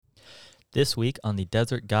This week on the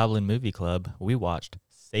Desert Goblin Movie Club, we watched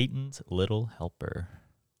Satan's Little Helper.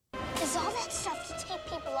 Is all that stuff to take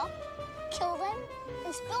people up, kill them,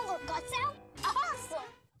 and spill their guts out?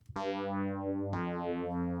 Awesome!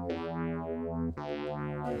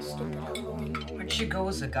 Where'd she go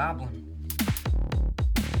as a goblin?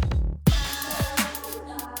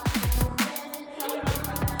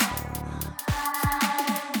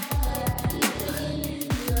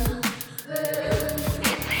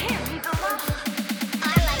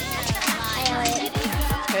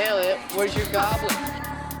 Where's your goblin?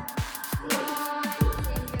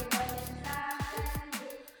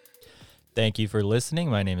 Thank you for listening.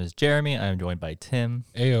 My name is Jeremy. I am joined by Tim,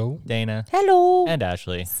 Ayo, Dana, Hello. and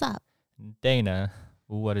Ashley. What's up? Dana,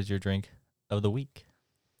 what is your drink of the week?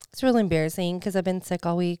 It's really embarrassing because I've been sick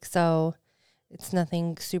all week, so it's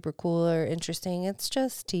nothing super cool or interesting. It's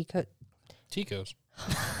just Tico's.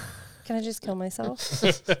 Can I just kill myself?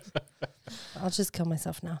 I'll just kill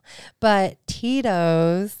myself now. But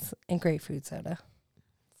Tito's and grapefruit soda.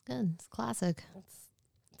 It's good. It's classic.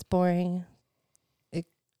 It's boring. It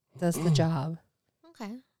does the job.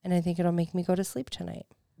 Okay. And I think it'll make me go to sleep tonight.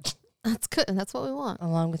 That's good. That's what we want.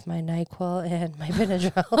 Along with my NyQuil and my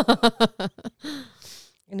Benadryl.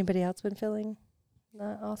 Anybody else been feeling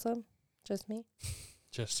not awesome? Just me?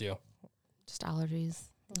 Just you. Just allergies.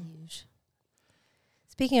 Huge.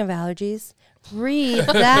 Speaking of allergies, read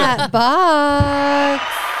that box.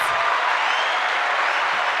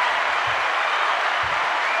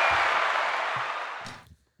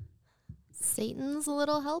 Satan's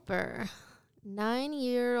Little Helper.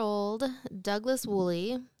 9-year-old Douglas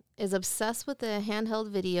Woolley is obsessed with the handheld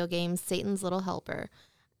video game Satan's Little Helper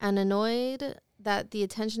and annoyed that the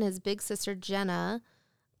attention his big sister Jenna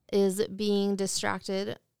is being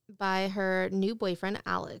distracted by her new boyfriend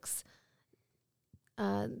Alex.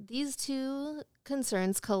 These two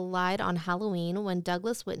concerns collide on Halloween when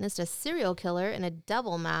Douglas witnessed a serial killer in a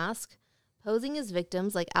devil mask posing his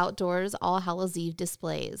victims like outdoors All Hallows Eve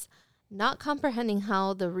displays. Not comprehending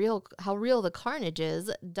how real the carnage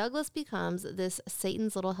is, Douglas becomes this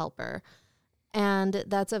Satan's Little Helper. And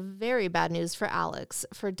that's a very bad news for Alex,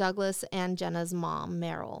 for Douglas and Jenna's mom,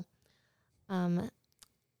 Meryl.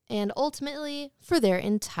 And ultimately for their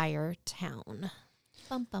entire town.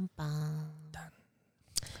 Bum, bum, bum.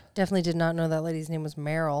 Definitely did not know that lady's name was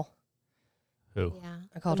Meryl. Who? Yeah.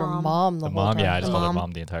 I called The her mom. mom The whole mom? time. Yeah, I just called her Mom.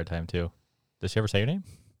 mom the entire time, too. Does she ever say your name?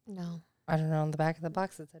 No. I don't know. On the back of the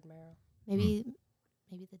box it said Meryl. Maybe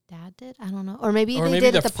the dad did. I don't know. Or maybe Or they maybe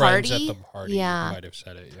did at the the friends party. at the party Yeah. might have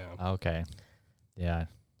said it, yeah. Okay. Yeah,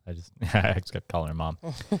 I just kept calling her mom.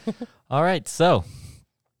 All right, so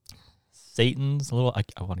Satan's Little...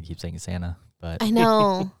 I want to keep saying Santa, but... I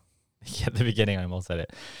know. At the beginning, I almost said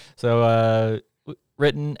it. So,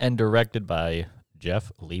 written and directed by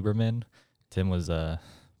Jeff Lieberman. Tim was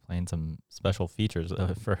playing some special features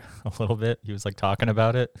for a little bit. He was like talking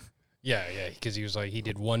about it. Yeah, because he was like, he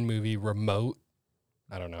did one movie, Remote.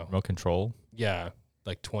 I don't know. Remote Control. Yeah,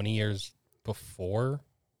 like 20 years before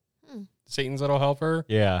Hmm. Satan's Little Helper.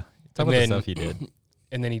 Yeah. Talk about the stuff he did.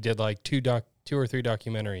 And then he did like two or three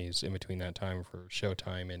documentaries in between that time for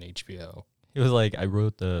Showtime and HBO. He was like, I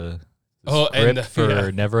wrote the Oh, script and for yeah.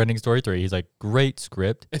 Neverending Story 3. He's like, great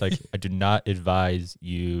script. It's like, I do not advise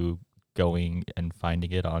you going and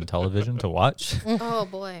finding it on television to watch. Oh,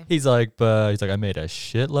 boy. He's like, I made a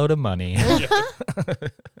shitload of money.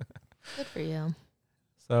 Good for you.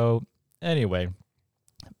 So anyway,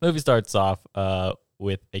 movie starts off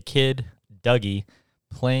with a kid, Dougie,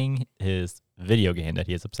 playing his video game that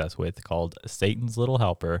he is obsessed with called Satan's Little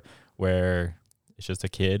Helper, where it's just a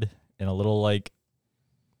kid in a little like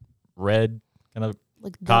red kind of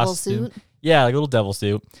Like devil costume. suit. Yeah, like a little devil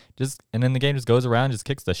suit. And then the game just goes around, just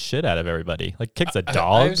kicks the shit out of everybody. Like kicks a I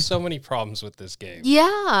dog. have so many problems with this game.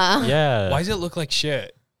 Yeah. Yeah. Why does it look like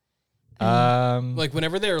shit? Like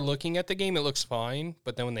whenever they're looking at the game, it looks fine,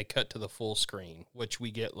 but then when they cut to the full screen, which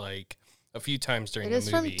we get like a few times during It the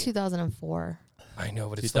is movie. from 2004. I know,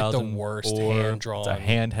 but it's like the worst hand drawn. It's a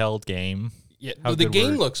handheld game. Yeah, How the good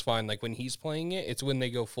game were- looks fine. Like when he's playing it, it's when they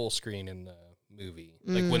go full screen in the movie.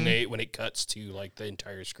 Like when it cuts to like the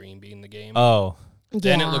entire screen being the game. Oh,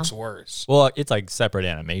 then Yeah. it looks worse. well, it's like separate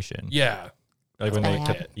animation. Yeah, Like when they Bad.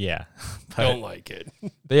 cut, yeah. don't like it.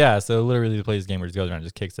 But yeah, so literally he plays this game where he goes around and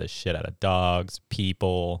just kicks the shit out of dogs,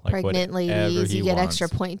 people, like Pregnant whatever ladies. he You get wants.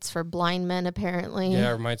 extra points for blind men, apparently. Yeah,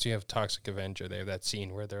 it reminds me of Toxic Avenger. They have that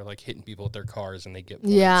scene where they're like hitting people with their cars and they get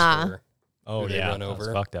points Yeah. for Oh who they yeah, run that was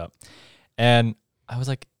over. fucked up. And I was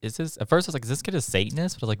like, is this? At first I was like, is this kid a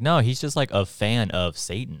Satanist? But I was like, no, he's just like a fan of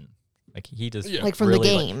Satan. Like he just Like from the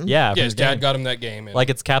game. Yeah, his dad got him that game. And like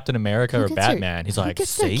it's Captain America Who or gets Batman. He's Who like,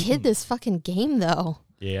 gets their Satan. kid this fucking game though?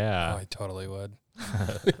 Yeah. I totally would.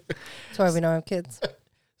 That's why we don't have kids.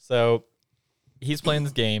 So he's playing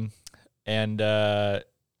this game, and the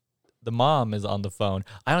mom is on the phone.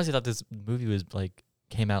 I honestly thought this movie was like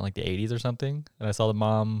came out in like the 80s or something, and I saw the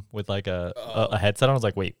mom with like a headset on. I was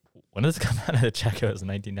like, wait, when did this come out? I had to check. It was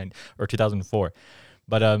 1990 or 2004.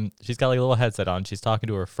 But she's got like a little headset on. She's talking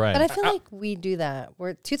to her friend. But I feel like we do that.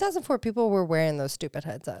 Where 2004 people were wearing those stupid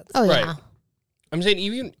headsets. Oh Right. yeah. I'm saying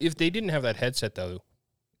even if they didn't have that headset though,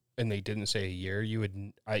 and they didn't say a year, you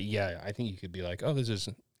would. I think you could be like, oh, this is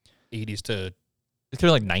 80s to. It could be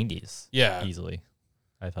like 90s. Yeah. Easily,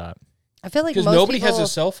 I thought. I feel like Because most nobody people, has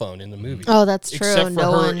a cell phone in the movie. Oh, that's true. Except for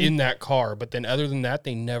no her one. in that car. But then other than that,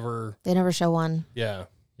 they never. They never show one. Yeah.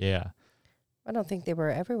 Yeah. I don't think they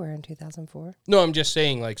were everywhere in 2004. No, I'm just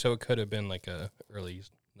saying, like, so it could have been like a early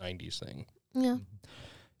 90s thing. Yeah.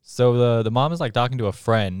 So the mom is like talking to a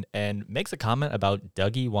friend and makes a comment about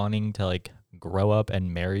Dougie wanting to like grow up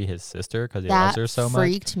and marry his sister because he loves That her so much.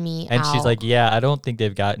 freaked me And out. she's like, yeah, I don't think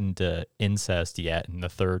they've gotten to incest yet in the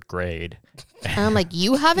 3rd grade. And I'm like,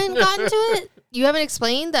 you haven't gotten to it? You haven't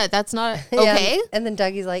explained that that's not Yeah, okay? and then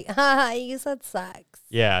Dougie's like, haha, you said sex.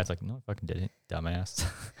 Yeah, it's like, no, I fucking didn't, dumbass.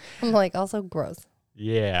 I'm like, also gross.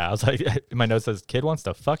 Yeah, I was like, my note says, kid wants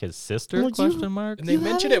to fuck his sister? Well, you- Question mark. And they You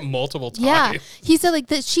mentioned it multiple times. Yeah. He said like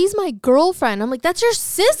that she's my girlfriend. I'm like, that's your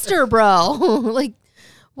sister, bro. like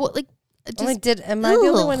what like I'm like, am I the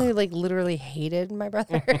only one who like literally hated my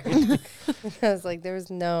brother? Because like there was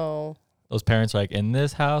no. Those parents are like, in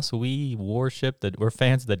this house, we worship that we're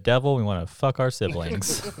fans of the devil. We want to fuck our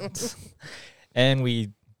siblings. And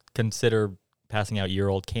we consider passing out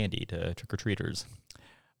year-old candy to trick-or-treaters.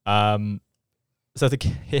 So the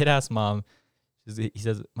kid asks mom, he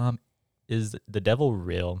says, Mom, is the devil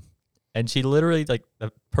real? And she literally, like,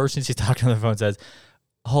 the person she's talking on the phone says,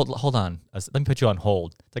 hold on. Let me put you on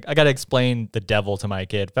hold. It's like, I got to explain the devil to my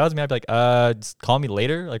kid. If that was me, I'd be like, just call me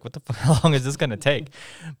later. Like, what the fuck? How long is this going to take?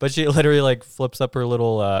 But she literally, like, flips up her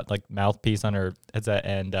little, like, mouthpiece on her headset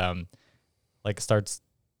and, like, starts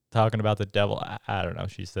talking about the devil. I don't know.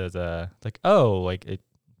 She says, like, oh, like,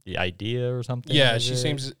 the idea or something. Yeah, is she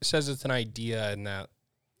it? says it's an idea and that.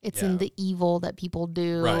 it's Yeah. in the evil that people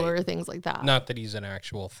do Right. or things like that. Not that he's an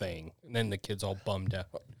actual thing. And then the kid's all bummed out.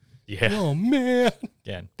 Yeah. Oh, man.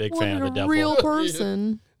 Again, big What fan of a the devil. real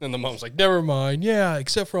person. Then the mom's like, never mind. Yeah,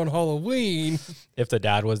 except for on Halloween. If the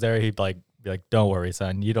dad was there, he'd be like, don't worry,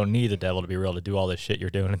 son. You don't need the devil to be real to do all this shit you're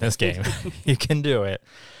doing in this game. You can do it.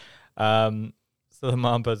 So the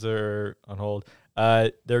mom puts her on hold.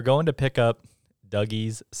 They're going to pick up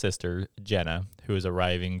Dougie's sister, Jenna, who is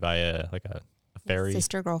arriving by a ferry.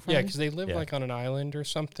 Sister girlfriend. Yeah, because they live Yeah. like on an island or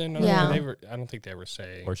something. I Yeah. don't, I don't think they ever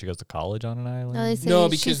say. Or she goes to college on an island. No, they say No,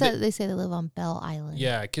 she because said they say they live on Bell Island.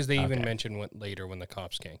 Yeah, because they even Okay. mention later when the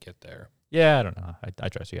cops can't get there. Yeah, I don't know. I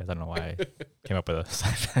trust you guys. I don't know why I came up with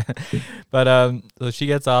a But so she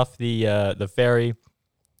gets off the ferry,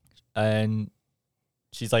 and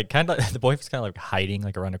she's like kind of the boyfriend's kind of like hiding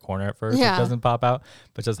like around a corner at first. Yeah. It doesn't pop out,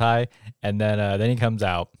 but just hi. And then he comes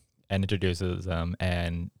out and introduces them,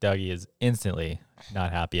 and Dougie is instantly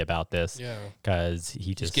not happy about this Yeah. because he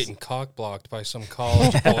He's just getting cock blocked by some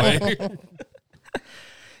college boy.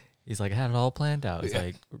 he's like, I had it all planned out. He's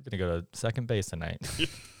like, we're gonna go to second base tonight.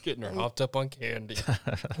 Getting her hopped up on candy.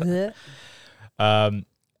 And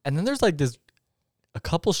then there's like a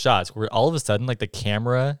couple shots where all of a sudden like the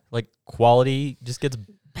camera like quality just gets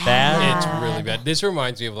bad. It's really bad. This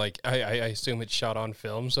reminds me of like I assume it's shot on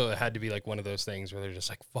film, so it had to be like one of those things where they're just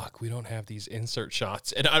like, "Fuck, we don't have these insert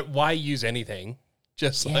shots." And why use anything?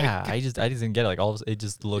 Just Yeah, like I just didn't get it. Like all of it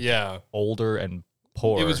just looked yeah, older and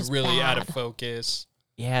poor. it was really out of bad. focus.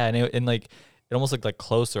 yeah, and like it almost looked like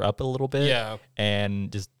closer up a little bit. Yeah,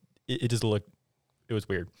 and just it just looked, it was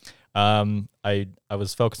weird. I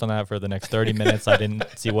was focused on that for the next 30 minutes. I didn't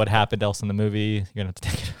see what happened else in the movie. You're gonna have to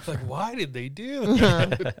take it. it's like why did they do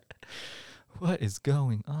that? What is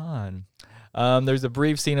going on? There's a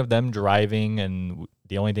brief scene of them driving, and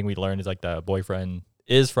the only thing we learned is like the boyfriend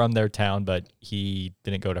is from their town, but he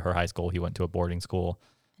didn't go to her high school. He went to a boarding school.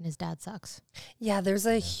 And his dad sucks. Yeah, there's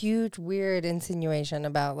a huge weird insinuation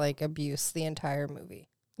about like abuse the entire movie.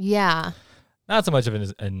 Yeah. Not so much of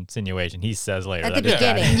an insinuation. He says later At that the his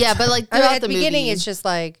dad- beginning. Yeah, but like I mean, throughout at the the beginning, movie, it's just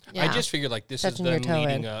like yeah. I just figured like this Touching is your them toe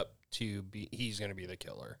leading in. up to be. He's gonna be the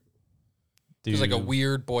killer. Do- There's like a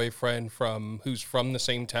weird boyfriend who's from the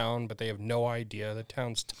same town, but they have no idea. The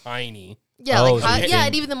town's tiny. Yeah, Oh, like so how, you yeah, can-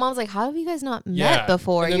 and even the mom's like, "How have you guys not met Yeah.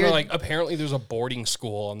 before?" And then they're like, apparently there's a boarding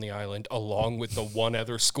school on the island along with the one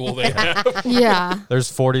other school they have. yeah,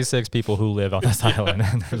 There's 46 people who live on this island,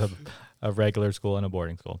 and there's a regular school and a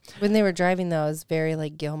boarding school. When they were driving, though, it was very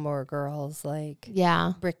like Gilmore Girls, like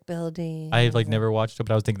yeah. brick building. I've like never watched it,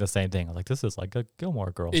 but I was thinking the same thing. I was like, this is like a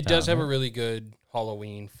Gilmore Girls. It does town, have a right? really good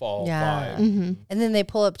Halloween fall Yeah. vibe. Mm-hmm. And then they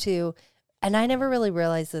pull up to, and I never really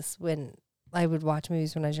realized this when I would watch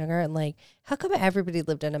movies when I was younger. And like, how come everybody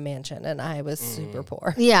lived in a mansion and I was super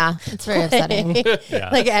poor? Yeah, it's very upsetting. Yeah.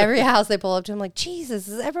 Like every house they pull up to, I'm like, Jesus,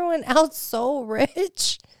 is everyone else so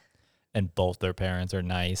rich? And both their parents are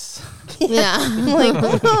nice. Yeah. I'm like,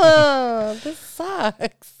 oh, this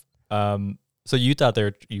sucks. So you thought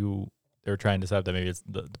they were trying to set up that maybe it's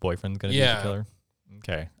the boyfriend's gonna be the Yeah. killer.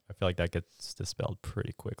 Okay, I feel like that gets dispelled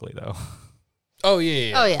pretty quickly though. Oh,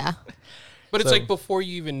 yeah. Oh yeah. But it's So- like before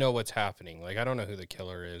you even know what's happening. Like, I don't know who the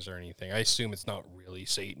killer is or anything. I assume it's not really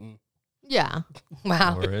Satan. Yeah.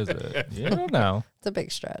 Wow. Or is it? You don't know. It's a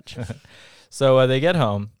big stretch. So they get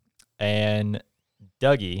home, and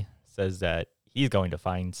Dougie says that he's going to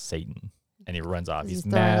find Satan, and he runs off. He's He's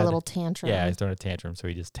throwing mad. a little tantrum. Yeah, he's throwing a tantrum, so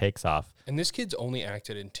he just takes off. And this kid's only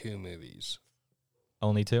acted in 2 movies.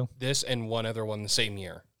 Only 2? This and one other one the same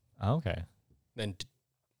year. Oh, okay. Then,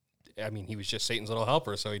 I mean, he was just Satan's little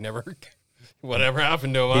helper, so he never, whatever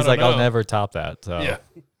happened to him, He's I like, don't know. I'll never top that. So Yeah.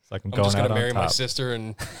 it's like I'm I'm going just out going to marry on my top. sister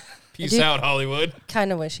and peace Dude. out, Hollywood.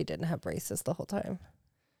 Kind of wish he didn't have braces the whole time.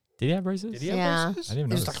 Did he have braces? Did he have Yeah. I braces? didn't even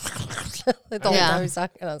He was notice. like the whole Yeah. time he was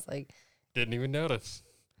talking, I was like, Didn't even notice.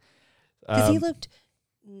 because he Um, looked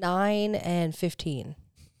 9 and 15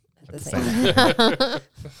 at the the same same time.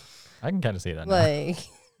 I can kind of see that now. Like,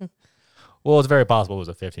 Well, it's very possible it was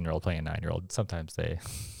a 15-year-old playing a 9-year-old. Sometimes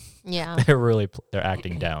Yeah. they're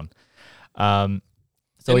acting down. So And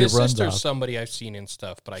he his runs sister's off. somebody I've seen in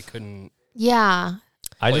stuff, but I couldn't. Yeah.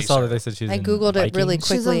 I just saw her. that they said she's I in Googled it really Vikings.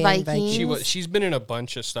 She's on quickly. in Vikings. She's been in a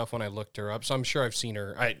bunch of stuff when I looked her up, so I'm sure I've seen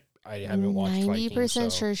her. I haven't watched 90% Vikings, so.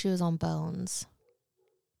 sure she was on Bones.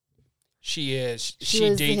 She is. She She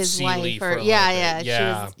was dates his Seeley wife for or- a yeah, little yeah, bit. she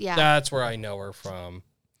Yeah, was- yeah. That's where I know her from.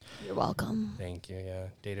 You're welcome. Thank you. Yeah,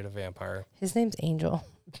 dated a vampire. His name's Angel.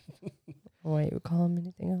 Why you would call him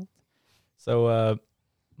anything else? So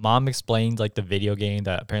mom explains like the video game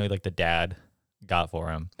that apparently like the dad got for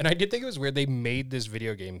him. And I did think it was weird they made this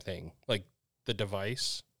video game thing, like the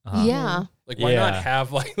device. Uh-huh. Yeah. Like, why not Yeah.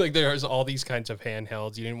 have like there's all these kinds of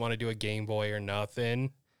handhelds? You didn't want to do a Game Boy or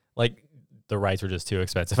nothing. Like the rights were just too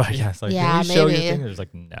expensive, I guess. Like, Yeah, can we show your maybe. thing? They're just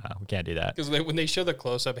like, no, we can't do that. Because when they show the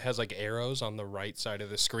close up, it has like arrows on the right side of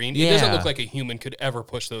the screen. It doesn't Yeah. look like a human could ever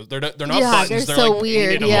push those. They're not Yeah, buttons. they're They're so like weird,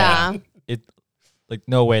 painted yeah. along. It like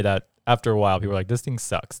no way that after a while people were like, this thing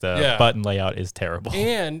sucks. The Yeah. button layout is terrible.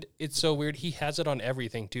 And it's so weird. He has it on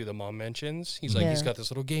everything too. The mom mentions he's like he's Yeah. got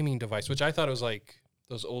this little gaming device, which I thought was like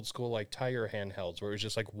those old school like tire handhelds where it was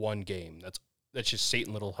just like one game. That's just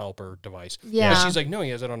Satan Little Helper device. Yeah. But she's like, no, he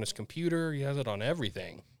has it on his computer. He has it on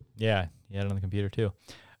everything. Yeah, he had it on the computer too.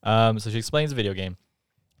 So she explains the video game.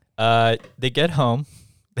 They get home,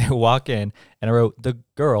 they walk in, and I wrote the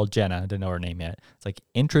girl, Jenna, I didn't know her name yet. It's like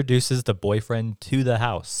introduces the boyfriend to the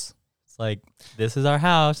house. It's like, this is our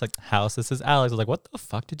house. Like, house, this is Alex. I was like, what the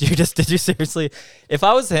fuck did you seriously? If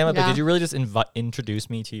I was him, I'd be like, Yeah. did you really just introduce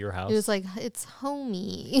me to your house? He was like, it's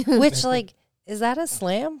homey. Which, like, is that a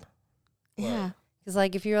slam? yeah. Because,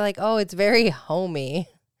 like, if you're like, oh, it's very homey,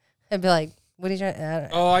 I'd be like, what are you trying to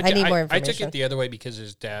Oh, I need more I information. took it the other way because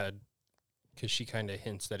his dad, because she kind of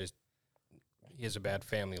hints that he has a bad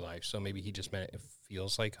family life. So maybe he just meant it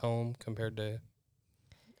feels like home compared to.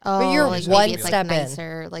 Oh, you're like one maybe it's step in. like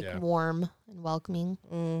nicer, like Yeah. warm and welcoming.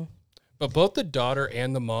 Mm. But both the daughter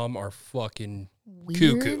and the mom are fucking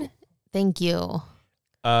Weird. cuckoo. Thank you.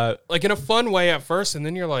 Like in a fun way at first, and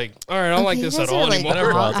then you're like, all right, I don't like Okay, this you at guys all are, like, anymore.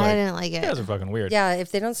 Whatever. odd. I was like, I didn't like you it. guys are fucking weird. Yeah,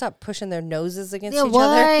 if they don't stop pushing their noses against Yeah, each other.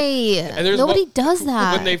 why? there's Nobody one- does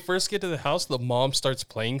that. When they first get to the house, the mom starts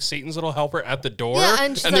playing Satan's Little Helper at the door, Yeah,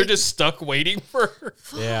 and she's they're like- just stuck waiting for her.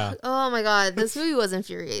 Yeah. Oh my god, this movie was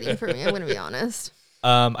infuriating for me. I'm gonna be honest.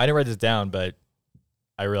 I didn't write this down, but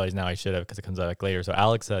I realize now I should have because it comes out like later. So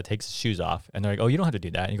Alex takes his shoes off, and they're like, "Oh, you don't have to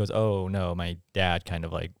do that." And he goes, "Oh no, my dad kind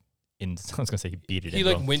of like I was gonna say he beat it." He into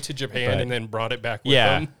like him. went to Japan But- and then brought it back with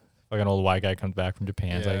Yeah. him. Like an old white guy comes back from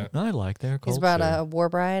Japan. It's Yeah. like, I like their culture. He's brought a war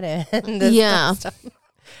bride and this Yeah. stuff.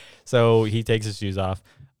 So he takes his shoes off.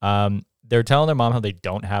 They're telling their mom how they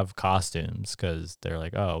don't have costumes because they're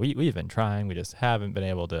like, oh, we've been trying. We just haven't been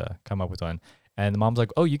able to come up with one. And the mom's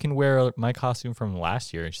like, oh, you can wear my costume from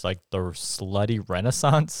last year. And she's like, the slutty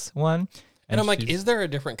Renaissance one. And I'm like, she's- is there a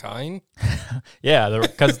different kind? yeah,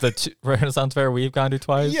 because the Renaissance fair we've gone to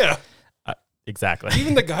twice. Yeah. exactly.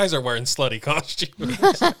 Even the guys are wearing slutty costumes.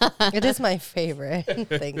 It is my favorite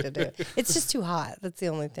thing to do. It's just too hot. That's the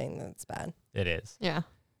only thing that's bad. It is. Yeah.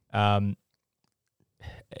 And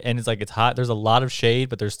it's like it's hot. There's a lot of shade,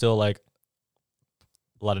 but there's still like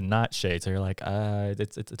a lot of not shade. So you're like,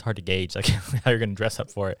 it's hard to gauge like how you're gonna dress up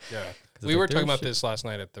for it. Yeah. 'Cause We it's were like, talking there's about this last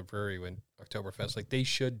night at the brewery when Oktoberfest. Like they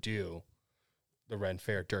should do the Ren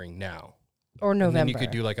Fair during now. Or And November. then you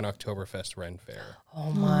could do like an Oktoberfest Ren Fair.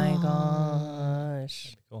 Oh my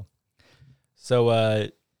gosh. Cool. So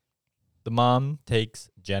the mom takes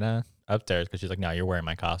Jenna upstairs because she's like, no, you're wearing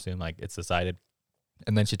my costume. Like it's decided.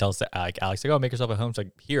 And then she tells like Alex, like, oh, make yourself at home. She's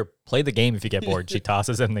like, here, play the game if you get bored. She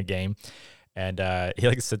tosses him the game. And he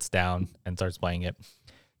like sits down and starts playing it.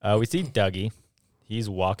 We see Dougie. He's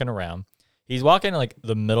walking around. He's walking in like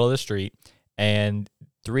the middle of the street, and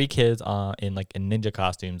 3 kids in ninja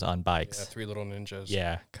costumes on bikes. Yeah, 3 little ninjas.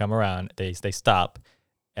 Yeah, come around. They stop,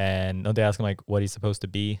 and don't they ask him like what he's supposed to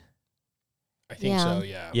be? I think Yeah. so,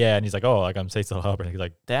 yeah. Yeah, and he's like, oh, like I'm Satan's little helper. And he's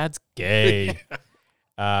like, that's gay.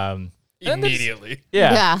 And then they just- Immediately.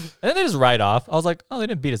 yeah. And then they just ride off. I was like, oh, they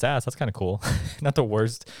didn't beat his ass. That's kind of cool. Not the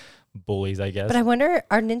worst bullies, I guess. But I wonder,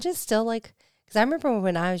 are ninjas still like, because I remember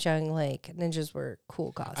when I was young, like ninjas were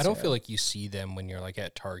cool costumes. I don't feel like you see them when you're like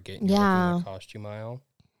at Target and you're Yeah. looking in the costume aisle.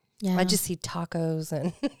 Yeah. I just see tacos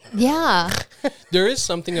and Yeah. There is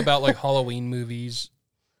something about like Halloween movies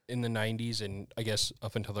in the 90s and I guess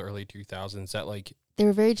up until the early 2000s that like They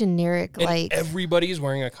were very generic. and Like, everybody's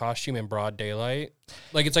wearing a costume in broad daylight.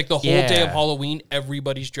 Like it's like the whole day of Yeah. Halloween,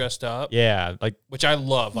 everybody's dressed up. yeah, like Which I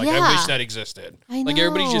love. Like I Yeah. wish that existed. I Like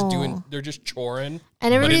everybody's just know. they're just choring. and but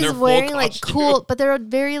in everybody's their full wearing like costume. cool, but they're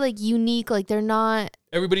very like unique. Like they're not,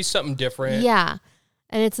 Everybody's something different. yeah.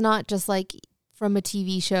 And it's not just like from a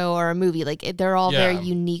TV show or a movie. Like they're all very Yeah.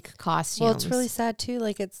 unique costumes. well, it's really sad too.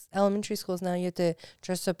 Like it's elementary schools now. You have to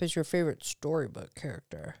dress up as your favorite storybook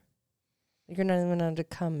character. Like, you're not even allowed to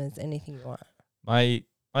come as anything you want. my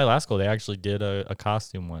last school, they actually did a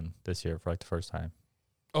costume one this year for like the first time.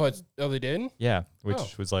 Oh, they did? Yeah, which Oh.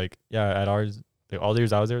 was like, yeah, at ours, all the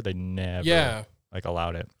years I was there, they never Yeah. like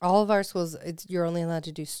allowed it. All of our schools, you're only allowed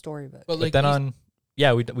to do storybook. But But like then you-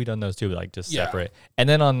 yeah, we done those too, like just Yeah. separate. And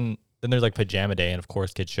then there's like pajama day, and of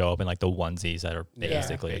course kids show up in like the onesies that are Yeah,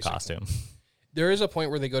 basically a basically. costume. there is a point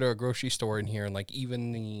where they go to a grocery store in here and like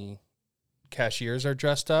even the cashiers are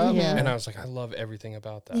dressed up. Yeah. And I was like, I love everything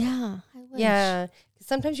about that. yeah. I wish. Yeah. 'Cause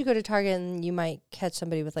sometimes you go to Target and you might catch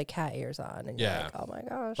somebody with like cat ears on. And Yeah. you're like, oh my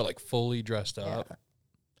gosh. But like fully dressed Yeah. up.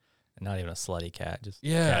 And not even a slutty cat, just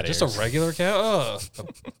Yeah, cat just ears. a regular cat. Oh,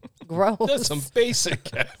 Gross. that's some basic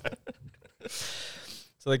cat.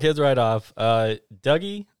 So the kids ride off.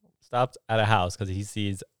 Dougie stops at a house because he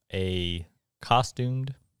sees a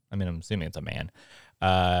costumed, I mean, I'm assuming it's a man,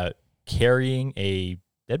 carrying a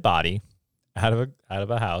dead body out of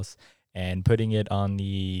a house and putting it on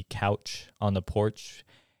the couch on the porch.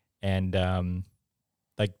 And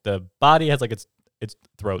like the body has like its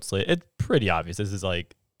throat slit. It's pretty obvious. This is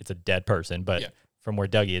like, it's a dead person, but Yeah. from where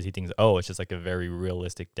Dougie is, he thinks, oh, it's just like a very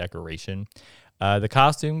realistic decoration. The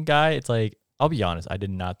costume guy, it's like, I'll be honest, I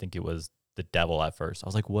did not think it was the devil at first. I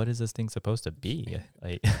was like, what is this thing supposed to be?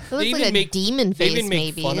 Like, It looks even like a make- demon They face, even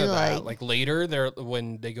make maybe. fun of that. Like, Like later,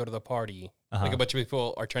 when they go to the party, like Uh-huh. a bunch of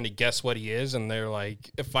people are trying to guess what he is, and they're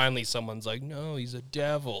like, finally someone's like, no, he's a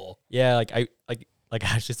devil. yeah, like I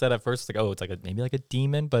actually said at first, like, oh, it's like maybe like a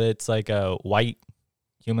demon, but it's like a white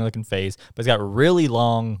human looking face, but it's got really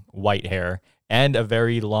long white hair and a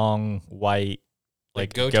very long white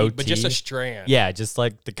Like goatee. goatee, but just a strand. Yeah, just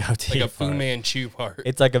like the goatee. Like a Fu part. Manchu part.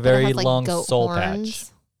 It's like a but it very has, like, long goat soul patch.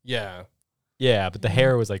 horns. Yeah. Yeah, but the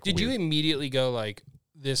hair was like Did you weird. immediately go like,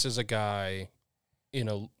 this is a guy in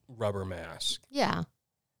a rubber mask? Yeah.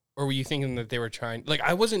 Or were you thinking that they were trying, like,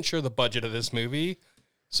 I wasn't sure the budget of this movie.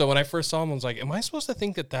 So when I first saw him, I was like, am I supposed to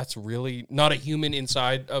think that that's really not a human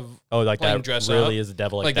inside of, Oh, like playing that dress really up? is a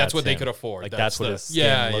devil. like, that's what they him. could afford. Like that's what the- his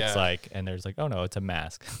skin looks yeah. like. And there's like, oh no, it's a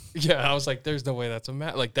mask. Yeah, I was like, there's no way that's a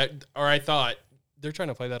mask. Like that, or I thought they're trying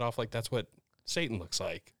to play that off like that's what Satan looks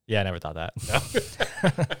like. Yeah, I never thought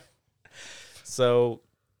that. So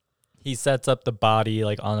he sets up the body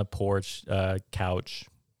like on a porch, couch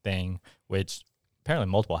thing, which apparently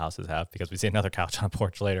multiple houses have because we see another couch on a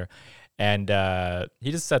porch later. And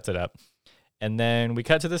he just sets it up. And then we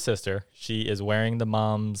cut to the sister. She is wearing the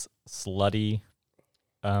mom's slutty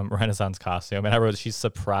Renaissance costume. And I wrote, she's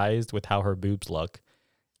surprised with how her boobs look.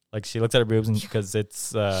 Like she looks at her boobs and because it's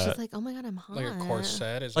She's like, oh my God, I'm hot. Like a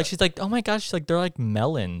corset. Is like that- she's like, oh my gosh, she's like they're like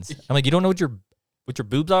melons. I'm like, you don't know what your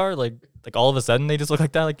boobs are? Like all of a sudden they just look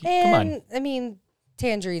like that? Like come on. And I mean,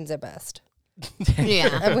 tangerines at best.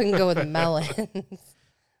 Yeah. I wouldn't go with melons.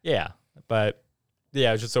 Yeah. But Yeah,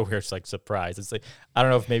 it was just so weird. She's like surprised. It's like, I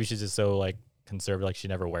don't know if maybe she's just so like conservative, like she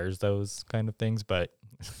never wears those kind of things, but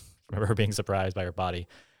remember her being surprised by her body.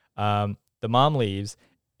 The mom leaves,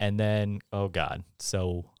 and then, oh God,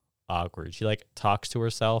 so awkward. She like talks to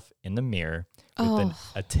herself in the mirror with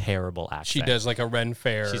a terrible accent. She does like a Ren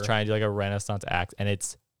Fair. She's trying to do like a Renaissance act, and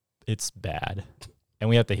it's bad. And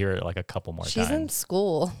we have to hear it like a couple more She's times. in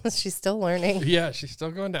school. She's still learning. Yeah, she's still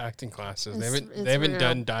going to acting classes. They haven't real.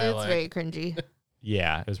 done dialect. It's very cringy.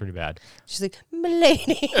 Yeah, it was pretty bad. She's like,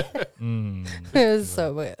 "Milady." Mm. It was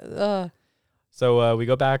so weird. So we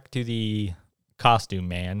go back to the costume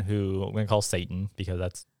man, who we're going to call Satan, because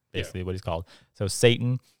that's basically what he's called. So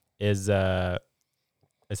Satan is, I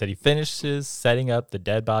said he finishes setting up the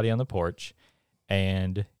dead body on the porch,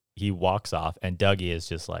 and he walks off, and Dougie is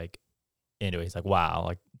just like into it. He's like, wow,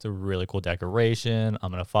 like it's a really cool decoration.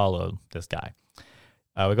 I'm going to follow this guy.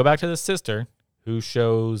 We go back to the sister, who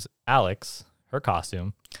shows Alex her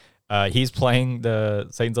costume. He's playing the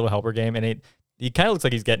Satan's Little Helper game, and he kind of looks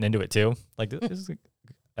like he's getting into it too. Like this is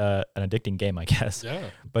an addicting game, I guess. Yeah.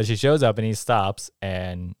 But she shows up and he stops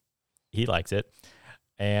and he likes it.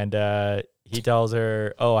 And he tells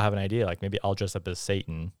her, oh, I have an idea. Like maybe I'll dress up as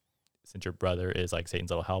Satan since your brother is like Satan's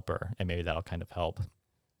little helper. And maybe that'll kind of help,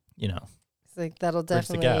 you know. It's like, that'll Bridge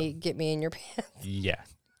the definitely get me in your pants. Yeah.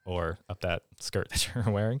 Or up that skirt that you're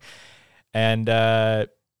wearing. And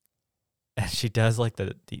she does like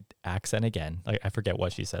the accent again. Like I forget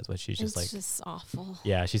what she says, but she's just It's like, just awful.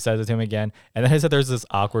 yeah, she says it to him again. And then I said there's this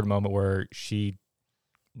awkward moment where she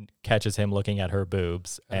catches him looking at her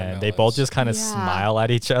boobs, and they both just kind of Yeah. smile at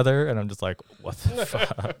each other. And I'm just like, what the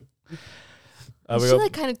fuck? She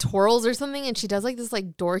like kind of twirls or something, and she does like this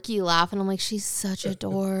like dorky laugh, and I'm like, she's such a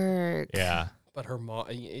dork. yeah. But her mom,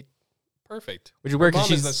 perfect. Which is Her weird mom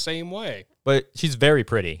because is the she's, same way. but she's very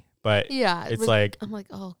pretty. But Yeah, it's but like, I'm like,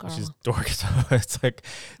 oh girl. she's dork. So it's like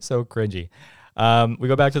so cringy. We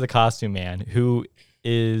go back to the costume man, who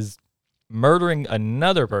is murdering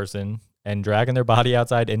another person and dragging their body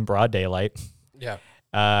outside in broad daylight. Yeah.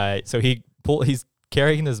 So he's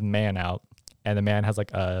carrying this man out, and the man has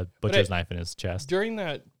like a butcher's knife in his chest. During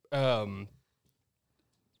that,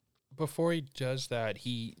 before he does that,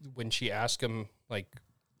 when she asks him like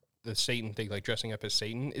the Satan thing, like dressing up as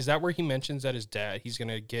Satan, is that where he mentions that his dad, he's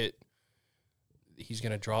gonna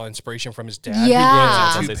draw inspiration from his dad? Yeah. Who runs Say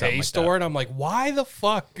a something toupee like store, and I'm like, why the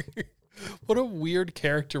fuck? What a weird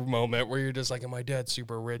character moment where you're just like, my dad's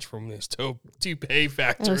super rich from this toupee It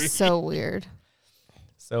factory. was so weird.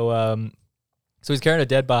 So he's carrying a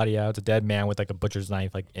dead body out. It's a dead man with like a butcher's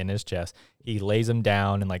knife like in his chest. He lays him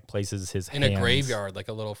down and like places his in hands a graveyard, like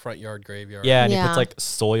a little front yard graveyard. Yeah, and he Yeah. puts like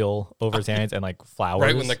soil over his hands and like flowers.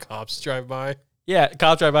 Right when the cops drive by. Yeah,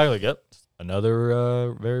 cops drive by like, yep,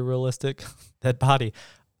 another very realistic dead body.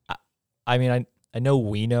 I mean, I know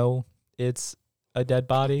we know it's a dead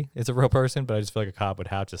body. It's a real person, but I just feel like a cop would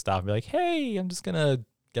have to stop and be like, hey, I'm just going to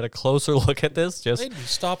get a closer look at this. They'd be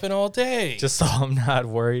stopping all day. Just so I'm not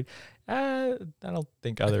worried. I don't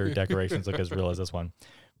think other decorations look as real as this one.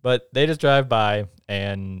 But they just drive by,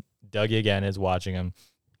 and Dougie again is watching him.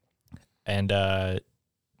 And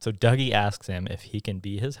so Dougie asks him if he can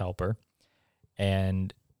be his helper.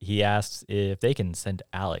 And he asks if they can send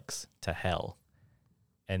Alex to hell.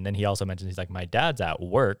 And then he also mentions, he's like, my dad's at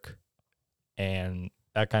work. And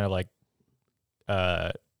that kind of like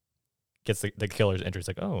gets the killer's interest.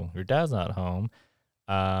 Like, oh, your dad's not home.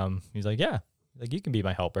 He's like, yeah, like you can be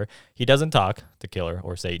my helper. He doesn't talk to killer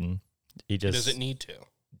or Satan. He just doesn't need to.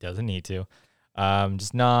 Doesn't need to.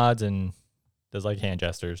 Just nods and does like hand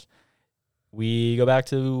gestures. We go back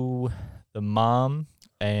to the mom,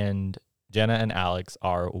 and Jenna and Alex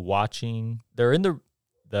are watching. They're in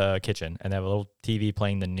the kitchen, and they have a little TV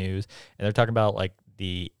playing the news, and they're talking about like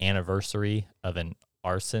the anniversary of an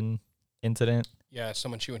arson incident. Yeah,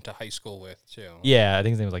 someone she went to high school with too. Yeah, I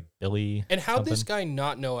think his name was like Billy. And how'd this something. guy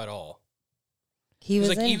not know at all? He was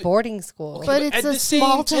like, in even- boarding school. Okay, But at it's a the same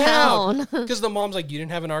small town. Because the mom's like, you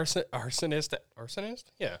didn't have an arsonist? Arsonist?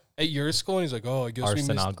 Yeah. At your school? And he's like, oh, I guess we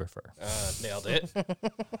missed. Arsonographer. Nailed it.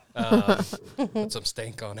 Put some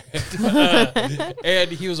stank on it.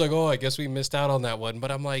 And he was like, oh, I guess we missed out on that one.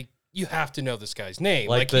 But I'm like, you have to know this guy's name.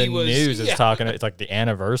 Like the he was, news is talking. It's like the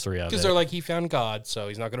anniversary of it. Because they're like, he found God, so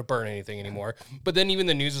he's not going to burn anything anymore. But then even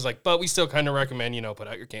the news is like, but we still kind of recommend, put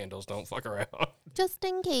out your candles. Don't fuck around. Just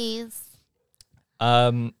in case.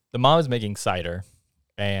 The mom is making cider,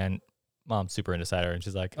 and mom's super into cider, and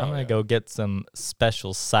she's like, I'm gonna go get some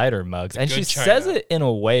special cider mugs. And she good says China. it in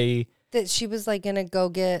a way. That she was like gonna go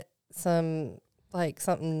get some like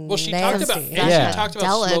something. Well, she nasty. talked about Yeah. she talked about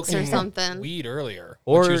Psychedelics smoking or something. weed earlier.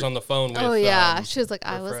 Or- When she was on the phone with. Oh yeah, she was like,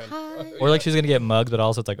 I was friend. high. Or like she's gonna get mugs, but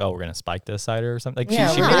also it's like, oh, we're gonna spike this cider or something. Like Yeah,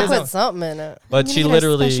 she we made could it put sound- something in it. but she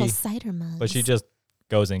literally, cider mugs. but she just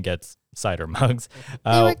goes and gets cider mugs.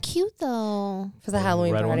 They were cute though. For the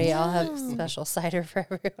Halloween red party, ones? I'll have Yeah. special cider for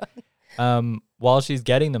everyone. While she's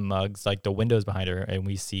getting the mugs, like the window's behind her, and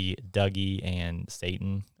we see Dougie and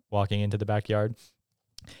Satan walking into the backyard.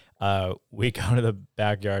 We go to the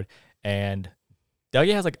backyard, and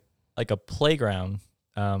Dougie has like a playground,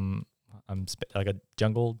 like a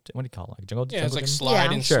jungle. What do you call it? Like a jungle. Yeah, it's jungle like gym? slide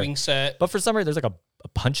Yeah. and Sure. swing set. But for some reason, there's like a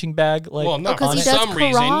punching bag. Like, Well, not 'cause for he does some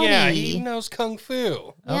reason. Yeah, karate. he knows kung fu.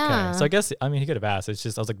 Yeah. okay. So I guess he could have asked. It's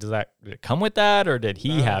just I was like, did it come with that, or did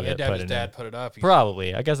he have it? His in dad it? put it up.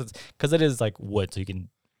 Probably. I guess it's because it is like wood, so you can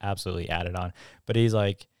absolutely add it on. But he's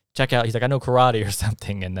like, check out. He's like, I know karate or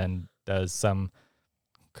something, and then does some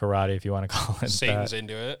karate, if you want to call it Satan's that.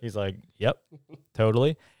 into it. He's like, yep,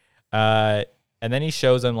 totally. And then he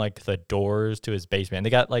shows them like the doors to his basement. And they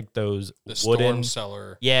got like those The wooden, storm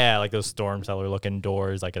cellar. yeah, like those storm cellar looking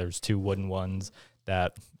doors. Like there's two wooden ones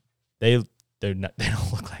that they don't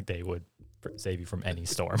look like they would save you from any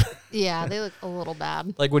storm. Yeah, they look a little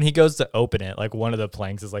bad. Like when he goes to open it, like one of the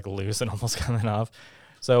planks is like loose and almost coming off.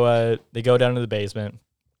 So they go down to the basement.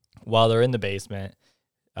 While they're in the basement,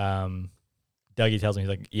 Dougie tells me,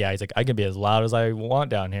 he's like, I can be as loud as I want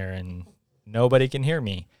down here and nobody can hear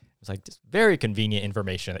me. It's like just very convenient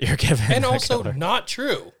information that you're given. And also not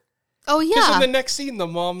true. Oh Because yeah. in the next scene, the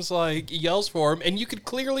mom's like yells for him, and you could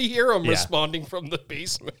clearly hear him Yeah. responding from the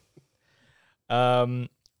basement.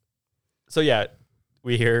 So yeah,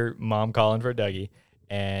 we hear mom calling for Dougie,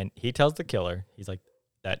 and he tells the killer, he's like,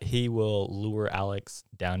 that he will lure Alex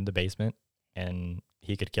down to the basement and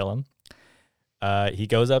he could kill him. He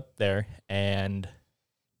goes up there, and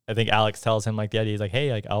I think Alex tells him like the idea. He's like,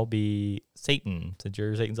 hey, like I'll be Satan since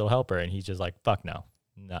you're Satan's little helper, and he's just like, fuck no,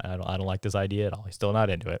 I don't like this idea at all. He's still not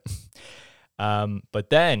into it. But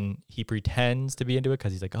then he pretends to be into it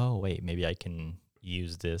because he's like, oh wait, maybe I can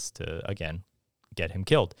use this to again get him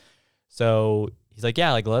killed. So he's like,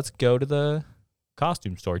 yeah, like let's go to the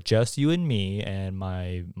costume store, just you and me, and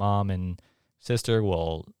my mom and sister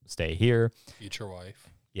will stay here. Future wife.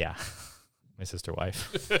 Yeah. My sister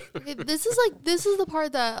wife. Okay, this is the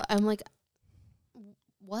part that I'm like,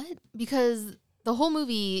 what? Because the whole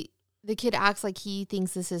movie, the kid acts like he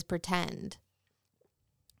thinks this is pretend.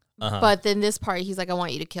 Uh-huh. But then this part, he's like, I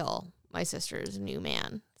want you to kill my sister's new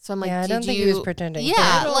man. So I'm like, Yeah, I did don't think he was pretending. Yeah,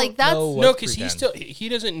 I don't like that's know No, what's because pretend. he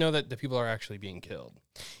doesn't know that the people are actually being killed.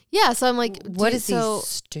 yeah. So I'm like, What is so, he,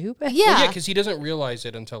 stupid? Yeah, Well, yeah, because he doesn't realize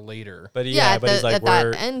it until later. But yeah. but he's like, at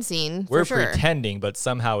we're that end scene, we're for sure. pretending, but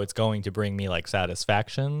somehow it's going to bring me like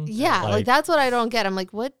satisfaction. Yeah, like that's what I don't get. I'm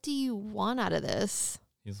like, what do you want out of this?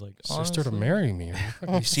 He's like, Sister to honestly, marry me.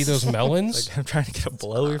 You see those melons? like, I'm trying to get a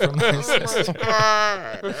blowy from my sister.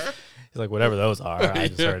 He's like, whatever those are. I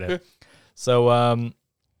just heard it. So,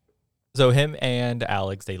 so him and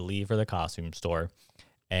Alex, they leave for the costume store,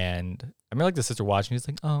 and I remember like the sister watching. He's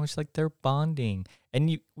like, oh, she's like, they're bonding,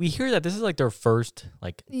 and we hear that this is like their first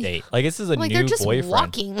like date. Like this is a Like new they're just boyfriend.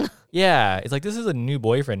 walking. Yeah, it's like this is a new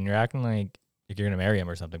boyfriend. And you're acting like you're gonna marry him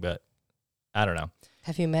or something, but I don't know.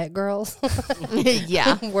 Have you met girls?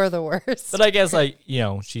 Yeah. We're the worst. But I guess like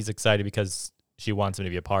she's excited because she wants him to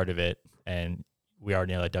be a part of it, and we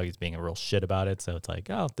already know that Dougie's being a real shit about it. So it's like,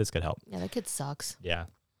 oh, this could help. Yeah, that kid sucks. Yeah.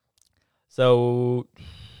 So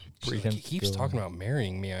He keeps talking about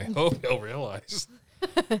marrying me. I hope he'll realize.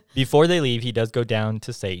 before they leave, he does go down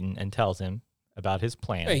to Satan and tells him about his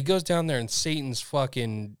plan. Hey, he goes down there and Satan's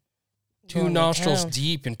fucking two Going to nostrils town.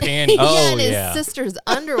 deep in panties. Oh, in his yeah. sister's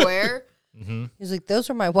underwear. Hmm. He's like, those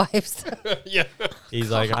are my wife's. Yeah. He's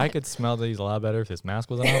like, I could smell these a lot better if this mask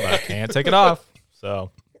wasn't on, but I can't take it off.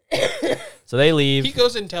 So they leave. He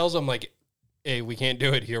goes and tells him like, "Hey, we can't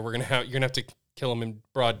do it here. You're gonna have to kill him in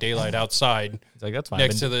broad daylight outside He's like, that's fine.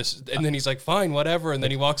 next to this." And then he's like, "Fine, whatever." And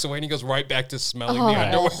then he walks away and he goes right back to smelling the Oh.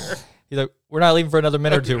 underwear. He's like, we're not leaving for another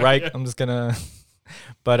minute or two, right? I'm just gonna.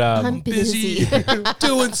 But I'm busy.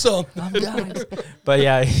 doing something. But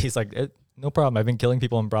yeah, he's like, no problem. I've been killing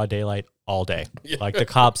people in broad daylight all day. Yeah. Like the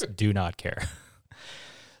cops do not care.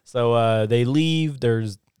 So they leave.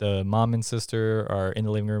 There's the mom and sister are in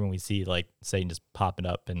the living room, and we see like Satan just popping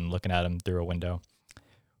up and looking at him through a window.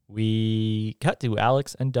 We cut to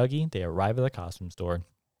Alex and Dougie. They arrive at the costume store.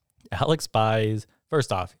 Alex buys,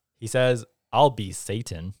 first off, he says, I'll be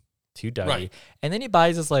Satan to Dougie. Right. And then he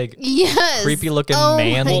buys this like Yes. creepy looking Oh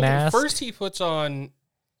man my- mask. First, he puts on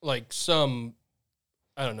like some,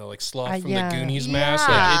 I don't know, like sloth from yeah. the Goonies mask.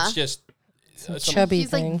 Yeah. Like, it's just some chubby He's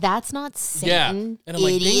thing. like, that's not yeah. Satan. And I'm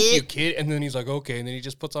like, idiot. thank you, kid. And then he's like, okay. And then he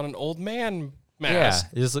just puts on an old man mask.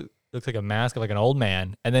 Yeah, it just looks like a mask of like an old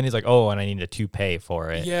man, and then he's like, "Oh, and I need a toupee for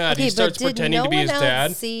it." Yeah, and Okay, he but starts did pretending no to be one his else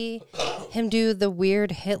dad. see him do the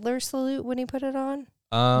weird Hitler salute when he put it on?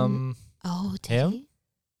 Oh, did Him? he?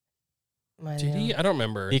 Did he? I don't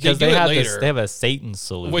remember. Because do they it have later, this, they have a Satan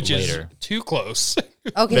salute which later. is too close.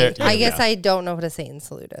 Okay, There- I yeah. guess I don't know what a Satan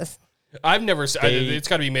salute is. I've never seen They it's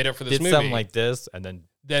got to be made up for this Did movie. something like this, and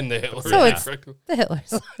then the Hitler. So yeah. it's the Hitler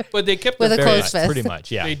salute. But they kept With the a very closed much, fist. pretty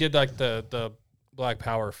much, yeah, They did like the Black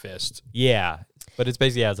Power fist. yeah. But it's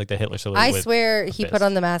basically it's like the Hitler salute. I with swear a he fist. put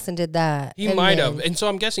on the mask and did that. He and might then- have, and so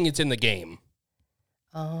I'm guessing it's in the game.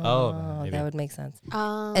 Oh, maybe. that would make sense.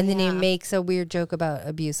 Oh, And then he yeah. makes a weird joke about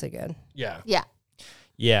abuse again. Yeah. Yeah.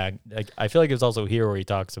 Yeah, like I feel like it's also here where he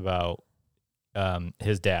talks about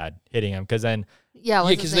his dad hitting him, because then Yeah,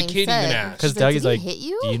 Yeah, 'cause the kid even asked. because She's like, Dougie's "Did he like, hit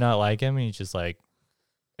you?" "Do you not like him?" And he's just like,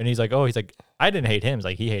 and he's like, I didn't hate him. He's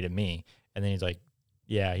like, he hated me. And then he's like,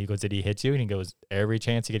 yeah. He goes, did he hit you? And he goes, every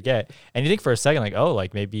chance he could get. And you think for a second, like, oh,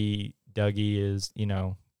 like maybe Dougie is,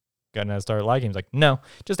 gonna start liking him. He's like, no,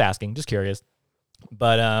 just asking, just curious.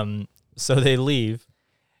 But so they leave,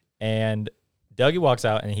 and Dougie walks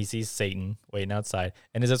out and he sees Satan waiting outside.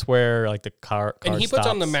 And is this where like the car And he puts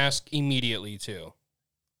on the stops? mask immediately too.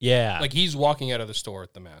 Yeah. Like he's walking out of the store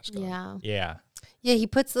with the mask on. Yeah. yeah. Yeah, he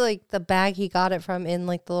puts like the bag he got it from in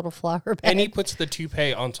like the little flower bag. And he puts the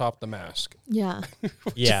toupee on top of the mask. Yeah.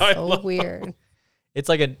 Yeah. so weird. It's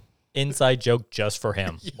like an inside joke just for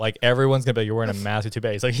him. Like everyone's gonna be like, you're wearing a mask with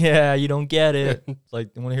toupee. He's like, yeah, you don't get it. It's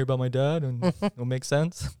like, you want to hear about my dad? And it'll make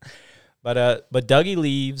sense. But Dougie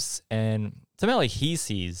leaves, and somehow like he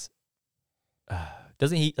sees.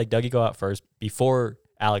 Doesn't he like Dougie go out first before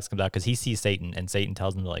Alex comes out, because he sees Satan, and Satan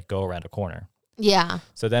tells him to like go around a corner. Yeah.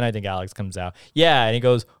 So then I think Alex comes out. Yeah, and he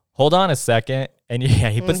goes, hold on a second. And yeah,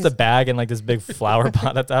 he puts the bag in like this big flower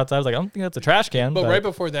pot that's outside. I was like, I don't think that's a trash can. But right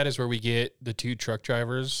before that is where we get the two truck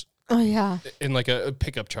drivers Oh yeah. in like a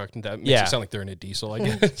pickup truck, and that makes Yeah. it sound like they're in a diesel, I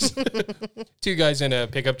guess. Two guys in a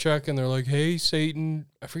pickup truck, and they're like, "Hey, Satan,"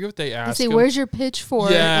 I forget what they They ask say, him. "Where's your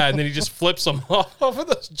pitchfork?" Yeah, and then he just flips them off of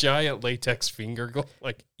those giant latex finger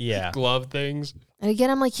Yeah. glove things. And again,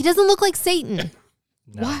 I'm like, he doesn't look like Satan.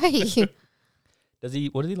 No. Why? Does he?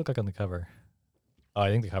 What does he look like on the cover? Oh, I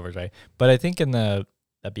think the cover's right. But I think in the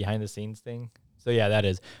behind the scenes thing. So yeah, that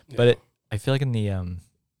is. But I feel like in the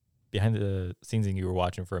behind the scenes thing you were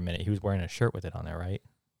watching for a minute, he was wearing a shirt with it on there, right?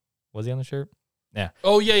 Was he on the shirt? Yeah.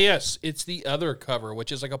 Oh yeah, yes, it's the other cover,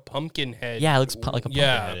 which is like a pumpkin head. Yeah, it looks like a pumpkin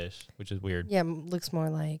Yeah. head-ish, which is weird. Yeah, looks more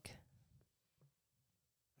like.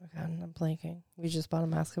 Oh God, I'm blanking. We just bought a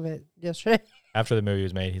mask of it yesterday. After the movie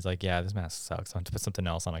was made, he's like, yeah, this mask sucks. I want to put something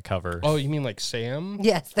else on a cover. Oh, you mean like Sam?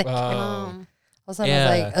 Yes, thank you. Oh. Also, I Yeah.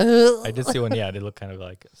 was like, ugh. I did see one. Yeah, they look kind of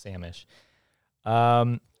like Samish.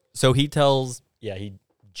 So he he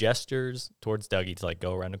gestures towards Dougie to like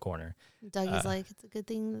go around the corner. Dougie's like, it's a good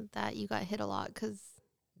thing that you got hit a lot because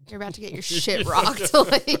you're about to get your shit rocked.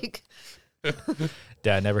 Like,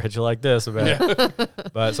 Dad never hit you like this.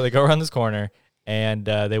 But so they go around this corner, and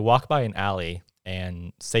they walk by an alley,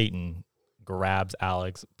 and Satan grabs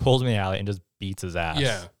Alex, pulls him in the alley, and just beats his ass.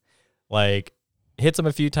 Yeah. Like hits him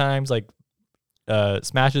a few times, like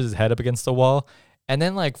smashes his head up against the wall, and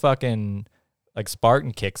then like fucking like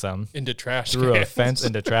Spartan kicks him Into trash through a cans. fence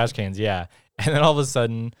into trash cans. Yeah. And then all of a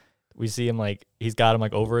sudden we see him like he's got him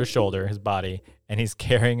like over his shoulder, his body, and he's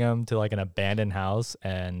carrying him to like an abandoned house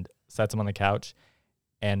and sets him on the couch.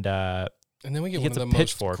 And And then we get He one gets of a the most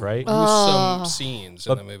pitchfork, right? gruesome Oh. scenes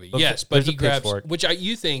But- in the movie. but Yes, but there's he a grabs, pitchfork. which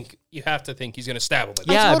you have to think he's going to stab him with.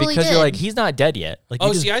 I yeah, totally because you're did. like, he's not dead yet. Like, you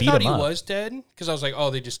Oh, just see, I beat thought him he up. was dead because I was like,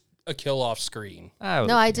 oh, they just a kill off screen. Oh,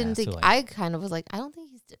 no, I yeah, didn't so think. like- I kind of was like, I don't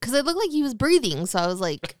think he's because it looked like he was breathing. So I was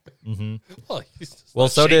like, Mhm. Well, he's Well,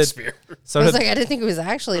 not so did- Shakespeare. So I was did like, I didn't think it was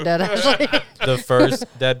actually dead. Actually, the first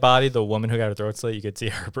dead body, the woman who got her throat slit, you could see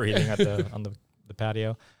her breathing at on the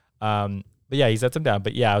patio. But yeah, he sets him down.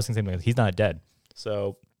 But yeah, I was thinking something like, he's not dead.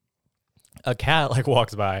 So a cat like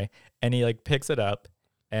walks by and he like picks it up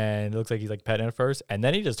and it looks like he's like petting it first, and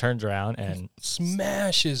then he just turns around and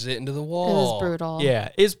Smashes it into the it wall. was brutal. yeah,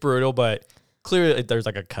 it's brutal, but clearly there's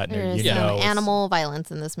like a cut in There there. is You some know, animal violence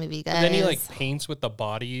in this movie, guys. And then he like paints with the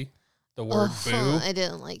body the word boo. I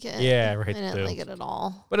didn't like it. Yeah, right, I didn't boo. like it at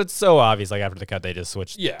all. but it's so obvious. Like after the cut, they just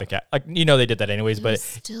switched Yeah. the cat. Like they did that anyways, It but was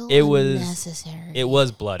still it was unnecessary. it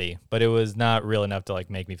was bloody, but it was not real enough to like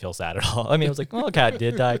make me feel sad at all. I mean, it was like, well, a cat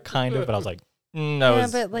did die, kind of, but I was like, that yeah,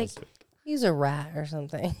 was. but that like, was- use a rat or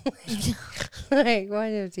something. Like, why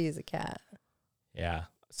do you have to use a cat? yeah.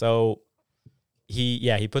 So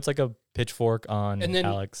he puts like a pitchfork on And then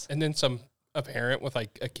Alex. And then some a parent with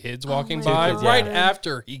like a kids walking my by God. right Yeah.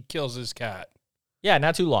 after he kills his cat. Yeah,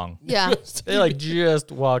 not too long. Yeah. They like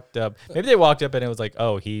just walked up. Maybe they walked up and it was like,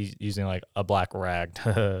 oh, he's using like a black rag,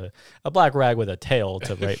 a black rag with a tail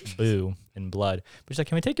to write boo in blood. But she's like,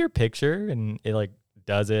 can we take your picture? And it like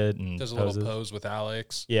does it and Does a poses. little pose with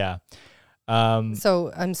Alex. Yeah.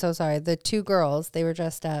 So I'm so sorry. The two girls, they were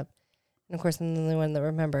dressed up. And of course, I'm the only one that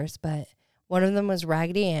remembers, but one of them was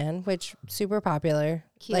Raggedy Ann, which super popular.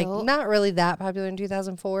 Like Cute. not really that popular in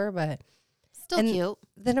 2004, but Still and cute.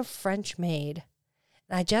 then a French maid.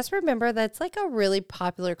 And I just remember that's like a really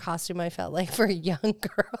popular costume I felt like for young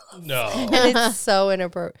girls. No. And it's so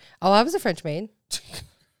inappropriate. Oh, I was a French maid.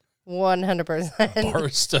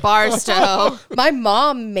 100%. Barstow. My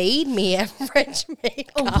mom made me a French maid.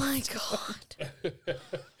 Oh my God.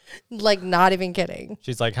 Like, not even kidding.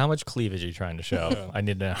 She's like, how much cleavage are you trying to show? I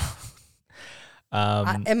need to know.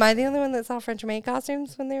 Am I the only one that saw French maid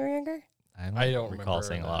costumes when they were younger? I don't recall remember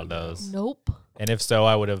seeing a that, lot of those. Nope. And if so,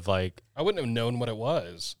 I would have like, I wouldn't have known what it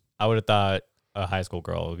was. I would have thought a high school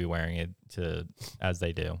girl would be wearing it to as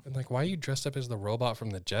they do. And like, why are you dressed up as the robot from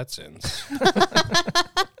the Jetsons?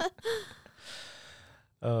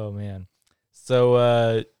 Oh man.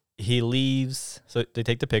 So he leaves. So they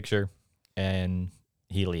take the picture and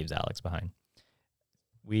he leaves Alex behind.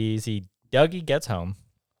 We see Dougie gets home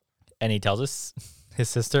and he tells us his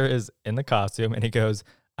sister is in the costume and he goes,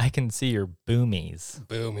 I can see your boomies.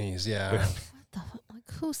 Boomies, yeah. What the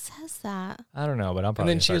like? Who says that? I don't know, but I'm And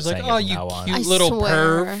probably then she was like, saying "Oh, it from you now on." cute I little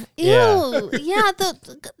swear. perv. Ew. Yeah. Yeah.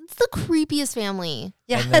 It's the creepiest family.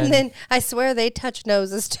 Yeah, And and then- then I swear they touch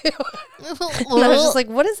noses too. And I was just like,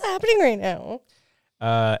 what is happening right now?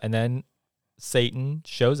 And then Satan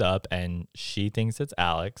shows up and she thinks it's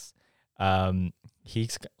Alex.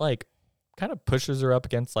 He's like kind of pushes her up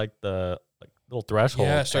against like the little threshold.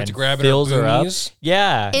 Yeah, starts and grabbing her fills her up. boomies.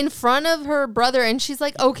 Yeah. in front of her brother, and she's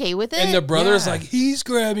like okay with it. And the brother's Yeah. like, he's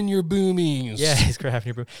grabbing your boomies. Yeah, he's grabbing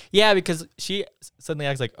your boom. Yeah, because she suddenly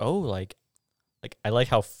acts like, oh, like I like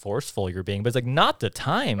how forceful you're being, but it's like not the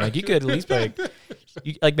time. Like you could at least be like,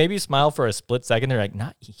 like maybe smile for a split second. They're like,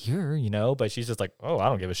 not here, you know. But she's just like, oh, I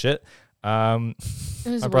don't give a shit. It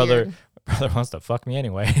was My brother weird. wants to fuck me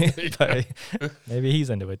anyway. But maybe he's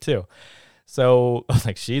into it too. So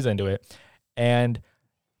like she's into it, and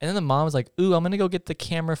then the mom's like, ooh, I'm gonna go get the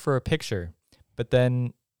camera for a picture. But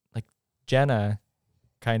then like Jenna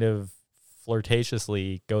kind of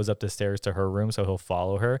flirtatiously goes up the stairs to her room so he'll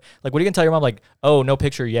follow her. Like, what are you gonna tell your mom? Like, oh, no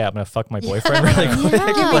picture yet. I'm gonna fuck my boyfriend really quick. Yeah.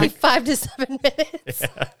 Give me Like, 5 to 7 minutes.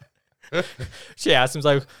 she asks him,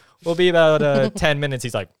 like, we'll be about 10 minutes.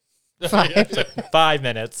 He's like, 5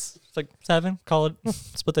 minutes. It's like 7. Call it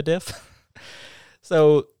split the diff.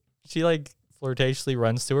 So she like flirtatiously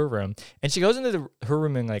runs to her room and she goes into her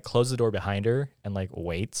room and like closes the door behind her and like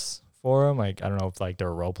waits for him. Like, I don't know if like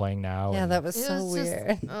they're role playing now. Yeah, and, that was It so was just-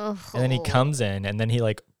 weird. Ugh. and then he comes in and then he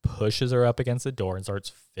like pushes her up against the door and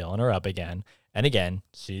starts filling her up again. And again,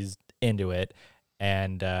 she's into it.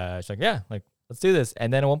 And she's like, yeah, like, let's do this.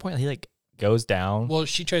 And then at one point he like goes down. Well,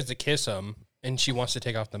 she tries to kiss him, and she wants to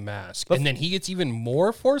take off the mask. But- and then he gets even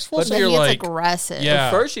more forceful. But So Then you're he gets like, aggressive.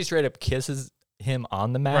 Yeah. But first she straight up kisses him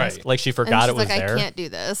on the mask. Right. Like she And forgot she's it was like, there. I can't do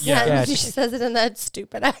this. Yeah. Yeah, she- she says it in that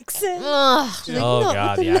stupid accent. Ugh. She's like, Oh "Not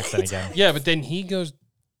God, with the the accent nighttime." again. yeah, but then he goes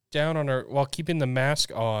down on her while keeping the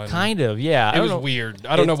mask on. Kind of, yeah. I It don't was know. weird.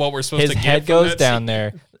 I don't know what we're supposed His to get. head from goes that down scene.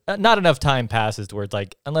 there. Not enough time passes to where it's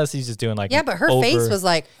like, unless he's just doing like Yeah, but her over- face was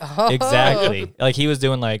like, oh. exactly like he was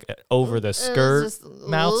doing like over the skirt just,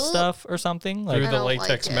 mouth ugh. stuff or something. Through Like, I the don't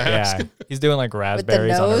latex like it. mask. yeah, he's doing like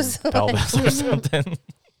raspberries on nose. her pelvis or something.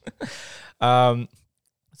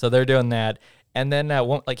 So they're doing that, and then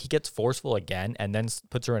like he gets forceful again, and then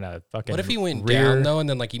puts her in a fucking. What if he went rear- down though, and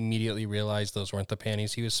then like immediately realized those weren't the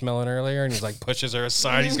panties he was smelling earlier, and he's like pushes her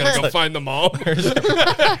aside. He's gonna go find them all.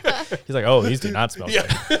 He's like, oh, these do not smell good.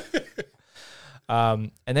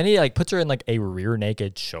 And then he like puts her in like a rear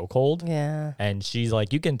naked chokehold. Yeah. And she's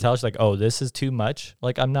like, you can tell she's like, oh, this is too much.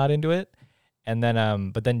 Like, I'm not into it. And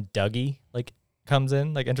then, but then Dougie like comes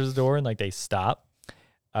in, like enters the door, and like they stop.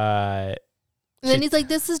 And then he's like,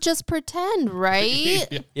 this is just pretend,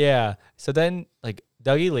 right? Yeah. So then like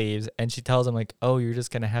Dougie leaves, and she tells him like, oh, you're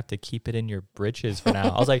just gonna have to keep it in your britches for now.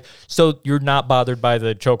 I was like, so you're not bothered by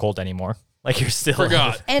the chokehold anymore? Like you're still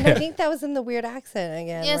Forgot. And I think that was in the weird accent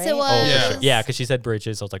again. Yes, right? it was. Oh, Yeah. for sure. Yeah, because she said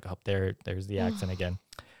bridges. So I was like, oh, there's the accent again.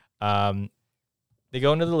 They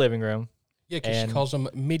go into the living room. Yeah, because she And- calls him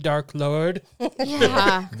me dark lord.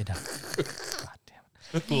 Yeah. God damn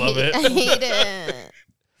it. Love it. I hate it.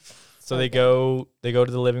 So they go to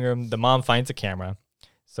the living room. The mom finds a camera.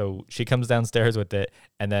 So she comes downstairs with it,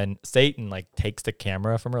 and then Satan like takes the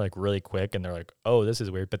camera from her like really quick, and they're like, "Oh, this is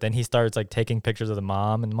weird." But then he starts like taking pictures of the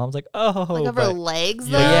mom, and the mom's like, "Oh, Like of her legs,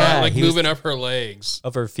 though. Yeah, like he was- moving up her legs.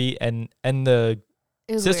 of her feet," and the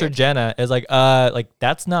It was sister weird. Jenna is like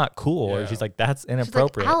that's not cool, or Yeah. she's like that's She's like,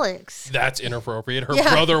 inappropriate. Alex. That's inappropriate. Her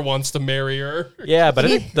Yeah. brother wants to marry her. Yeah, but I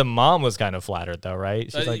think the mom was kind of flattered though, right?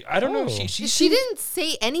 She's like, I don't know. "Oh." She didn't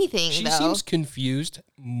say anything, She though. seems confused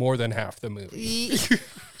more than half the movie.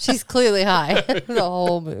 She's clearly high the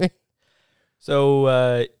whole movie.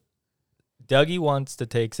 So Dougie wants to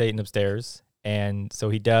take Satan upstairs, and so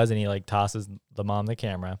he does, and he like tosses the mom the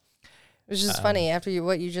camera. It was just funny after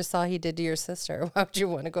what you just saw he did to your sister. Why would you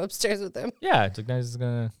want to go upstairs with him? Yeah, it's like no, he's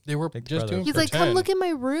gonna. They were Big just brother. doing He's like, come pretend. look in my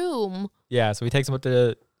room. Yeah, so he takes him up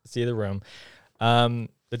to see the room.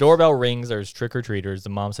 The doorbell rings. There's trick or treaters. The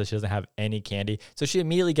mom says she doesn't have any candy, so she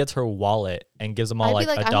immediately gets her wallet and gives them all I'd like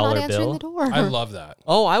be like, a I'm dollar not answering bill. the door. I love that.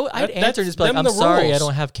 Oh, I'd That- answer and just be like, them I'm the sorry, I rules.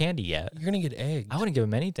 don't have candy yet. You're gonna get eggs. I wouldn't give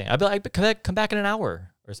him anything. I'd be like, come back in an hour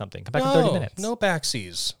or something. Come back in 30 minutes. No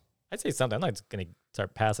backsies. I'd say something. I'm not just gonna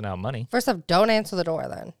start passing out money. First off, don't answer the door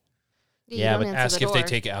then. You Yeah, don't but answer Ask the if they door.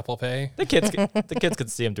 take Apple Pay. The kids could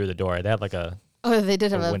see him through the door. They had like a Oh, they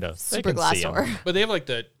did have a window. They super can glass see 'em. door. But they have like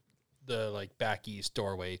the like back east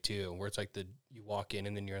doorway too, where it's like you walk in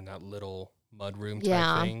and then you're in that little mud room type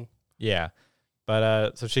Yeah. thing. Yeah,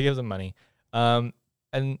 but so she gives him money, and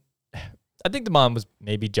I think the mom was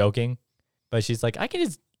maybe joking, but she's like, I can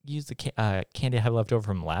just use the candy I have left over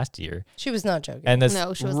from last year, She was not joking. and this.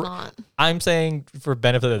 No, she was not. I'm saying for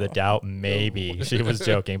benefit of the doubt, maybe she was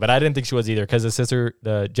joking, but I didn't think she was either because the sister,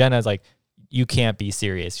 the Jenna, is like, you can't be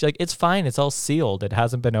serious. She's like, it's fine, it's all sealed, it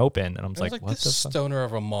hasn't been opened, and I'm I was like, like, what the this fuck? stoner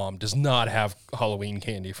of a mom does not have Halloween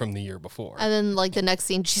candy from the year before. And then, like, the next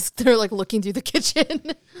scene, they're, like, looking through the kitchen.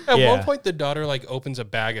 At Yeah. one point, the daughter like opens a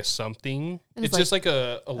bag of something. And It's it's just like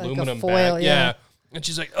a aluminum foil, bag. yeah. And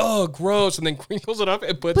she's like, "Oh, gross!" And then crinkles it up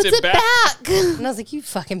and puts Puts it back. back. And I was like, you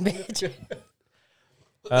fucking bitch.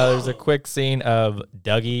 There's a quick scene of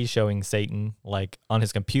Dougie showing Satan like on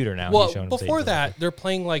his computer now. Well, He's showing him before Satan. that, they're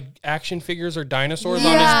playing like action figures or dinosaurs on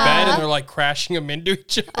his Yeah. bed, and they're like crashing them into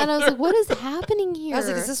each other. And I was like, what is happening here? I was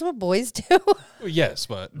like, is this what boys do? Yes,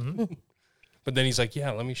 but but then he's like,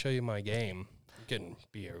 "Yeah, let me show you my game. You can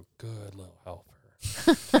be a good little helper."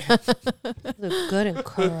 Look good and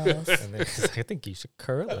curls. And then he's like, I think you should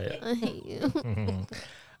curl it. I hate you.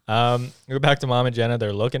 We go back to Mom and Jenna.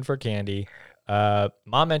 They're looking for candy.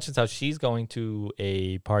 Mom mentions how she's going to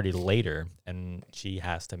a party later and she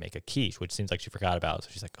has to make a quiche, which seems like she forgot about. So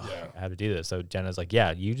she's like, Yeah. I have to do this. So Jenna's like,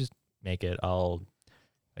 yeah, you just make it. I'll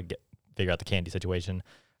figure out the candy situation.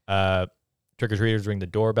 Trick-or-treaters ring the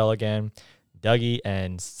doorbell again. Dougie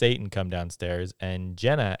and Satan come downstairs and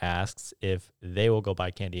Jenna asks if they will go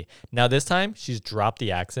buy candy. Now this time she's dropped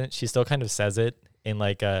the accent. She still kind of says it in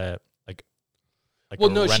like a Well,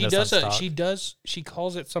 a no, she Renaissance does. talk. She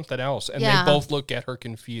calls it something else, and Yeah. they both look at her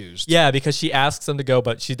confused. Yeah, because she asks them to go,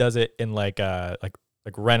 but she does it in like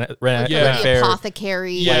Ren Yeah. The fair.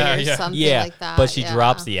 apothecary Yeah, or yeah. something Yeah, like that. but she yeah.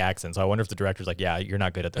 drops the accent. So I wonder if the director's like, yeah, you're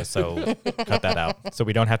not good at this, so cut that out. So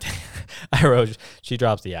we don't have to. I wrote, she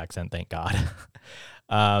drops the accent, thank God.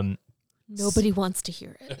 Nobody wants to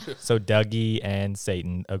hear it. So Dougie and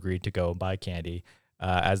Satan agreed to go buy candy.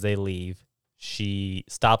 As they leave, she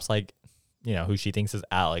stops who she thinks is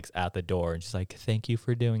Alex at the door, and she's like, "Thank you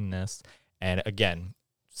for doing this." And again,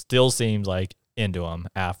 still seems like into him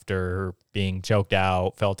after being choked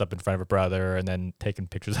out, felt up in front of her brother, and then taking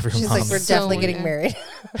pictures of her She's mom. like, we're So definitely weird. getting married.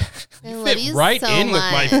 I love Fit you right so in with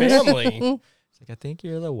my much. family. She's like, I think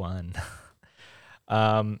you're the one.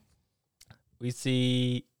 We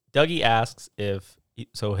see Dougie asks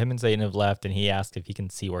so him and Satan have left, and he asks if he can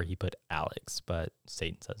see where he put Alex, but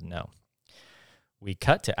Satan says no. We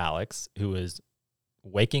cut to Alex, who is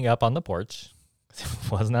waking up on the porch,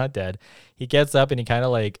 was not dead. He gets up and he kind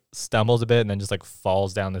of like stumbles a bit and then just like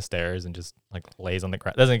falls down the stairs and just like lays on the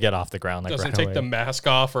ground. Doesn't get off the ground. Like Doesn't right take away. the mask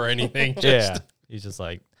off or anything. Yeah. He's just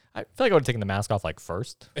like, I feel like I would have taken the mask off like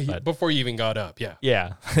first. But Before you even got up. Yeah.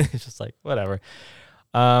 yeah, it's just like whatever.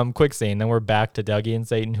 Quick scene. Then we're back to Dougie and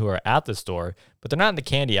Satan, who are at the store, but they're not in the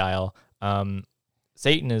candy aisle.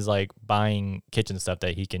 Satan is like buying kitchen stuff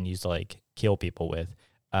that he can use to like kill people with.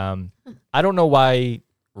 I don't know why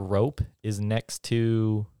rope is next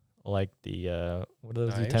to like the what are those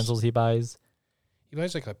Knives? utensils he buys? He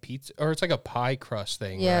buys like a pizza, or it's like a pie crust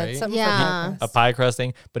thing, Yeah, right? it's something Yeah. for A pie crust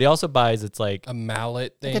thing, but he also buys it's like A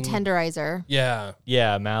mallet thing. Like a tenderizer. Yeah.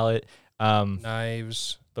 a mallet,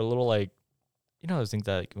 Knives. the little like those things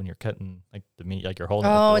that like, when you're cutting like the meat, like you're holding.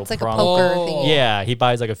 Oh, like, it's the like a little prong- poker Oh. thing. Yeah, he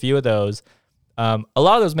buys like a few of those. A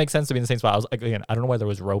lot of those make sense to be in the same spot. I was like, again, I don't know why there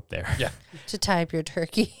was rope there. Yeah. To tie up your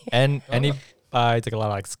turkey. And he buys like a lot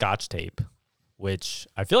of like Scotch tape, which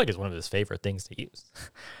I feel like is one of his favorite things to use.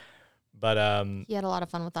 But He had a lot of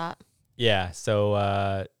fun with that. yeah.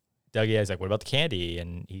 So Dougie is like, "What about the candy?"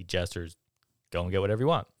 And he gestures, "Go and get whatever you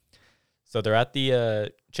want." So they're at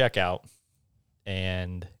the checkout,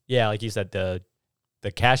 and yeah, like you said, the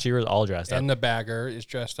cashier is all dressed And up. the bagger is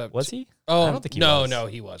dressed up. Was he? Oh, I don't think he no, was. no,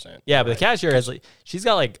 he wasn't. Yeah, but Right. the cashier has like she's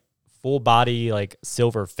got like full body like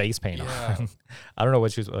silver face paint Yeah. on. I don't know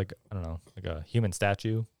what she was like. I don't know, like a human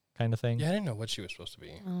statue kind of thing. Yeah, I didn't know what she was supposed to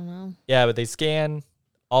be. I don't know. Yeah, but they scan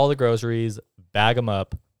all the groceries, bag them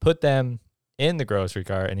up, put them in the grocery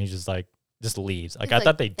cart, and he just leaves. Like He's I like,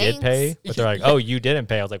 thought they did pay, "Thanks." but they're like, "Oh, you didn't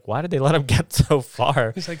pay." I was like, "Why did they let him get so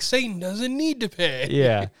far?" He's like, Satan doesn't need to pay.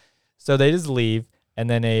 Yeah. So they just leave, and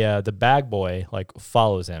then the bag boy like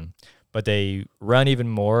follows him, but they run even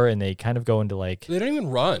more, and they kind of go into like They don't even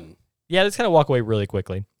run. yeah, they just kind of walk away really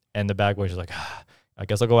quickly, and the bag boy's just like, I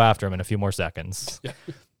guess I'll go after him in a few more seconds. Yeah.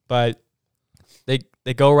 But they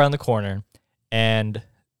go around the corner, and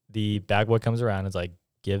the bag boy comes around and is like,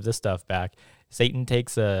 give the stuff back. Satan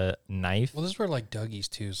takes a knife. Well, this is where like Dougie's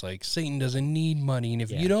too is like, Satan doesn't need money, and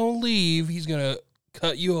if Yeah. you don't leave, he's gonna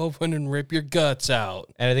cut you open and rip your guts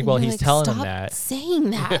out. And I think And while you're he's like, telling him "Stop that, saying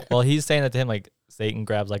that. well, he's saying that to him, like Satan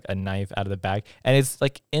grabs like a knife out of the bag, and it's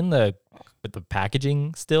like with the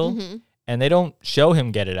packaging still, Mhm. and they don't show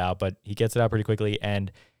him get it out, but he gets it out pretty quickly,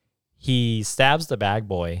 and he stabs the bag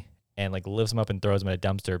boy and like lifts him up and throws him in a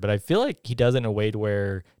dumpster. But I feel like he does it in a way to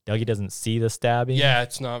where Dougie doesn't see the stabbing. Yeah,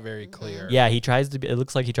 it's not very clear. Yeah, he tries to. It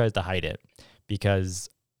looks like he tries to hide it because,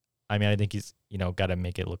 I mean, I think he's got to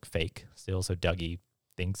make it look fake still, so Dougie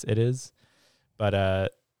thinks it is.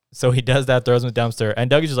 But so he does that, throws him in the dumpster, and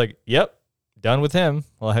Dougie's just like, "Yep, done with him."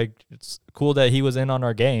 Like it's cool that he was in on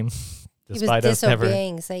our game, He was despite us never.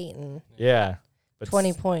 disobeying Satan. Yeah, but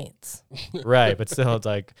 20 points. right, but still, it's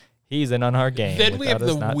like he's in on our game. Then we have without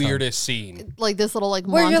us the not telling. weirdest scene. Like this little like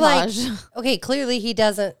Where you're like, montage. okay, clearly he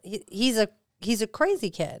doesn't. He's a crazy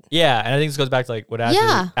kid. Yeah, and I think this goes back to like what Ashley,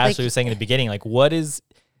 Yeah, Ashley like- was saying in the beginning. Like what is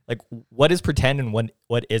pretend and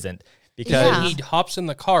what isn't? Because Yeah. He hops in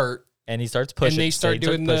the cart and he starts pushing. and they start Satan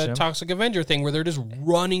doing pushing the him. Toxic Avenger thing where they're just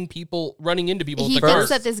running into people He with the thinks cart.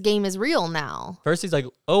 that this game is real now. First, he's like,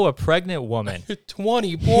 "Oh, a pregnant woman 20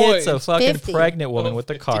 hits points. a fucking 50. pregnant woman with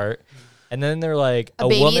the cart," and then they're like, A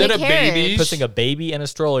baby woman in a carriage. baby. pushing a baby in a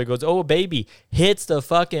stroller goes, "Oh, a baby," hits the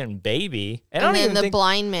fucking baby, and I And don't then even the think.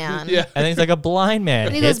 blind man. Yeah. And then he's like a blind man.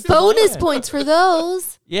 And he goes, hits the bonus blind man. points for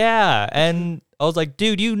those. Yeah, and I was like,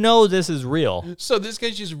 "Dude, you know this is real." So this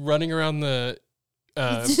guy's just running around the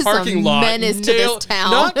He's just parking a lot, menace to this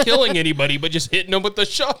town. not killing anybody, but just hitting them with the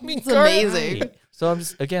shopping It's cart. amazing. So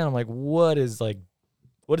I'm like, what is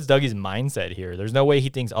Dougie's mindset here? There's no way he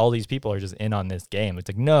thinks all these people are just in on this game. It's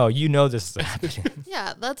like, no, you know this is happening.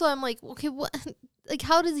 Yeah, that's why I'm like, okay, what? Like,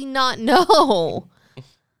 how does he not know?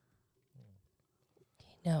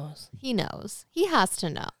 He knows. He knows. He has to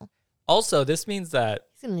know. Also, this means that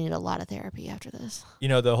He's gonna need a lot of therapy after this.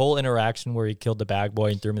 the whole interaction where he killed the bag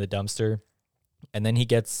boy and threw him in the dumpster, and then he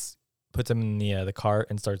puts him in the cart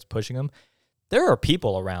and starts pushing him. There are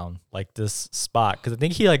people around like this spot because I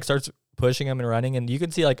think he like starts pushing him and running, and you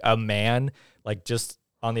can see like a man like just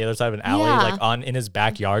on the other side of an alley, Yeah. like in his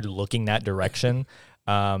backyard, looking that direction.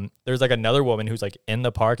 There's like another woman who's like in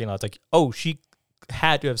the parking lot. It's like, oh, she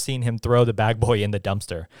had to have seen him throw the bag boy in the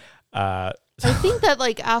dumpster. I think that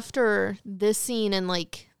like after this scene and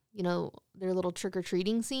like, their little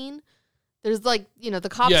trick-or-treating scene, there's like, the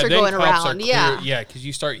cops are then going cops are around. clear- Yeah. Yeah, because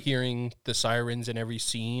you start hearing the sirens in every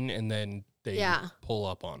scene and then they Yeah. pull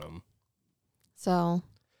up on them. So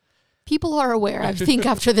people are aware, I think,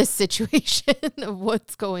 after this situation of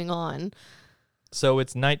what's going on. So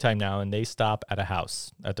it's nighttime now, and they stop at a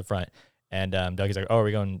house at the front. And Dougie's like, "Oh, are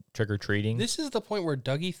we going trick or treating?" This is the point where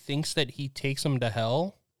Dougie thinks that he takes them to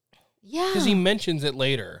hell Yeah. because he mentions it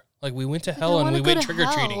later. Like, we went to Like, hell I and wanna we go went to trick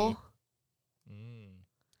or treating. hell.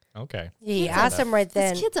 Okay. He Kid's asked him right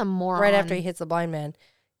then, This kid's a moron. right after he hits the blind man,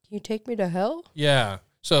 "Can you take me to hell?" Yeah.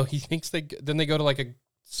 So he thinks then they go to like a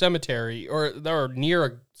cemetery or near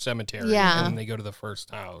a cemetery. Yeah. And then they go to the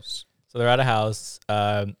first house. So they're at a house.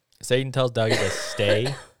 Satan tells Dougie to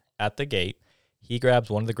stay at the gate. He grabs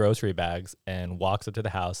one of the grocery bags and walks up to the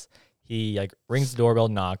house. He like rings the doorbell,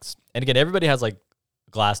 knocks, and again, everybody has like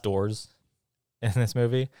glass doors in this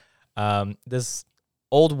movie. This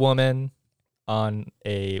old woman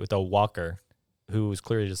with a walker, who was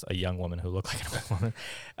clearly just a young woman who looked like an old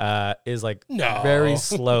woman, is like No. very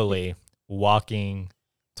slowly walking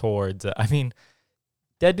towards.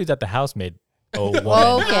 Dead dudes at the house made woman.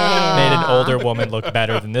 Okay. Made an older woman look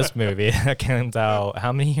better than this movie. That comes out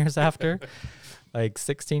how many years after? Like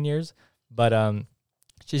 16 years. But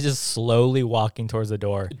she's just slowly walking towards the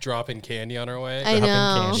door. Dropping candy on her way. I know.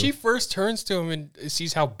 candy. She first turns to him and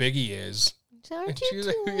sees how big he is. Aren't And you she was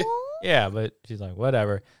like- too? Yeah, but she's like,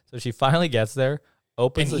 whatever. So she finally gets there,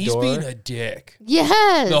 opens And the he's door. being a dick.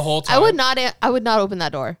 Yes. The whole I would time? not. I would not open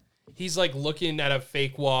that door. He's like looking at a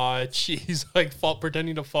fake watch. He's like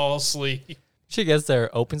pretending to fall asleep. She gets there,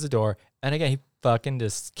 opens the door, and again, he fucking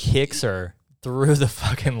just kicks her through the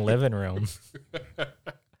fucking living room.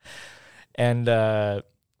 And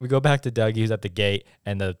we go back to Dougie, who's at the gate,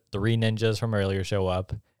 and the 3 ninjas from earlier show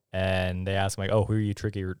up, and they ask him, like, oh, who are you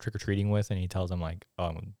trick-or-treating with? And he tells them, like, oh,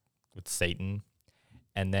 I'm with Satan.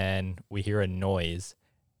 And then we hear a noise,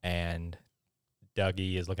 and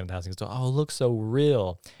Dougie is looking at the house and goes, oh, it looks so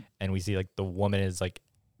real. And we see, like, the woman is, like,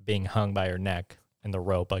 being hung by her neck and the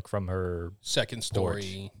rope, like, from her... Second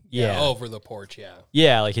story. Yeah. Over the porch, yeah.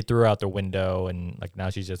 Yeah, like, he threw her out the window, and, like,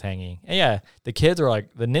 now she's just hanging. And, yeah, the kids are,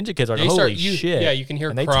 like, the ninja kids are like, holy shit. Yeah, you can hear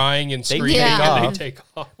And they crying and they screaming take and off. they take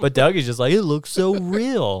off. But Dougie's just like, it looks so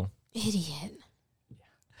real. Idiot.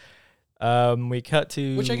 We cut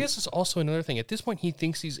to... Which I guess is also another thing. At this point, he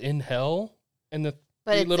thinks he's in hell, and the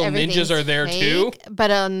But three little ninjas everything's are there too. fake,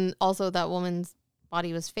 But also that woman's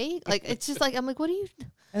body was fake. Like it's just like I'm like, what are you?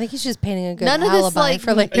 I think he's just painting a good None of alibi this like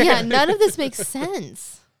for like. yeah, none of this makes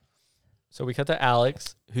sense. So we cut to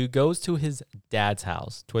Alex, who goes to his dad's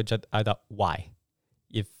house, to which I thought, why?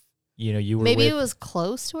 If, you were Maybe with... it was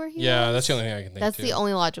close to where he Yeah, was. that's the only thing I can think. That's too. the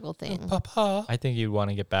only logical thing. Papa. I think you'd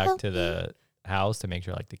want to get back to the house to make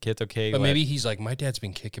sure, like, the kid's okay. But like- maybe he's like, my dad's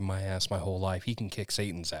been kicking my ass my whole life. He can kick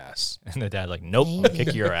Satan's ass. And the dad's like, nope, I'll Maybe.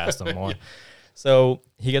 kick your ass some more. So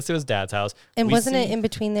he gets to his dad's house. And We wasn't it see- in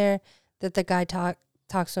between there that the guy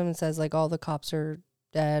talks to him and says like all the cops are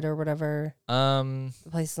dead or whatever? The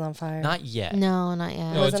place is on fire. Not yet. No, not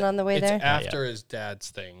yet. It wasn't on the way it's there? after his dad's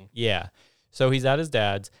thing. Yeah. So he's at his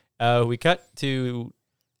dad's. We cut to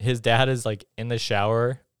his dad is like in the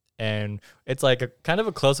shower, and it's like a kind of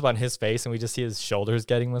a close up on his face, and we just see his shoulders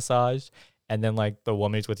getting massaged. And then like the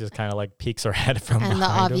woman he's with just kind of like peeks her head from And the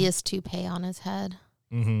behind him. obvious toupee on his head.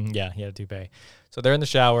 Yeah, he had a toupee. So they're in the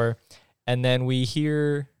shower, and then we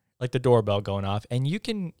hear like the doorbell going off, and you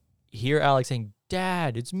can hear Alex saying,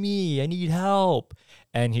 "Dad, it's me. I need help."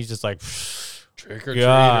 And he's just like, Trick or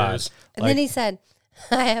God. treaters. And then he said,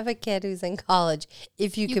 I have a kid who's in college.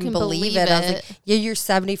 If you, You can, can believe believe it. I was it. like, yeah, you're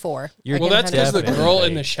 74. You're- Well, can that's because the 100%. girl in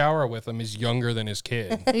Definitely. the shower with him is younger than his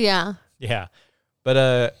kid. Yeah. yeah.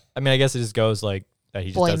 But I mean, I guess it just goes like that. He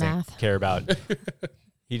just Boy doesn't math. care about.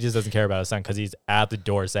 He just doesn't care about his son because he's at the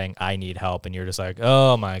door saying, "I need help," and you're just like,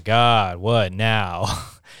 "Oh my God, what now?"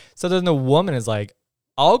 So then the woman is like,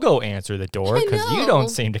 "I'll go answer the door I because you know. don't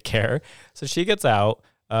seem to care." So she gets out,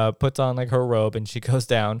 puts on like her robe, and she goes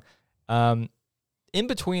down. In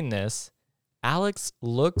between this, Alex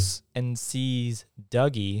looks and sees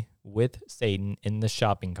Dougie with Satan in the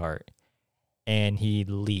shopping cart, and he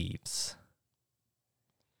leaves.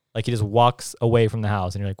 Like he just walks away from the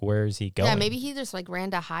house, and you're like, "Where is he going?" Yeah, maybe he just like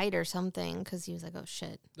ran to hide or something because he was like, oh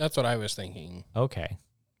shit. That's what I was thinking. Okay.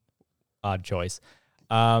 Odd choice.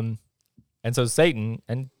 And so Satan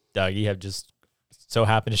and Dougie have just so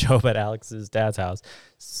happened to show up at Alex's dad's house.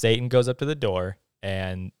 Satan goes up to the door,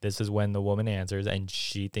 and this is when the woman answers, and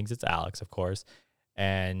she thinks it's Alex, of course.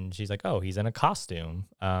 And she's like, "Oh, he's in a costume."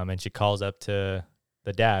 And she calls up to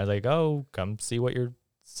the dad, like, "Oh, come see what your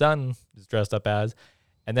son is dressed up as."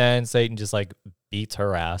 And then Satan just like beats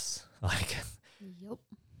her ass, like Yep.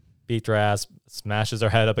 beats her ass, smashes her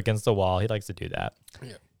head up against the wall. He likes to do that.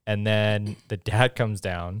 Yeah. And then the dad comes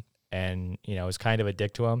down and, is kind of a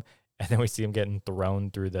dick to him. And then we see him getting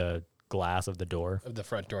thrown through the glass of the door. Of the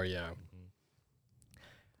front door, yeah.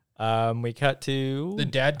 We cut to... The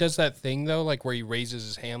dad does that thing, though, like where he raises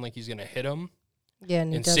his hand like he's going to hit him. Yeah,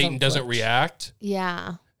 and, he And Satan doesn't flinch. react.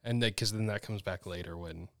 Yeah. And because then that comes back later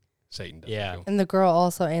when Satan does it, Yeah. too. And the girl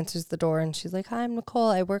also answers the door, and she's like, "Hi, I'm Nicole.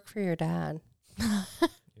 I work for your dad."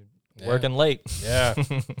 Yeah. Working late. Yeah.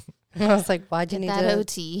 And I was like, "Why'd you Get need that to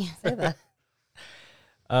OT. say that?"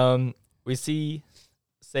 We see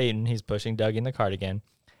Satan. He's pushing Doug in the cart again.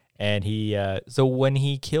 And he... so when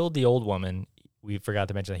he killed the old woman, we forgot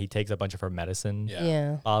to mention that he takes a bunch of her medicine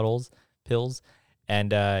Yeah. Yeah. pills,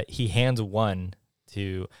 and he hands one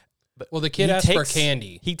to... Well, the kid He asks for takes-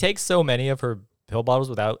 candy. He takes so many of her pill bottles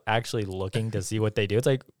without actually looking to see what they do. It's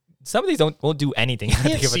like some of these won't do anything. You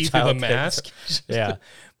can't If a see through the child mask. takes- yeah,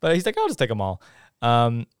 but he's like, I'll just take them all.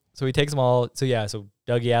 So he takes them all. So yeah, so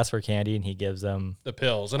Dougie asks for candy and he gives them. The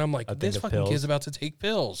pills. And I'm like, A thing this of fucking pills. kid's about to take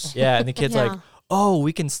pills. Yeah, and the kid's Yeah. like, oh,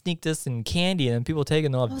 we can sneak this in candy, and then people take it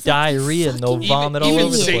and they'll have diarrhea and they'll vomit all even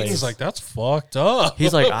over the Satan's place. like, that's fucked up.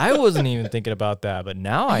 He's like, I wasn't even thinking about that, but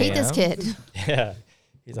now I hate am. this kid. Yeah.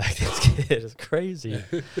 He's like, this kid is crazy.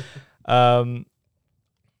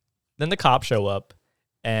 Then the cops show up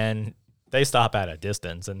and they stop at a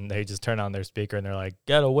distance and they just turn on their speaker and they're like,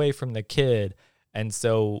 get away from the kid. And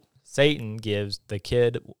so Satan gives the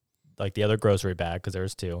kid like the other grocery bag, because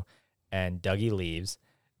there's two, and Dougie leaves,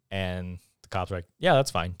 and the cops are like, yeah, that's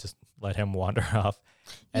fine. Just let him wander off.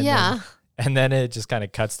 And Yeah. then it just kind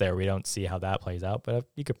of cuts there. We don't see how that plays out, but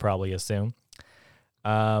you could probably assume.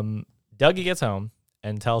 Dougie gets home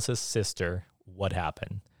and tells his sister what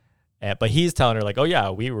happened. But he's telling her like, oh yeah,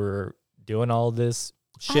 we were doing all this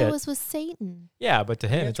shit. I was with Satan. Yeah, but to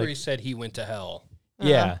him, That's it's where like, he said he went to hell.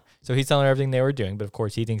 yeah. So he's telling her everything they were doing, but of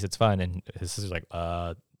course he thinks it's fun, and his sister's like,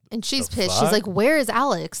 And she's The pissed. fuck? She's like, where is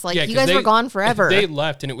Alex? Like, Yeah, you 'cause guys were gone forever. They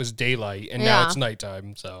left and it was daylight, and now Yeah. it's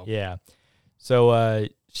nighttime. So yeah. So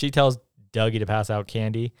she tells Dougie to pass out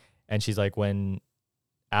candy, and she's like, when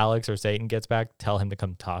Alex or Satan gets back, tell him to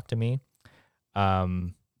come talk to me.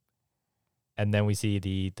 And then we see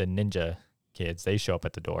the ninja kids. They show up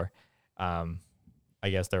at the door. I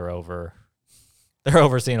guess they're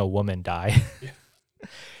overseeing a woman die.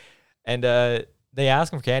 And they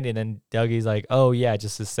ask him for candy, and then Dougie's like, "Oh yeah,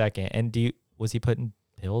 just a second." And was he putting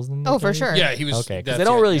pills in? Oh, for candy? sure. yeah, he was Okay, because that's they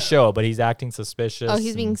don't it, really yeah. show, but he's acting suspicious. Oh,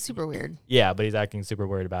 he's being and- super weird. yeah, but he's acting super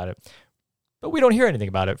worried about it. But we don't hear anything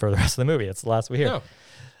about it for the rest of the movie. That's the last we hear.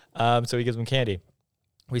 No. So he gives him candy.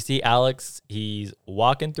 We see Alex. He's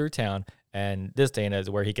walking through town, and this day is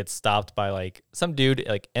where he gets stopped by like some dude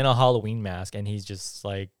like in a Halloween mask, and he's just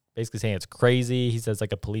like basically saying it's crazy. He says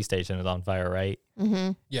like a police station is on fire, right?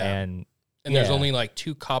 Mm-hmm. Yeah, And there's yeah. only like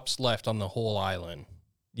 2 cops left on the whole island.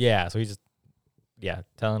 yeah, so he's just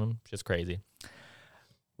telling him just crazy.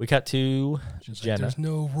 We cut to She's like, Jenna. there's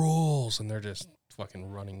no rules, and they're just fucking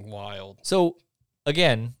running wild. So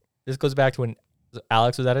again, this goes back to when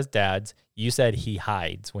Alex was at his dad's. You said he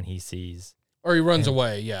hides when he sees, Or he runs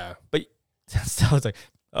away. Yeah, but so it's like,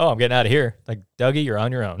 oh, I'm getting out of here. Like, Dougie, you're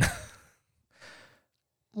on your own.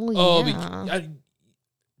 Well, Oh, yeah.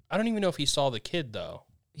 I don't even know if he saw the kid though.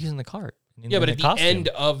 He's in the cart. Yeah, but at the costume. end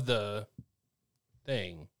of the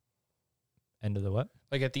thing, End of the what?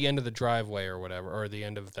 like at the end of the driveway or whatever, or the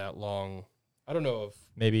end of that long. I don't know if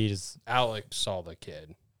Maybe he just Alex saw the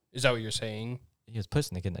kid. Is that what you're saying? he was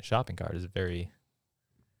pushing the kid in that shopping cart. Is very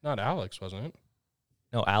Not Alex, wasn't it?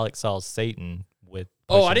 no. Alex saw Satan with.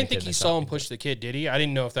 Oh, pushing I the didn't think kid in he the saw him shopping push the kid, did he? I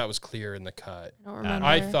didn't know if that was clear in the cut. I don't remember.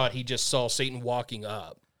 I thought he just saw Satan walking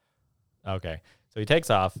up. cart. Okay, so he takes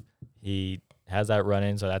off. He has that run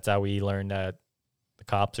in. So that's how we learned that the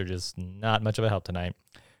cops are just not much of a help tonight.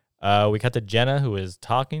 We cut to Jenna, who is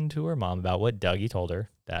talking to her mom about what Dougie told her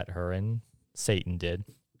that her and Satan did.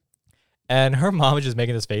 And her mom is just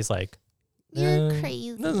making this face like, You're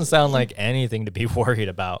crazy. doesn't sound like anything to be worried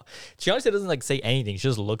about. She honestly doesn't like say anything. She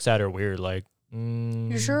just looks at her weird like,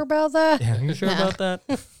 You sure about that? Yeah, you sure Yeah. about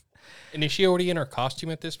that? And is she already in her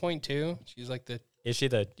costume at this point too? She's like the Is she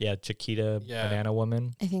the Chiquita Yeah. banana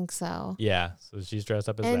woman? I think so. Yeah, so she's dressed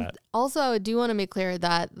up as And that. also, I do want to make clear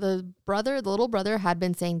that the little brother had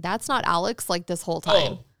been saying, that's not Alex, like this whole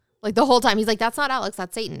time. Oh. Like the whole time. He's like, that's not Alex,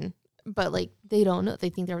 that's Satan. But like, they don't know. They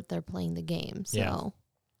think they're playing the game. So Yeah.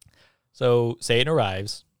 So Satan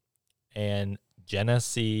arrives, and Jenna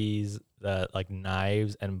sees the like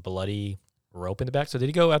knives and bloody rope in the back. So did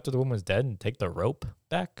he go after the woman was dead and take the rope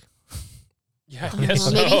back? yeah. I guess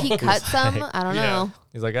Well, maybe so. he cut some. I don't Yeah. know.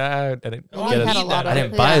 He's like, I didn't, Oh, get he it. had a lot I of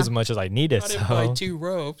didn't it. buy Yeah. as much as I needed. I didn't buy So 2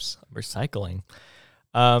 ropes. recycling.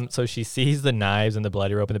 So she sees the knives and the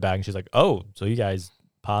bloody rope in the bag, and she's like, "Oh, so you guys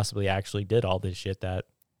possibly actually did all this shit that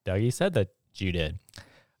Dougie said that you did."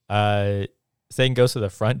 Satan goes to the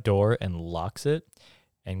front door and locks it,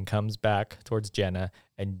 and comes back towards Jenna,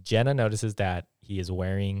 and Jenna notices that he is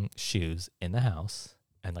wearing shoes in the house,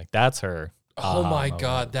 and like that's her. Oh aha my moment.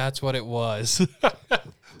 god, that's what it was.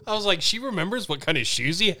 I was like, she remembers what kind of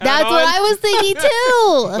shoes he had That's on? what I was thinking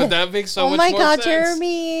But too. that makes so Oh much my more God, sense.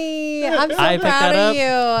 Jeremy. I'm so I picked proud that of up. you.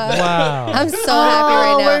 Wow. I'm so happy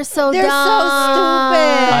right now. We're so They're dumb. so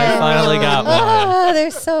stupid. I finally got one. Ah,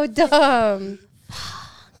 they're so dumb.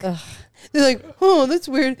 Ugh. They're like, oh, that's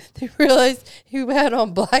weird. They realized you had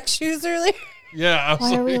on black shoes earlier. Yeah. I was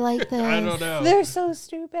Why are we like this? I don't know. They're so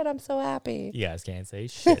stupid. I'm so happy. You guys can't say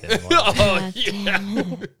shit anymore. Oh, God yeah. damn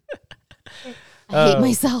it. I hate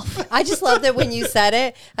myself. I just love that when you said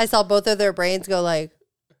it, I saw both of their brains go like,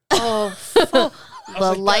 oh, fuck. The like,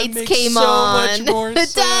 that lights makes came so much on. more It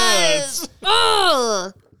sense. does.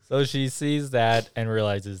 Ugh. So she sees that and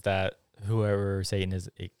realizes that whoever Satan is,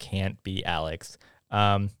 it can't be Alex.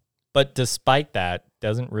 But despite that,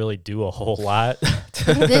 doesn't really do a whole lot.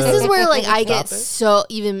 This is where like I get Stop it. so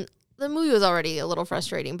even the movie was already a little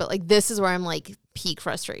frustrating, but like this is where I'm like peak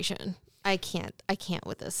frustration. I can't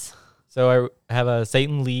with this. So I have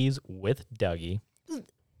Satan leaves with Dougie.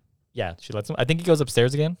 Yeah, she lets him. I think he goes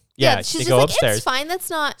upstairs again. Yeah, she's they just go like, upstairs. it's fine. That's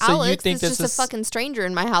not So you Alex. think It's this just is- a fucking stranger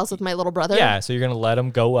in my house with my little brother. Yeah, so you're gonna let him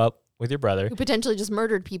go up with your brother, Who potentially just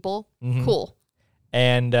murdered people. Mhm. Cool.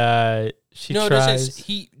 and she No, tries.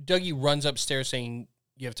 Dougie runs upstairs saying,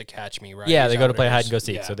 "You have to catch me," right? Yeah, Is they that go to what play it hide is? and go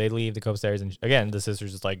seek. Yeah. So they leave, they go upstairs, and again, the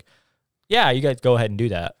sister's just like, "Yeah, you guys go ahead and do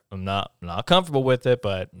that. I'm not comfortable with it,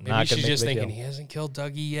 but I'm Maybe not she's gonna make just a big thinking deal." he hasn't killed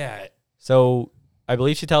Dougie yet. So I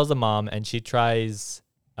believe she tells the mom, and she tries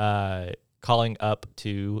calling up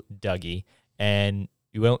to Dougie, and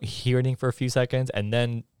you won't hear anything for a few seconds, and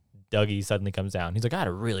then Dougie suddenly comes down. He's like, "I had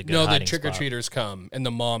a really good No, the hiding trick or spot." treaters come, and the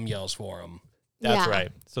mom yells for him. That's Yeah.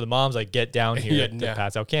 right. So the mom's like, "Get down here Yeah, to yeah.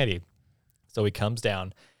 pass out candy." So he comes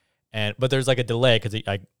down, but there's like a delay because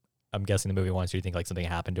I'm guessing the movie wants you to think like something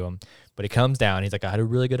happened to him. But he comes down. He's like, "I had a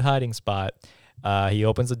really good hiding spot." He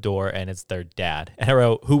opens the door, and it's their dad. And I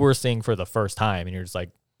wrote, "Who we're seeing for the first time," and you're just like,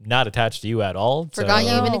 not attached to you at all. Forgot you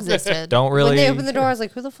so even existed. Don't really. When they opened the door, I was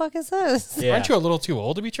like, "Who the fuck is this?" Yeah. Aren't you a little too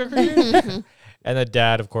old to be trick or treating? And the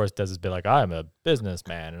dad, of course, does this bit like, "I'm a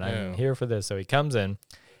businessman and I'm Yeah. here for this." So he comes in,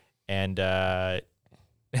 and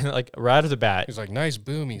like right off the bat, He's like, "Nice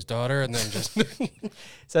boomies, daughter," and then just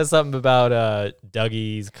says something about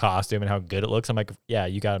Dougie's costume and how good it looks. I'm like, "Yeah,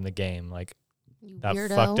 you got him the game, like You that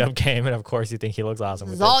weirdo. fucked up game." And of course, you think he looks awesome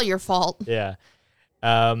This with is it. all your fault. Yeah.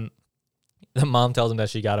 The mom tells him that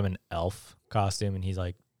she got him an elf costume, and he's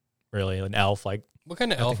like, "Really, an elf? Like, what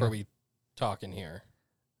kind of I elf think are we talking here?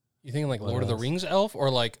 You thinking like What Lord of the else? Rings elf or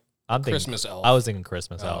like I'm thinking Christmas elf? I was thinking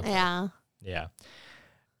Christmas Oh, elf. okay. Yeah. Yeah.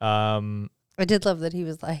 I did love that he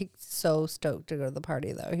was like so stoked to go to the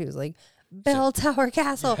party though. He was like, "Bell Tower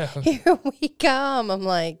Castle, here we come." I'm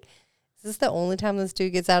like, is this the only time this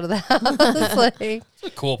dude gets out of the house? Like, It's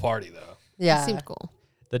a cool party though. yeah. It seemed cool.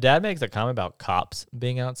 The dad makes a comment about cops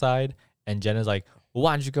being outside, and Jenna's like, "Well,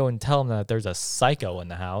 why don't you go and tell them that there's a psycho in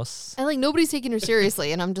the house?" And like nobody's taking her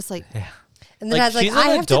seriously. And I'm just like, And the Like, dad's like, she's an "I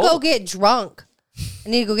have to go adult. get drunk. I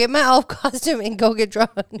need to go get my elf costume and go get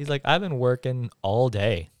drunk." He's like, "I've been working all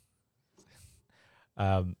day."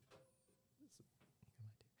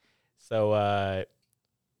 So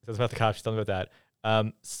it's about the cops. She's telling me about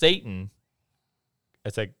that. Satan,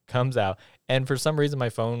 it's like comes out, and for some reason my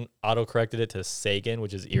phone auto corrected it to Sagan,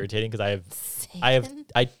 which is irritating because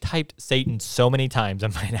I typed Satan so many times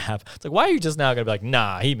on my app. It's like, why are you just now gonna be like,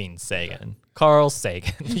 "Nah, he means Sagan, Carl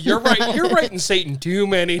Sagan." You're right. You're writing Satan too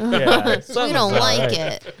many times. Yeah, we something's don't not like right.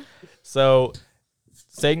 it. So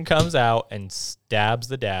Satan comes out and stabs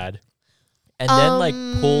the dad, and then like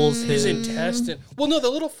pulls His his. intestine. Well, no, the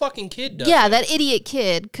little fucking kid does. Yeah, it. that idiot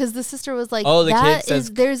kid. Because the sister was like, Oh, the kid "That says-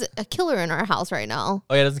 is there's a killer in our house right now."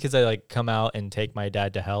 Oh yeah, doesn't the kid say like come out and take my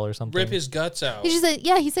dad to hell or something? Rip his guts out. He just said,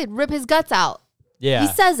 "Yeah." He said, "Rip his guts out." Yeah.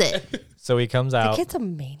 He says it. So he comes The out. kid's a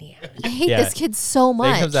maniac. I hate Yeah. this kid so Then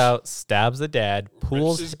much. he comes out, stabs the dad, Rips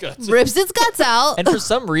pulls, his guts out. rips his guts out. and for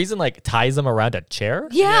some reason like ties him around a chair.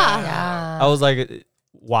 yeah. Yeah. I was like,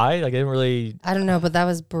 why? Like I didn't really. I don't know, but that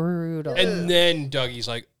was brutal. And then Dougie's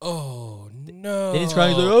like, "Oh no!" And he's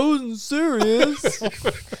crying. He's like, "I wasn't serious."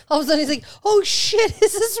 All of a sudden he's like, "Oh shit,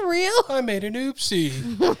 is this real?" "I made an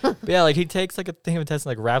oopsie." But yeah, like he takes like a thing of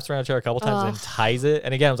intestine, like wraps around a chair a couple times, and then ties it.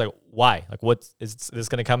 And again, I was like, why? Like, what's is this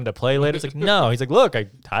going to come into play later? It's like, no. He's like, look, I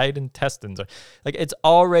tied intestines. Like, it's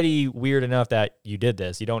already weird enough that you did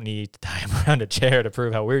this. You don't need to tie him around a chair to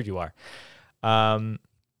prove how weird you are.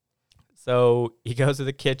 So he goes to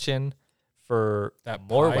the kitchen for That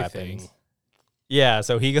more pie weapons. thing. Yeah,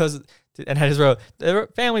 so he goes and I just wrote the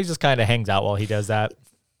family just kind of hangs out while he does that.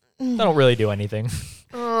 They don't really do anything.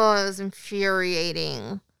 Oh, it was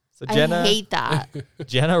infuriating. So I hate that.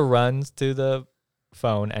 Jenna runs to the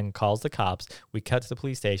phone and calls the cops. We cut to the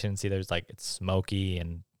police station and see there's like it's smoky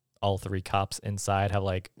and all three cops inside have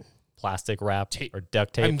like plastic wrap Tape. or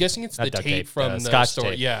duct tape. I'm guessing it's Not the duct tape from the Scotch store.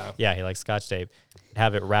 tape. Yeah. Yeah, he likes Scotch tape.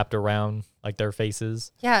 Have it wrapped around like their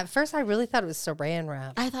faces. Yeah, at first I really thought it was saran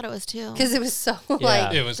wrap I thought it was too. because it was so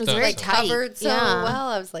Yeah. It was, It was done very so. tight. covered so Yeah. well.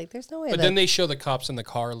 I was like, "There's no way." But that then they show the cops in the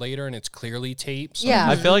car later, and it's clearly tape. So Yeah.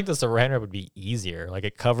 I feel like the saran wrap would be easier. Like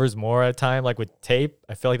it covers more at a time. Like with tape,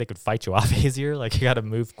 I feel like they could fight you off easier. Like you got to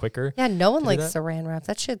move quicker. yeah, no one do likes that? saran wrap.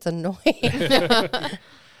 That shit's annoying.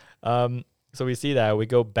 So we see that. We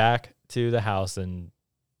go back to the house and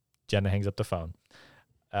Jenna hangs up the phone.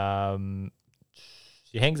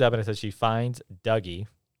 She hangs up and it says she finds Dougie.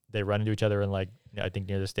 They run into each other in like, I think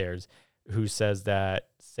near the stairs. who says that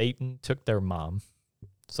Satan took their mom.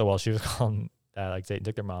 So while she was calling that, like, Satan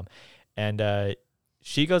took their mom. And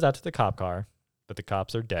she goes out to the cop car, but the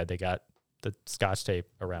cops are dead. They got the scotch tape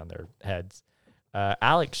around their heads.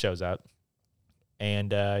 Alex shows up,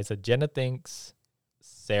 and he said Jenna thinks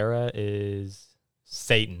Sarah is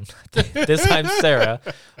Satan. This time Sarah,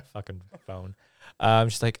 fucking phone.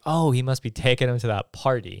 She's like, oh, he must be taking him to that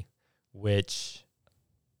party, which,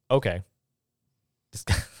 okay. This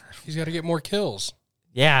guy, He's got to get more kills.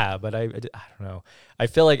 yeah, but I don't know. I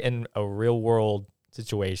feel like in a real world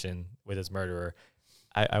situation with his murderer,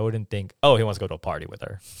 I wouldn't think, oh, he wants to go to a party with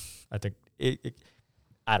her. I think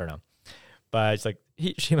I don't know. But it's like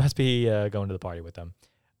she must be going to the party with them.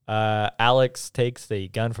 Alex takes the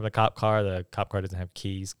gun from the cop car. The cop car doesn't have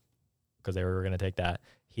keys because they were going to take that.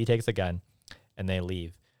 He takes the gun, and they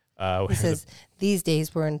leave. He says, these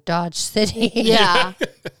days we're in Dodge City. Yeah.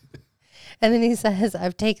 And then he says,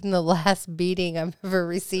 I've taken the last beating I've ever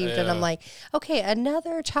received. And I'm Yeah. like, okay,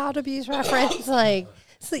 another child abuse reference. Like,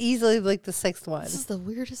 it's easily like the sixth one. This is the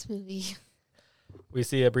weirdest movie. We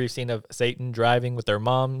see a brief scene of Satan driving with their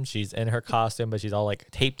mom. She's in her costume, but she's all like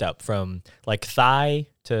taped up from like thigh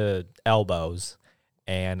to elbows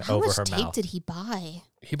and How over much her tape mouth. did he buy?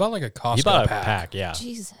 He bought like a Costco He bought a pack. pack, yeah.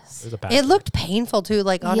 Jesus. It was a pack. It looked painful too,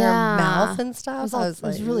 like on her Yeah. mouth and stuff. It was, I was it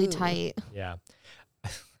was really ooh. tight. Yeah.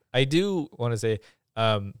 I do want to say,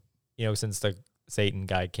 since the Satan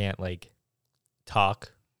guy can't like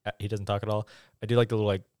talk, he doesn't talk at all. I do like the little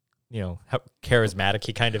like, how charismatic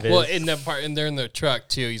he kind of is. Well, in the part, and they're in the truck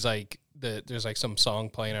too. He's like, there's like some song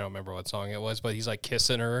playing. I don't remember what song it was, but he's like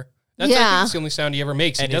kissing her. That's I Yeah. think that's the only sound he ever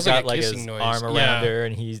makes. and he he's does got like a like kissing his noise. arm around Yeah. her,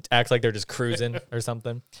 and he acts like they're just cruising or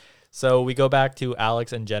something. So we go back to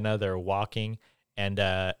Alex and Jenna. They're walking, and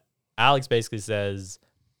Alex basically says,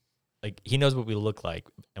 like, he knows what we look like,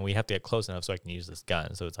 and we have to get close enough so I can use this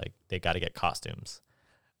gun. So it's like they got to get costumes.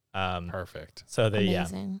 Perfect. So they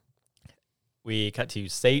Amazing. we cut to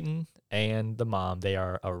Satan and the mom. They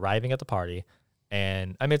are arriving at the party,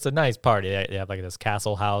 and I mean it's a nice party. They have like this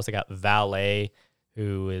castle house. They got valet,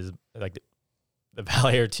 who is like the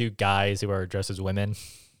valet are two guys who are dressed as women.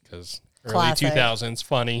 Because early Classic. 2000s,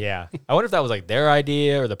 funny. Yeah, I wonder if that was like their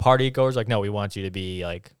idea or the party goers like, no, we want you to be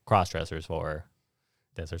like cross dressers for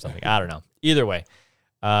this or something. I don't know. Either way,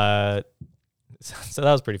 so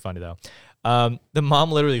that was pretty funny though. The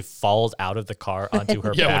mom literally falls out of the car onto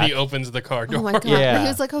her Yeah, back. when he opens the car door. Oh my God. Yeah. He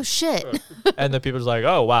was like, oh shit. And the people's like,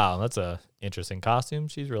 oh wow, that's a interesting costume.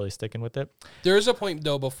 She's really sticking with it. There is a point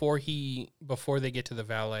though before they get to the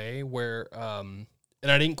valet where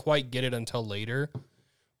and I didn't quite get it until later,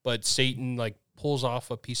 but Satan like pulls off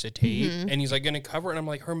a piece of tape and he's like gonna cover it, and I'm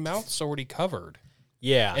like, her mouth's already covered.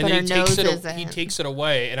 Yeah. And But then her he nose he isn't. takes it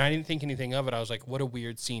away, and I didn't think anything of it. I was like, what a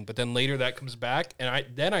weird scene. But then later that comes back, and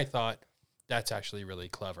I thought that's actually really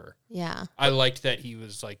clever. Yeah. I liked that he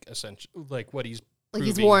was like essentially like what he's Like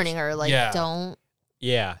he's proving. warning her, like, Yeah. don't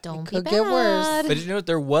Yeah. be could bad. get worse. But did you know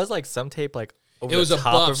there was like some tape like over It was the a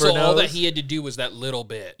top buff, of her so nose? all that he had to do was that little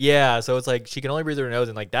bit. Yeah, so it's like she can only breathe through her nose,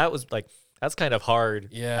 and like that was like that's kind of hard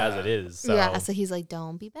Yeah. as it is. So Yeah. So he's like,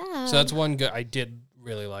 don't be bad. So that's one good. I did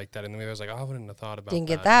really like that, and then I was like, oh, I wouldn't have thought about. Didn't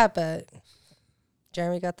get that, but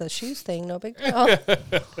Jeremy got the shoes thing. No big deal.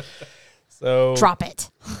 so Drop it.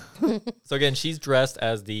 So again, she's dressed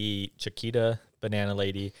as the Chiquita banana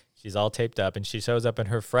lady. She's all taped up, and she shows up, and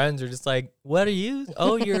her friends are just like, "What are you?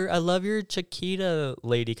 Oh, I love your Chiquita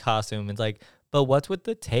lady costume." And it's like, but what's with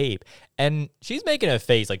the tape? And she's making a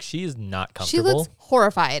face like she's not She comfortable. looks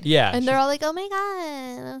horrified. Yeah, And they're she- all like, oh my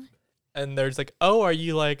God. and there's like, "Oh, are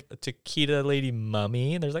you like a Chiquita lady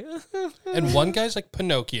mummy?" And there's like, And one guy's like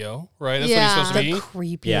Pinocchio, right? That's Yeah. what he's The supposed to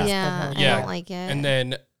be. creepiest. Yeah. Yeah. of I Yeah. don't like it. And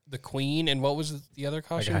then the queen, and what was the other Like,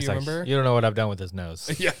 costume? I Do you was like, remember? you don't know what I've done with this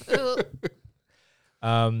nose. Yeah. Ooh.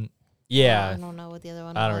 Yeah, I don't know what the other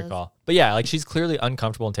one I was. don't recall. But yeah, like she's clearly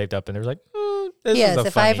uncomfortable and taped up, and there's like, this Yes, is a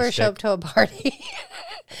if I funny ever show up shtick. to a party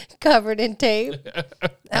covered in tape,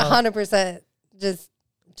 100%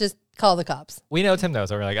 just call the cops. We know Tim knows,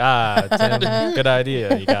 so we're like, Tim, good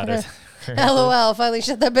idea. You got it. LOL, finally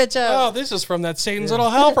shut that bitch Oh, up. this is from that Satan's Little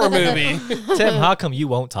Helper movie. Tim, how come you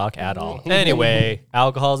won't talk at all? Anyway,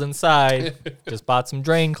 alcohol's inside. Just bought some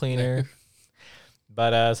drain cleaner.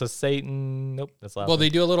 But so Satan, nope, that's last Well, one. they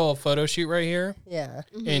do a little photo shoot right here, Yeah.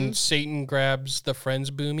 and Satan grabs the friend's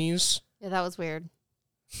boomies. Yeah, that was weird.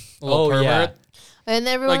 A little Oh, yeah. pervert. And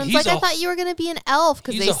everyone's he's like, I a- thought you were going to be an elf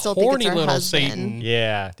because He's they a still think horny it's her little husband. Satan.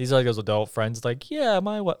 Yeah, these are like those adult friends. Like, yeah,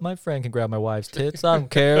 my friend can grab my wife's tits. I don't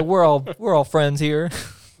care. We're all friends here.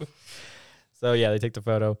 So yeah, they take the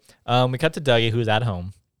photo. We cut to Dougie, who's at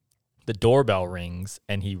home. The doorbell rings,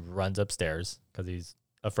 and he runs upstairs because he's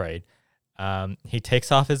afraid. He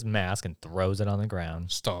takes off his mask and throws it on the ground.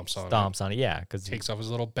 Stomps on it. Yeah, because Takes off his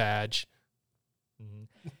little badge.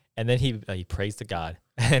 and then he prays to God,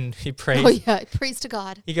 and he prays. Oh yeah, praise to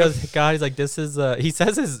God. He goes, God. He's like, this is. He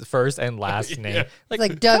says his first and last name, Yeah. Like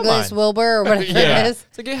come Douglas on. Wilbur or whatever Yeah, it is.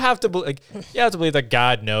 it's like you have to believe that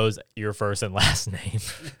God knows your first and last name.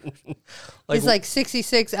 He's like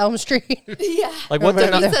 66 Elm Street. Yeah. like what?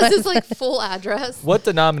 whatever He that- says his like full address. What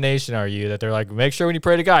denomination are you? That they're like, make sure when you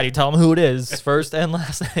pray to God, you tell him who it is, first and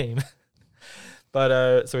last name.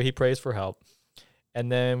 But so he prays for help. And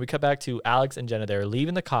then we cut back to Alex and Jenna. They're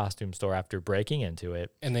leaving the costume store after breaking into it.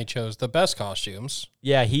 And they chose the best costumes.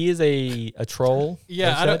 Yeah, he is a troll.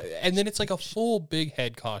 Yeah, like you said, and then it's like a full big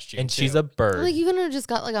head costume. and she's too. a bird. Like you could have just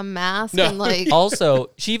got like a mask No. and like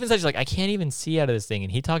Also, she even said, she's like, I can't even see out of this thing.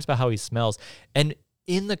 And he talks about how he smells. And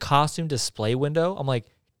in the costume display window, I'm like,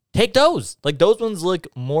 take those. Like, those ones look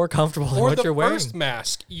more comfortable than or what the you're wearing. first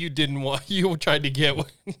mask you didn't want. You tried to get.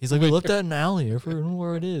 He's like, we left that in an alley. I forget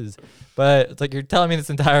where it is. But it's like, you're telling me this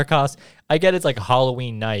entire costume. I get it's like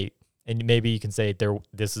Halloween night. And maybe you can say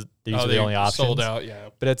these are the they only options. sold out. Yeah.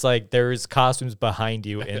 But it's like there's costumes behind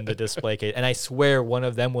you in the display case. And I swear one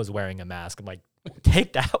of them was wearing a mask. I'm like,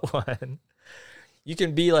 take that one. You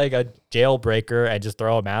can be like a jailbreaker and just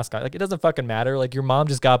throw a mask on. Like, it doesn't fucking matter. Like, your mom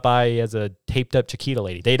just got by as a taped up Chiquita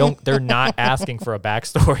lady. They're not asking for a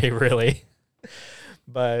backstory, really.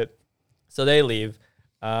 But so they leave.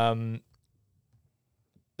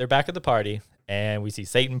 They're back at the party, and we see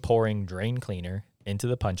Satan pouring drain cleaner into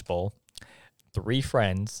the punch bowl. 3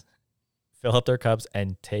 friends fill up their cups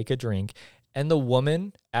and take a drink. And the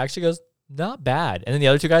woman actually goes, not bad. And then the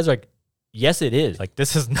other 2 guys are like, yes, it is. Like,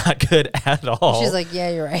 this is not good at all. She's like, yeah,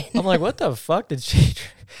 you're right. I'm like, what the fuck did she?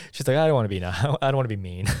 She's like, I don't want to be I don't want to be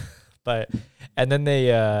mean. And then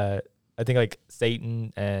they, I think like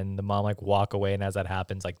Satan and the mom like walk away, and as that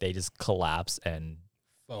happens, like they just collapse and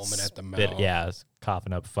Foaming at the spit- mouth. Yeah,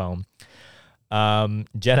 coughing up foam. Jenna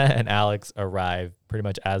and Alex arrive pretty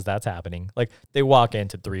much as that's happening. Like, they walk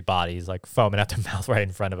into 3 bodies, like foaming at their mouth right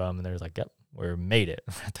in front of them, and they're just like, yep, we made it.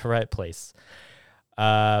 We're at the right place.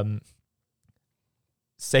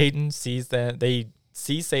 Satan sees them. They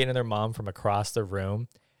see Satan and their mom from across the room,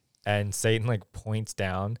 and Satan like points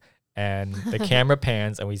down, and the camera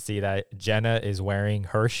pans, and we see that Jenna is wearing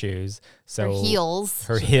her shoes. So her heels.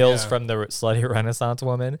 her heels Yeah. from the slutty Renaissance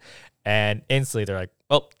woman, and instantly they're like,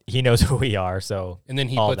 "Oh, he knows who we are." So And then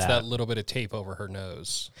he all puts that little bit of tape over her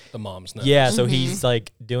nose, the mom's nose. yeah, so he's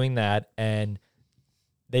like doing that, and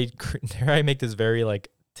they make this very like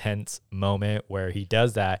tense moment where he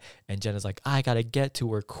does that, and Jenna's like, I gotta get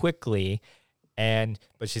to her quickly,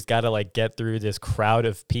 but she's gotta like get through this crowd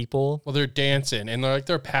of people. Well, they're dancing, and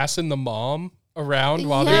they're passing the mom around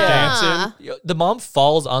while they're Yeah. dancing. The mom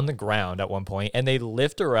falls on the ground at one point, and they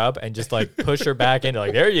lift her up and just like push her back into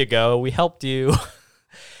like, there you go, we helped you.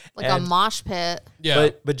 Like And- a mosh pit. Yeah.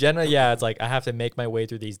 But Jenna, yeah, it's like I have to make my way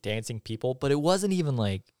through these dancing people, but it wasn't even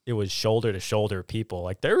like it was shoulder to shoulder people.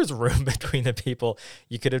 Like, there was room between the people.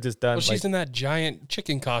 You could have just done. Well, she's like, in that giant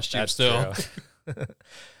chicken costume that's still. true.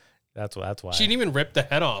 That's why. She didn't even rip the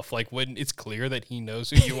head off. Like, when it's clear that he knows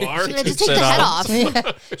who you are. Yeah, just Takes take the it head off. off.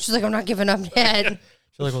 Yeah. She's like, I'm not giving up yet.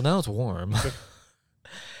 She's like, well, now it's warm.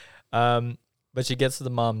 But she gets to the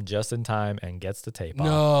mom just in time and gets the tape off.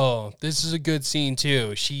 No, this is a good scene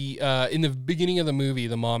too. She in the beginning of the movie,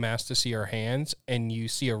 the mom asked to see her hands, and you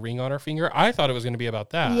see a ring on her finger. I thought it was going to be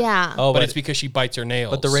about that. Yeah. Oh, but it's because she bites her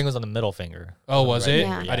nails. But the ring was on the middle finger. Oh, was Right it?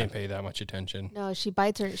 finger, I didn't pay that much attention. No, she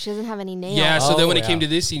bites her. She doesn't have any nails. Yeah, so then when Oh, it came yeah. to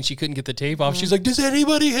this scene, she couldn't get the tape off. She's like, "Does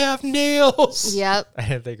anybody have nails?" Yep. I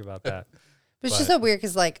didn't think about that. But it's just so weird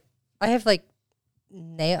because, like, I have, like,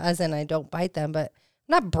 nail, as in I don't bite them, but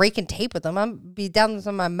I'm not breaking tape with them. I'm be down with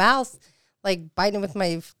my mouth, like, biting with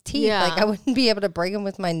my teeth. Yeah. Like, I wouldn't be able to break them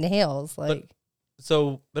with my nails. Like,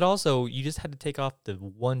 But also, you just had to take off the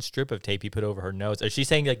one strip of tape you put over her nose. Is she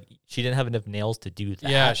saying like she didn't have enough nails to do that?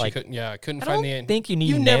 Yeah, she like, couldn't. Yeah, couldn't I find don't the end. think you need.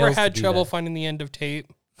 You never nails to had do trouble that. finding the end of tape.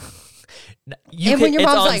 You And can, when your it's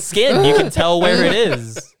mom's on like, skin, you can tell where it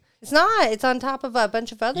is. it's not. It's on top of a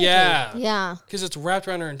bunch of other tape. Yeah, Yeah. because it's wrapped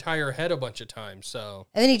around her entire head a bunch of times. So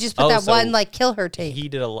And then he just put Oh, that so one, like, kill her tape. He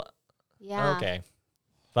did a lot. Yeah. Okay,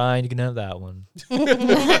 fine, you can have that one.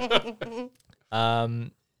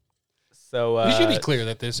 So we should be clear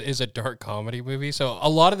that this is a dark comedy movie. So a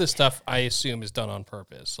lot of the stuff I assume is done on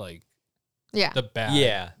purpose, like Yeah. the bad,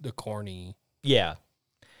 Yeah. the corny. yeah.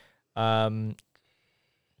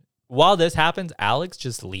 While this happens, Alex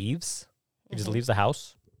just leaves. He just leaves the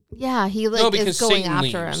house. Yeah. He No, like because is going Satan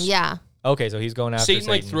after leaves. him. Yeah. Okay, so he's going after Satan,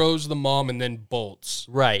 Satan. like throws the mom and then bolts.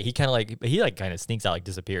 Right. He kind of sneaks out, like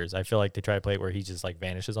disappears. I feel like they try to play it where he just like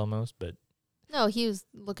vanishes almost, but No, he was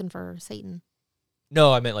looking for Satan.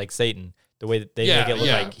 no, I meant like Satan. The way that they Yeah, make it look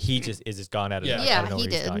yeah. like he just is just gone out of Yeah. I Yeah, don't know he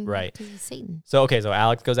where he's did. gone. Right. 'Cause he's Satan. So so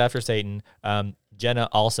Alex goes after Satan. Jenna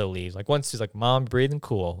also leaves. Like once she's like, "Mom, breathing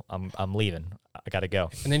cool. I'm leaving. I gotta go."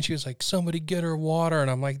 And then she was like, somebody get her water. And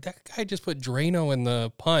I'm like, that guy just put Drano in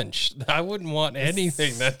the punch. I wouldn't want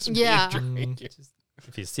anything that's being Yeah. drained.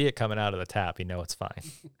 If you see it coming out of the tap, you know it's fine.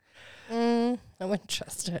 I wouldn't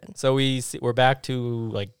trust it. So we're back to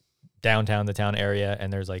like downtown, the town area,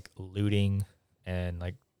 and there's like looting and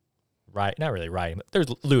like not really rioting, but there's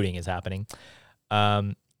looting is happening.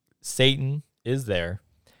 Satan is there.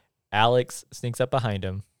 Alex sneaks up behind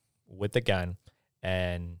him with the gun,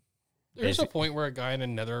 and There's a point where a guy in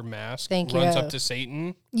another mask Thank runs you. up to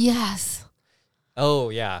Satan. Yes. oh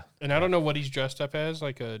yeah, And I don't know what he's dressed up as,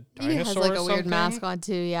 like a He dinosaur has like or a something. weird mask on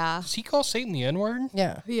too. Yeah. Does he call Satan the N-word?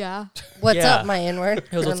 Yeah. Yeah. What's Yeah. up, my N-word?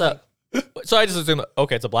 He goes, "What's I'm up?" So I just assume,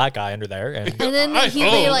 okay, it's a black guy under there, and And then I they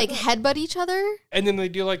hope. like headbutt each other. And then they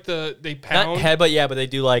do like they not pound. headbutt, yeah, but they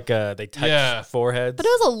do like they touch Yeah. foreheads. But it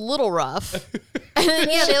was a little rough. And then,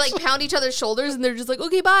 yeah, they like pound each other's shoulders and they're just like,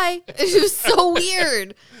 okay, bye. It was so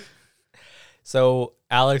weird. So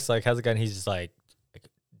Alex like has a gun. He's just like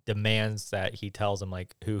demands that he tells him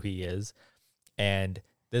like who he is, and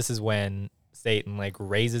this is when Satan like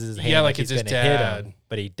raises his hand, Yeah, like like he's it's gonna his hit dad. him,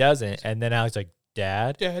 but he doesn't. And then Alex like,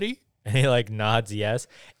 "Dad," Daddy? and he like nods yes,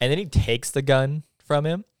 and then he takes the gun from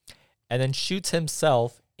him, and then shoots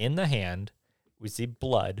himself in the hand. We see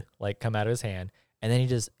blood like come out of his hand, and then he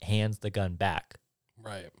just hands the gun back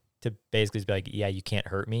Right. to basically be like, "Yeah, you can't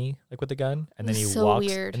hurt me," like with the gun, and then he So walks,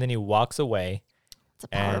 weird. and then he walks away. It's a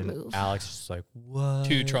power And move. Alex is just like, "What?"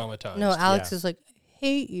 Too traumatized. No, Alex Yeah. is like,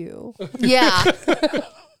 hate you. Yeah.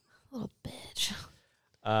 Little bitch.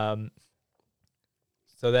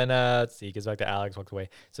 So then, let's see. He gets back to Alex, walks away.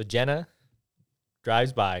 So Jenna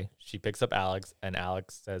drives by. She picks up Alex, and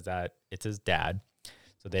Alex says that it's his dad.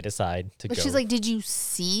 So they decide to But go. she's like, did you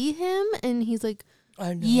see him? And he's like,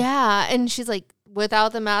 I know. yeah. And she's like,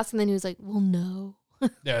 without the mask. And then he was like, well, no.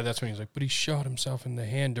 Yeah, that's when he's like, but he shot himself in the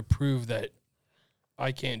hand to prove that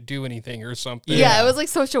I can't do anything or something. Yeah, it was like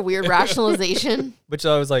such a weird rationalization. Which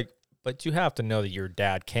I was like, but you have to know that your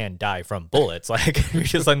dad can die from bullets. Like, you're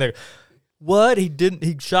just like, there, what? He didn't,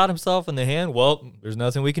 he shot himself in the hand? Well, there's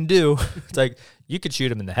nothing we can do. It's like, you could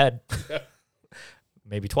shoot him in the head.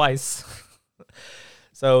 Maybe twice.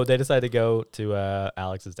 So they decide to go to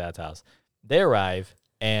Alex's dad's house. They arrive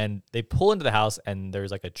and they pull into the house, and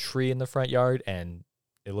there's like a tree in the front yard, and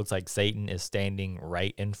it looks like Satan is standing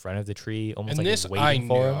right in front of the tree, almost And like this he's I waiting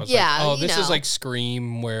knew. for I him. was Yeah, like, oh, you this is know. like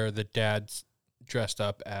Scream where the dad's dressed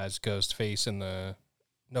up as Ghostface in the.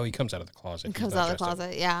 No, he comes out of the closet. It He's comes not out of the dressed up.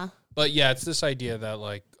 closet. Yeah. But yeah, it's this idea that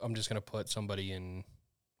like I'm just gonna put somebody in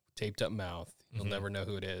taped up mouth. You'll Mhm. never know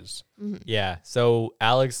who it is. Yeah. So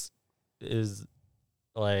Alex is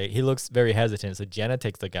like, he looks very hesitant. So Jenna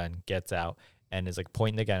takes the gun, gets out, and is like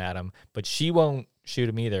pointing the gun at him, but she won't shoot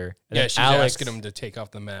him either. And Yeah, then she's Alex, asking him to take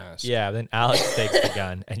off the mask. Yeah. Then Alex takes the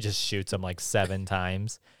gun and just shoots him like 7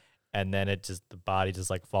 times. And then the body just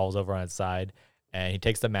like falls over on its side, and he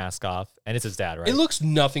takes the mask off, and it's his dad, right? It looks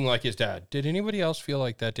nothing like his dad. Did anybody else feel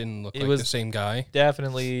like that didn't look It like was the same guy?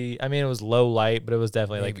 Definitely. I mean, it was low light, but it was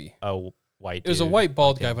definitely Maybe. like a white It was a dude. white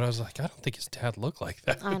bald Like guy, him. but I was like, I don't think his dad looked like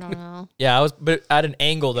that. I don't know. Yeah, but at an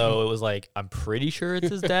angle though, it was like, I'm pretty sure it's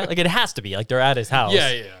his dad. Like, it has to be. Like, they're at his house.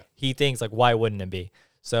 Yeah. He thinks like, why wouldn't it be?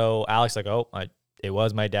 So Alex like, oh, it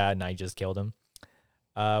was my dad, and I just killed him.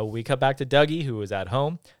 We cut back to Dougie, who was at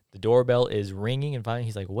home. The doorbell is ringing, and finally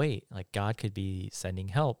he's like, wait, like God could be sending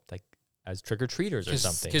help, like as trick or treaters or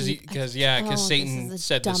something. Because Oh, this Satan is the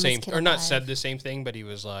said the dumbest same, kid or not alive. said the same thing, but he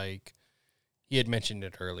was like, he had mentioned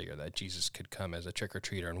it earlier that Jesus could come as a trick or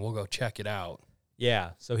treater, and we'll go check it out.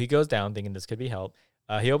 Yeah, so he goes down thinking this could be help.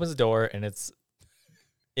 He opens the door, and it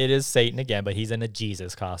is Satan again, but he's in a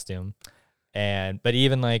Jesus costume, but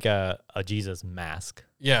even like a Jesus mask,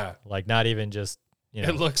 Yeah, like not even just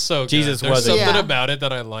it looks so Jesus good. There's wasn't- something Yeah. about it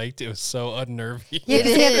that I liked. It was so unnerving. Yeah,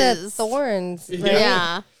 'cause he had the is. thorns. Right?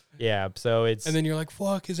 Yeah. yeah. So it's And then you're like,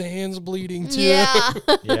 fuck, his hand's bleeding too. Yeah.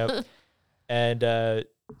 yep. And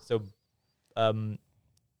so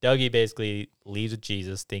Dougie basically leaves with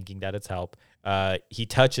Jesus, thinking that it's help. He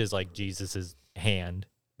touches like Jesus's hand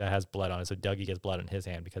that has blood on it, so Dougie gets blood on his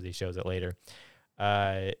hand because he shows it later.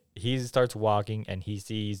 He starts walking, and he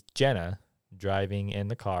sees Jenna driving in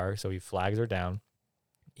the car, so he flags her down.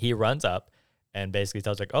 He runs up and basically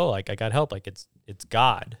tells her, like, oh, like I got help, like it's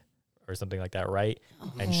God, or something like that, right?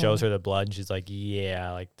 And shows her the blood. And she's like,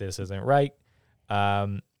 yeah, like this isn't right.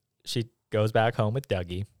 She goes back home with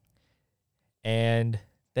Dougie. And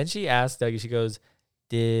then she asks Dougie, she goes,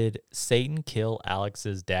 did Satan kill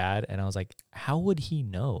Alex's dad? And I was like, how would he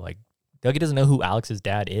know? Like, Dougie doesn't know who Alex's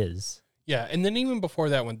dad is. Yeah, and then even before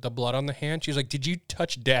that, when the blood on the hand, she's like, did you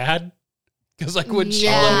touch Dad? Because like when they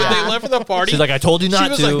left for the party, She's like, I told you not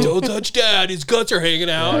to. She was like, don't touch Dad. His guts are hanging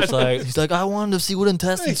out. Yeah, it's like, he's like, I wanted to see what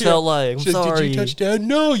intestines felt like. I'm She's like, sorry. did you touch Dad?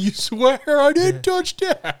 No, you swear I didn't touch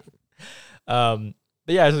Dad.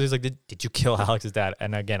 But yeah, so he's like, did you kill Alex's dad?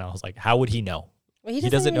 And again, I was like, how would he know? Well, he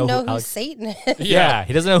doesn't even know who Satan is. Yeah,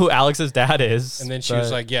 he doesn't know who Alex's dad is. And then she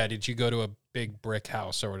was like, yeah, did you go to a big brick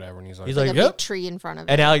house or whatever? And he's like, Like a yep. big tree in front of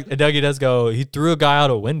And it. and Dougie does go, he threw a guy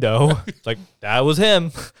out a window. It's like, that was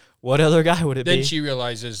him. What other guy would it be? Then she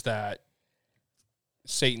realizes that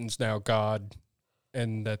Satan's now God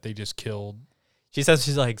and that they just killed. She says,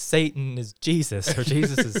 she's like, Satan is Jesus, or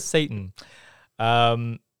Jesus is Satan.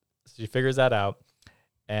 She figures that out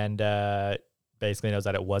and basically knows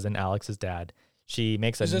that it wasn't Alex's dad. She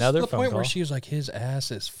makes Is another this the phone point call. where she was like, his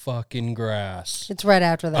ass is fucking grass? It's right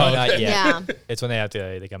after that. Oh, not yet. Yeah. It's when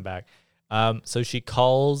they come back. So she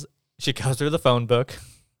goes through the phone book.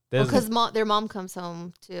 Because their mom comes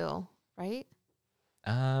home too, right?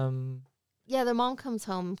 Yeah, their mom comes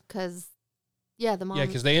home because, the mom. Yeah,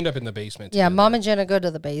 because they end up in the basement. Yeah, together. Mom and Jenna go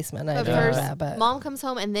to the basement. I But know first, that, but mom comes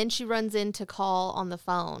home and then she runs in to call on the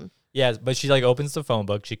phone. Yeah, but she like opens the phone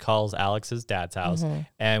book. She calls Alex's dad's house, Mm-hmm.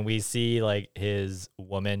 and we see like his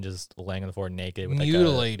woman just laying on the floor naked, with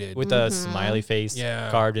Mutilated. with a smiley face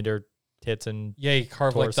carved into her tits and Yeah, he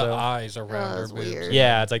carved like the torso. eyes around her that's boobs. weird.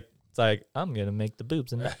 yeah, it's like I'm gonna make the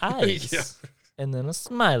boobs and the eyes, Yeah. and then a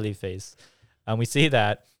smiley face. And we see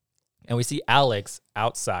that, and we see Alex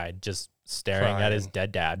outside just staring at his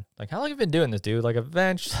dead dad. Like, how long have you been doing this, dude? Like,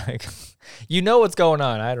 eventually, like, you know what's going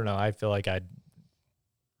on. I don't know. I feel like I'd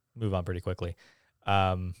move on pretty quickly.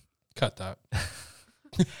 Cut that.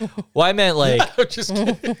 Well, I meant like I'm just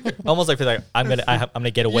kidding. almost like I'm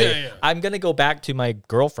gonna get away. Yeah, yeah. I'm gonna go back to my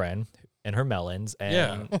girlfriend and her melons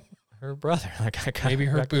and her brother. Like I kinda Maybe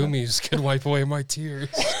her back to them. boomies could wipe away my tears.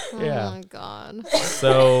 Yeah. Oh my God.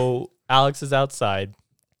 So Alex is outside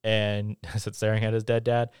and is staring at his dead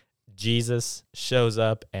dad. Jesus shows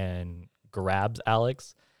up and grabs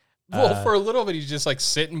Alex. Well, for a little bit, he's just like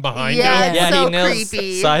sitting behind Yeah. him. Yeah, so he kneels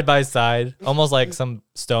creepy. side by side, almost like some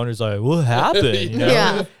stoners. Like, what happened? You know?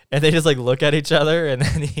 Yeah. And they just like look at each other, and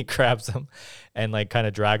then he grabs them and like kind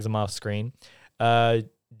of drags them off screen.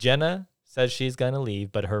 Jenna says she's gonna leave,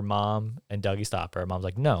 but her mom and Dougie stop her. Her mom's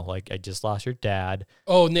like, "No, like I just lost your dad."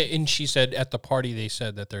 Oh, and she said at the party they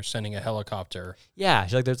said that they're sending a helicopter. Yeah,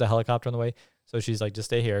 she's like, "There's a helicopter on the way." So she's like, "Just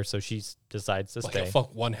stay here." So she decides to Like stay.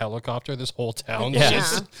 fuck one helicopter, this whole town's Yeah.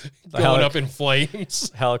 just The going up in flames.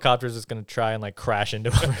 Helicopter's just gonna try and like crash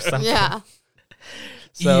into him or something. Yeah.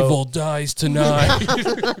 So, Evil dies tonight.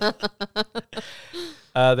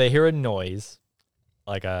 They hear a noise,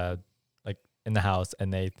 like in the house,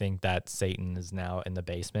 and they think that Satan is now in the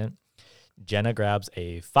basement. Jenna grabs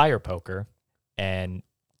a fire poker and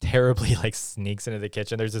terribly like sneaks into the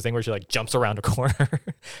kitchen. There's this thing where she like jumps around a corner.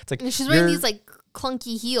 It's like And she's wearing these like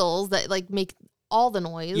clunky heels that like make all the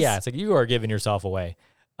noise. yeah, it's like you are giving yourself away.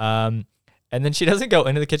 And then she doesn't go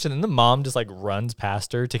into the kitchen, and the mom just like runs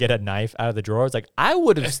past her to get a knife out of the drawer. It's like I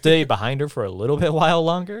would have stayed behind her for a little bit while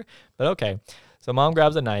longer, but okay. So mom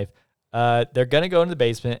grabs a knife. They're gonna go into the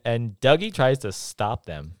basement, and Dougie tries to stop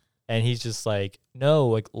them, and he's just like, "No,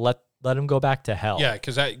 like let him go back to hell." Yeah,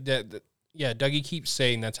 because Dougie keeps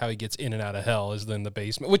saying that's how he gets in and out of hell is in the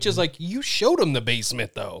basement, which is like you showed him the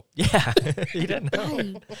basement though. yeah, he didn't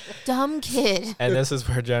know. Dumb kid. And this is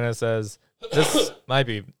where Jenna says, "This might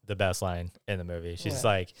be the best line in the movie." She's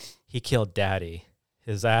like, "He killed Daddy.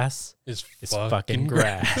 His ass Is is fucking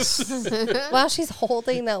grass." while she's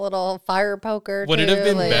holding that little fire poker, Would it have too,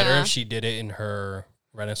 been like- better Yeah. if she did it in her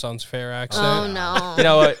Renaissance fair accent? Oh no. You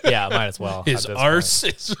know what? Yeah, might as well. His at this arse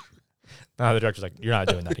is. point. No, the director's like, "You're not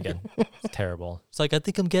doing that again. It's terrible." It's like, "I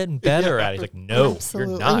think I'm getting better at it." He's like, "No,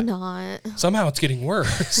 Absolutely you're not." Somehow it's getting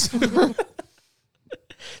worse.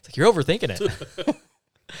 It's like, "You're overthinking it."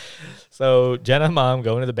 So Jenna and mom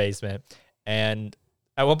go into the basement, and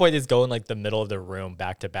at one point they just go in like the middle of the room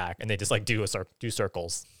back to back, and they just like do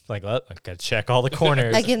circles. Like, I gotta check all the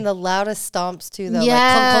corners. Like in the loudest stomps too, though.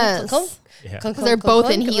 Yes. Like, clunk, clunk, Yeah. clunk, Because they're clunk,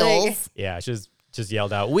 both in clunk, like- heels. Yeah, she's just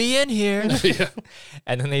yelled out, "We in here!"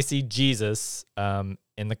 And then they see Jesus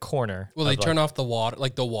in the corner. Well, they of, turn like, off the water,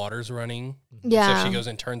 like the water's running. Yeah. So she goes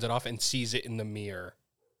and turns it off and sees it in the mirror.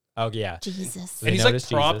 Oh yeah. Jesus. They And he's like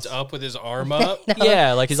noticed propped Jesus. up with his arm up.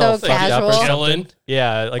 Yeah, like he's So all fucked up or casual. something. Chilling.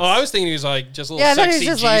 Yeah, like Oh, I was thinking he was like just a little Yeah, I thought he sexy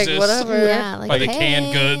was just Jesus. like, whatever. Yeah, like By the hey.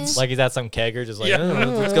 canned goods. like he's at some kegger, just like, Yeah.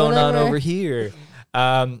 "Oh, what's going on Whatever. over here?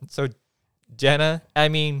 So Jenna, I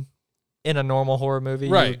mean, in a normal horror movie,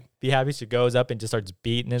 Right. you'd be happy. She goes up and just starts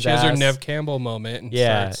beating his She ass. has her Nev Campbell moment. And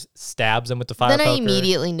Yeah, starts- stabs him with the fire Then I poker.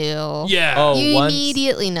 immediately knew. yeah. Oh, You once-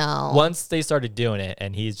 immediately know. Once they started doing it,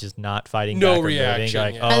 and he's just not fighting No back or reaction, moving, you're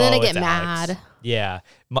like, yeah. oh, And then I it's get Alex. mad. Yeah.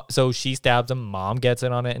 So she stabs him. Mom gets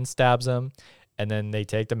in on it and stabs him. And then they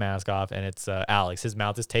take the mask off, and it's Alex. His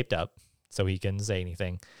mouth is taped up, so he couldn't say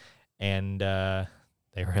anything. And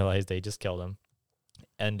they realize they just killed him.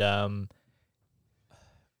 And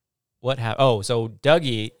what happened? Oh, so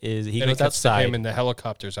Dougie he Then goes it cuts to outside. him and the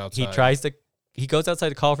helicopter's outside. He goes outside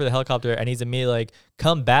to call for the helicopter, and he's immediately like,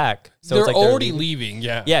 "Come back!" So They're it's like already leaving. leaving.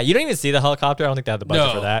 Yeah. Yeah, you don't even see the helicopter. I don't think they have the budget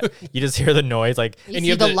No. for that. You just hear the noise, like. You And see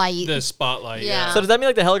you have the light. the spotlight. Yeah. So does that mean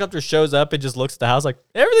like the helicopter shows up and just looks at the house like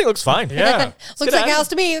everything looks fine? Yeah. Looks like a house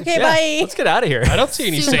to me. Okay, Yeah, bye. let's get out of here. I don't see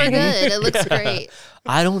any Super Satan. good. It looks great.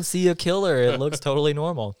 I don't see a killer. It looks totally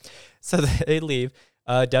normal. So they leave.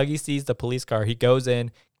 Dougie sees the police car. He goes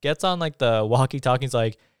in, gets on like the walkie-talkie. He's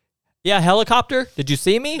like, "Yeah, helicopter. Did you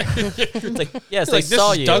see me?" It's like, "Yes, Like, I this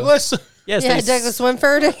saw is you." Douglas? Yes, Yeah, they Douglas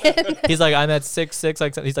Winford again. He's like, "I'm at 6'6".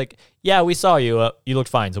 Like he's like, "Yeah, we saw you. You looked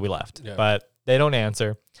fine, so we left." Yeah. But they don't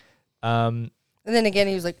answer. And then again,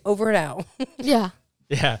 he was like, over and out. Yeah.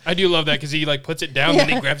 Yeah. I do love that because he like puts it down and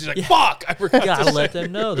he grabs it. He's like, fuck. I forgot. Gotta to let say.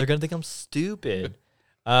 them know. They're gonna think I'm stupid.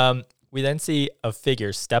 We then see a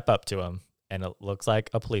figure step up to him, and it looks like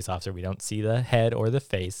a police officer. We don't see the head or the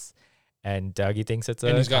face, and Dougie thinks it's a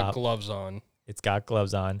And he's cop. got gloves on. It's got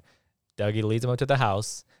gloves on. Dougie leads him up to the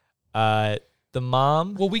house. The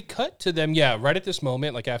mom. Well, we cut to them, yeah, right at this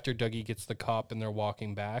moment, like after Dougie gets the cop and they're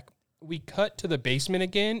walking back. We cut to the basement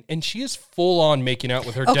again, and she is full on making out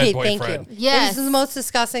with her Okay, dead thank boyfriend. you. Yes. This is the most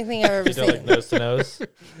disgusting thing I've ever You know, like seen. nose to nose.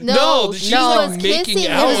 No, she's like was making kissing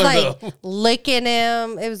out It was him. with like licking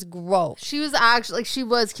him. It was gross. She was actually like she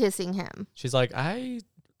was kissing him. She's like, I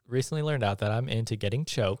recently learned out that I'm into getting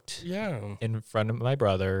choked Yeah. in front of my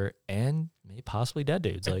brother and maybe possibly dead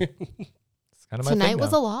dudes. Like, it's kind of my Tonight thing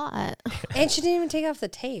was now. a lot. And she didn't even take off the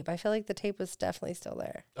tape. I feel like the tape was definitely still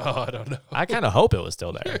there. Oh, I don't know. I kind of hope it was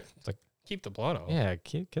still there. It's like, Keep the blood off. yeah,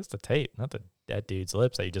 kiss the tape, not the dead dude's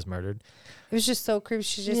lips that you just murdered. It was just so creepy.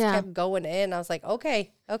 She just Yeah. kept going in. I was like,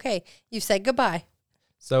 okay, you said goodbye.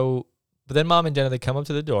 So, but then Mom and Jenna, they come up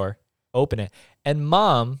to the door, open it, and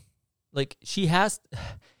Mom, like,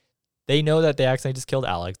 they know that they accidentally just killed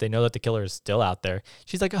Alex. They know that the killer is still out there.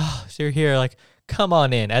 She's like, "Oh, so you're here. Like, come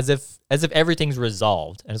on in," as if everything's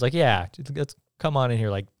resolved. And it's like, "Yeah, let's come on in here."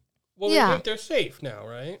 Like, Well, Yeah. they think they're safe now,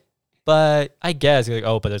 right? but I guess you're like,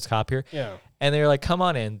 "Oh, but there's a cop here." Yeah. And they're like, "Come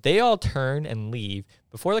on in." They all turn and leave.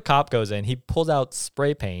 Before the cop goes in, he pulls out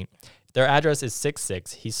spray paint. Their address is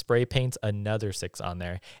 6'6". He spray paints another 6 on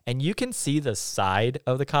there. And you can see the side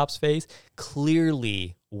of the cop's face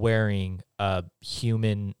clearly wearing a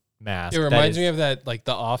human mask. It reminds me of that, like,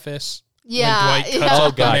 The Office. Yeah. Dwight yeah. cuts Oh,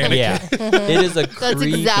 off the God, mannequin. yeah. It is a That's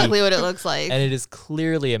creepy, exactly what it looks like. and it is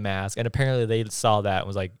clearly a mask. And apparently they saw that and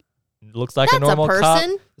was like, looks like That's a normal cop.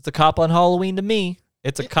 person. It's a cop on Halloween to me.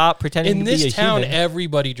 It's a cop pretending In to be a this town, human.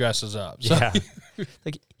 everybody dresses up. So Yeah.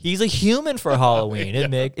 Like he's a human for Halloween.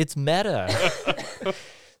 It's meta.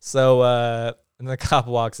 So and the cop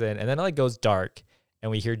walks in and then it like goes dark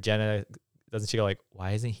and we hear Jenna, doesn't she go like,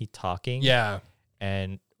 "Why isn't he talking?" yeah,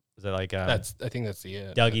 And is it like I think that's the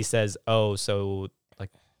it. Dougie says, "Oh, so like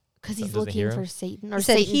Because he's Doesn't hear looking him? for Satan. He Or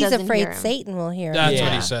said Satan he's doesn't afraid hear him. Satan will hear him. That's what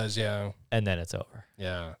Yeah. he says. Yeah, and then it's over.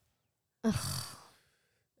 yeah.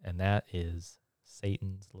 And that is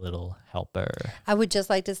Satan's little helper. I would just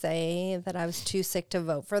like to say that I was too sick to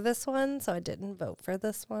vote for this one, so I didn't vote for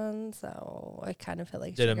this one. So I kind of feel like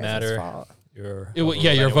it's Didn't your guys' matter. fault. Your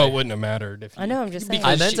Your vote wouldn't have mattered if you, I know. I'm just saying.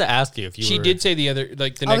 I Because meant she- to ask you if you She were, did say the other,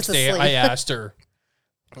 like the I next was day, asleep. I asked her.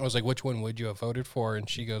 I was like, "Which one would you have voted for?" And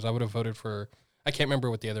she goes, "I would have voted for." I can't remember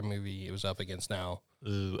what the other movie it was up against now.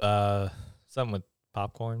 Ooh, something with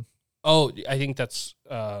popcorn. Oh, I think that's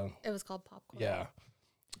It was called Popcorn.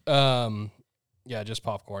 yeah, just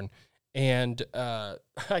popcorn. And I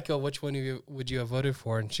go, "Which one would you have voted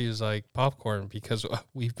for?" And she's like, "Popcorn," because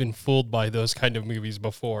we've been fooled by those kind of movies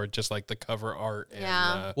before, just like the cover art. And,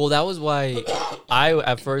 Yeah. Well, that was why I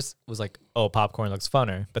at first was like, "Oh, popcorn looks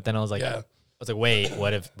funner," but then I was like, Yeah. "Wait,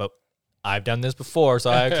 what if?" But I've done this before, so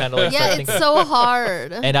I kind of like Yeah, started it's thinking. so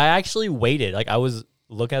hard. And I actually waited. Like I was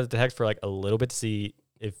looking at the text for like a little bit to see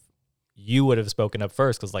if you would have spoken up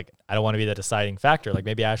first because, like, I don't want to be the deciding factor. Like,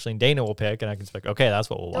 maybe Ashley and Dana will pick, and I can just be like, okay, that's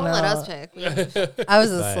what we'll Don't watch. let us pick. I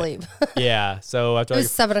was But- asleep. Yeah. So after It like,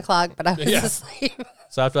 was 7 o'clock, but I was Yeah. asleep.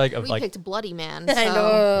 so after like, We like picked Bloody Man. I so-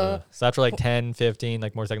 know. so after like 10, 15,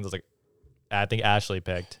 like more seconds, I was like, I think Ashley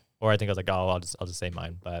picked, or I think I was like, oh, I'll just say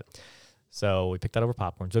mine. But so we picked that over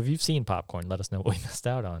popcorn. So if you've seen popcorn, let us know what we missed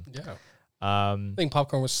out on. Yeah. I Um, think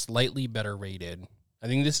Popcorn was slightly better rated. I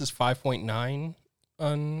think this is 5.9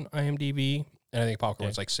 on IMDb, and I think Popcorn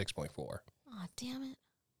was like 6.4. Oh, damn it.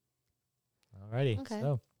 alrighty. Okay.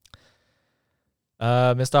 So,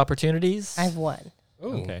 missed opportunities. I have one.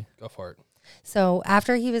 Ooh, Okay. go for it. So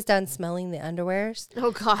after he was done smelling the underwears, Oh,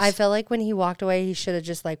 gosh. I felt like when he walked away, he should have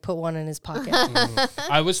just like put one in his pocket.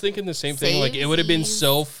 I was thinking the same thing. Like, it would have been Samesies.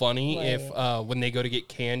 so funny if Right. when they go to get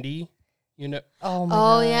candy, you know, Oh my Oh,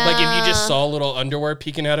 god. yeah. like if you just saw a little underwear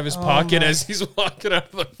peeking out of his pocket my- as he's walking out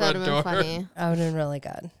of the That front would have door. been funny. I would have been really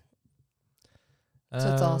good.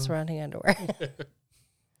 So it's all Um, surrounding underwear.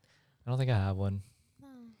 I don't think I have one.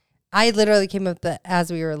 I literally came up that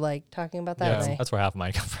as we were like talking about that. Yeah. and I That's where half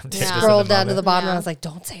mine come from. too, Yeah. just in scrolled down to moment. the bottom and I Yeah. was like,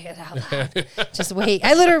 don't say it out loud. Just wait.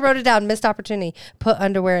 I literally wrote it down. Missed opportunity. Put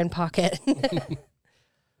underwear in pocket.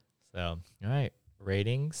 So, all right,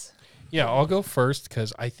 ratings. Yeah, I'll go first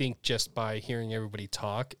because I think just by hearing everybody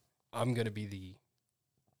talk, I'm going to be the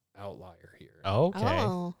outlier here. Okay.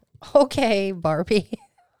 Oh. Okay, Barbie.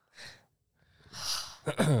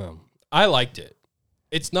 I liked it.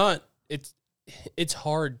 It's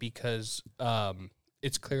hard because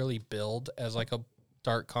it's clearly billed as like a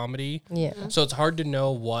dark comedy. Yeah. So it's hard to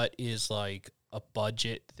know what is like a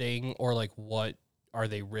budget thing or like what are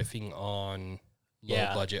they riffing on low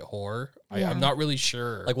Yeah. budget horror. Yeah. I'm not really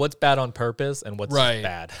sure. Like what's bad on purpose and what's Right.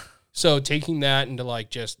 bad. So taking that into like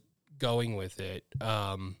just going with it,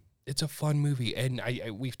 it's a fun movie, and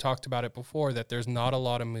we've talked about it before that there's not a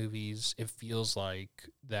lot of movies. It feels like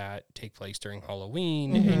that take place during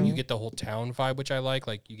Halloween, and you get the whole town vibe, which I like.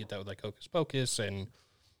 Like you get that with like Hocus Pocus and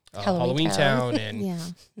Halloween Halloween Town. Town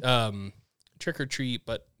and Yeah. Trick or Treat.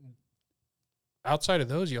 But outside of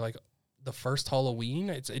those, you're like the first Halloween.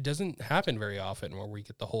 It doesn't happen very often where we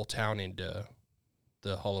get the whole town into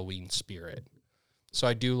the Halloween spirit. So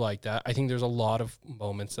I do like that. I think there's a lot of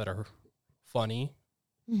moments that are funny,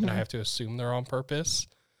 and I have to assume they're on purpose.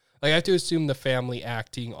 Like I have to assume the family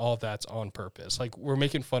acting, all of that's on purpose. Like we're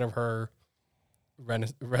making fun of her Ren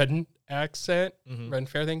accent, Ren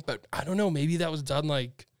Fair thing, but I don't know. Maybe that was done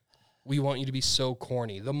like we want you to be so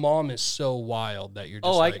corny. The mom is so wild that you're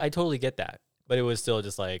just I like, totally get that. But it was still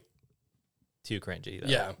just like too cringy. Though.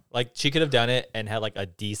 Yeah. Like she could have done it and had like a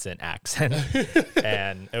decent accent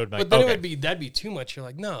and it would be like, but then okay. it would be that'd be too much. You're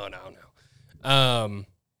like, no.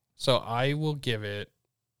 So I will give it.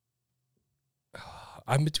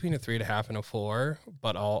 I'm between a 3.5 and a 4,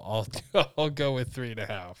 but I'll go with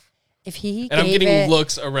 3.5. If he And I'm gave getting it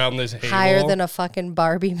looks around this table. higher than a fucking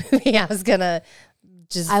Barbie movie, I was gonna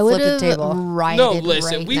just I would flip the have table. rioted No,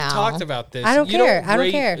 listen, right we've now. talked about this. I don't You care. I don't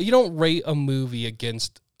rate- care. You don't rate a movie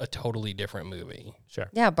against a totally different movie. Sure.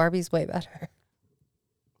 Yeah, Barbie's way better.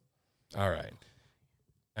 All right,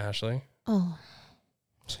 Ashley. Oh.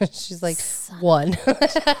 She's like Son. 1.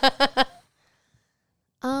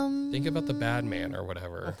 Think about the bad man or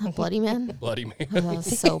whatever. Bloody Man. Bloody man. That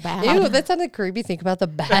was so bad. Ew, that sounded creepy. Think about the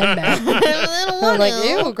bad man. I don't I'm like,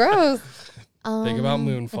 wanna. ew, gross. Think about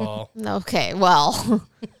Moonfall. Okay, well,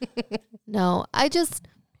 no,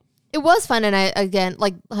 it was fun. And I, again,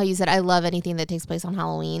 like how you said, I love anything that takes place on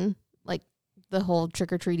Halloween, like the whole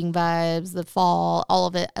trick-or-treating vibes, the fall, all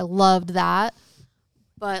of it. I loved that.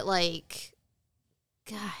 But like,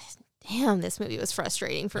 gosh, damn, this movie was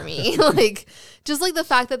frustrating for me. Like, just like the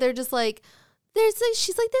fact that they're just like,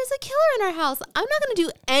 she's like, there's a killer in our house. I'm not going to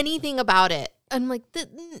do anything about it. I'm like,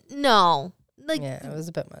 no. Like, Yeah, it was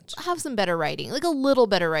a bit much. have some better writing, like a little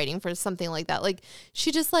better writing for something like that. Like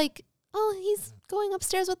she just like, oh, he's going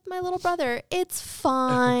upstairs with my little brother. It's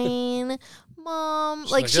fine, Mom.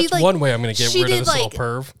 Like she that's like one way I'm going to get she rid of did, this like- little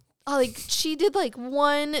perv. like she did like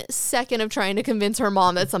 1 second of trying to convince her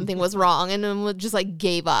mom that something was wrong, and then just like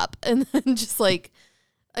gave up, and then just like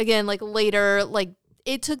again like later like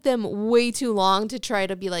it took them way too long to try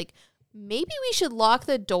to be like, maybe we should lock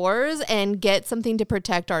the doors and get something to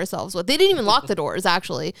protect ourselves with. They didn't even lock the doors,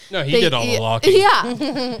 actually. No, he did all the locking.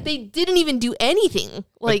 Yeah. They didn't even do anything.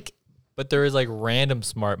 Like, But there is like random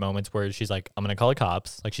smart moments where she's like, I'm gonna call the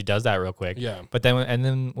cops. Like she does that real quick. Yeah. But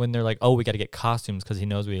then when they're like, oh, we got to get costumes because he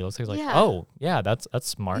knows what he looks like. He's like, Yeah. oh yeah, that's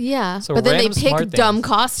smart. yeah. So but then they random smart pick dumb things.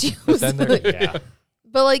 costumes. But then they're yeah.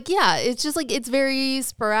 But like, yeah, it's just like, it's very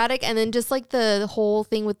sporadic. And then just like the whole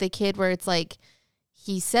thing with the kid where it's like,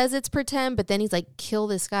 he says it's pretend, but then he's like, kill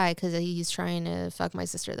this guy because he's trying to fuck my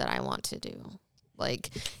sister that I want to do. Like,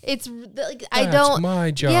 it's like, I don't.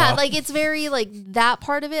 my job. Yeah, like, it's very, like, that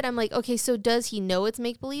part of it. I'm like, okay, so does he know it's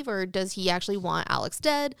make-believe, or does he actually want Alex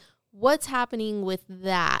dead? What's happening with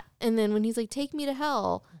that? And then when he's like, take me to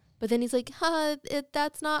hell, but then he's like,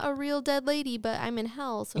 that's not a real dead lady, but I'm in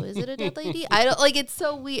hell, so is it a dead lady? I don't, like, it's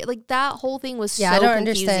so weird. Like, that whole thing was so confusing. I don't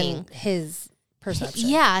understand his perception.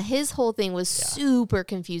 Yeah, his whole thing was super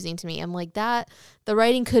confusing to me. I'm like, the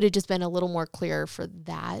writing could have just been a little more clear for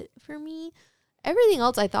that for me. Everything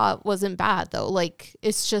else I thought wasn't bad, though. Like,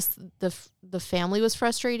 it's just the family was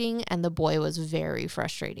frustrating and the boy was very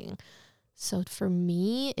frustrating. So for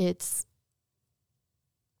me, I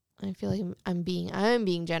feel like I'm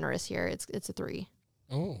being generous here. It's a 3.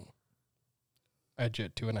 Oh. I had you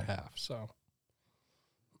at 2.5, so.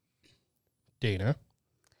 Dana.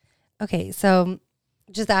 Okay, so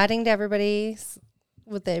just adding to everybody's,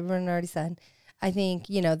 what everyone already said, I think,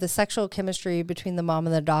 the sexual chemistry between the mom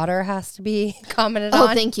and the daughter has to be commented on.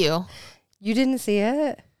 Oh, thank you. You didn't see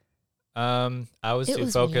it? I was It too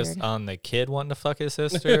was focused weird. on the kid wanting to fuck his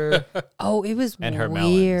sister. Oh, it was And her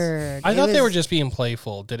weird. I It thought they were was- just being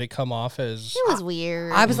playful. Did it come off as... It was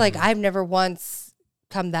weird. I was like, I've never once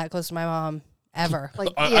come that close to my mom, ever. like,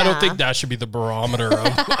 I don't think that should be the barometer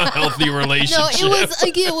of a healthy relationship. No,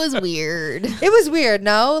 it was weird. It was weird,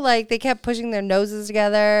 no? Like, they kept pushing their noses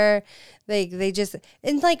together. They just,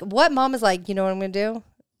 and like, what mom is like, you know what I'm going to do?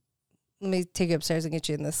 Let me take you upstairs and get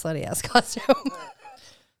you in this slutty ass costume.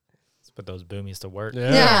 Let's put those boomies to work.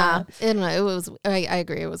 Yeah. I don't know. It was, I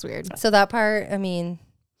agree. It was weird. So that part, I mean,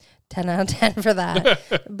 10 out of 10 for that.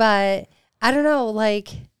 But I don't know, like,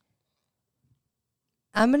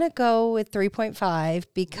 I'm going to go with 3.5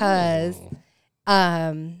 because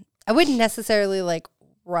I wouldn't necessarily like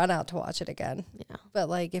run out to watch it again. Yeah. But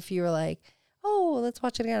like, if you were like, oh, let's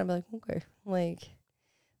watch it again, I'd be like, okay. Like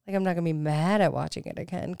I'm not going to be mad at watching it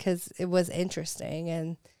again because it was interesting.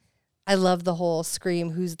 And I love the whole scream,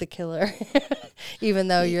 who's the killer? Even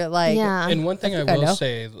though you're like, Yeah. And one thing I think I will know.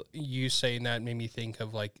 say, you saying that made me think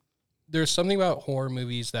of like, there's something about horror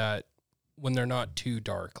movies that when they're not too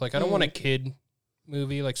dark, like I don't want a kid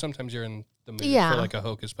movie. Like sometimes you're in the movie Yeah. for like a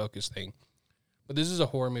hocus pocus thing, but this is a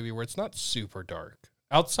horror movie where it's not super dark.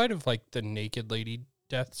 Outside of like the naked lady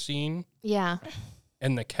death scene Yeah.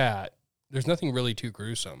 and the cat, there's nothing really too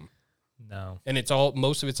gruesome. No. And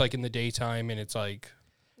most of it's like in the daytime, and it's like,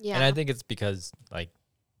 Yeah. And I think it's because, like,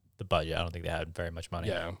 the budget. I don't think they had very much money.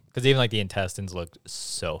 yeah. Because even, like, the intestines looked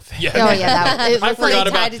so fake. Yeah. Oh, yeah. It I looked forgot like,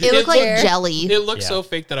 about it looked like jelly. It looked Yeah. so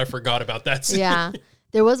fake that I forgot about that scene. Yeah.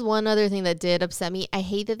 There was one other thing that did upset me. I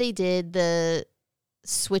hate that they did the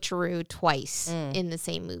switcheroo twice in the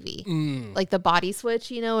same movie. Mm. Like the body switch,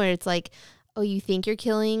 where it's like, oh, you think you're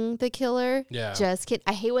killing the killer? Yeah. Just kid.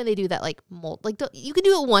 I hate when they do that. Like, you can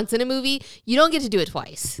do it once in a movie. You don't get to do it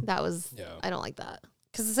twice. That was, Yeah. I don't like that.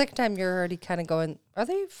 because the second time you're already kind of going, are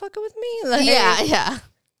they fucking with me? Like, Yeah.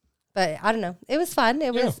 But I don't know. It was fun.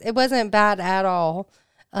 It wasn't bad at all.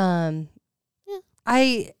 Yeah.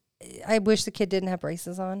 I wish the kid didn't have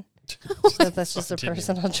braces on. So that's just a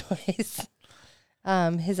personal choice.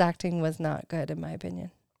 His acting was not good in my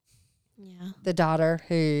opinion. Yeah. The daughter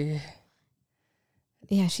who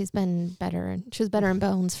Yeah, she's been better. She was better in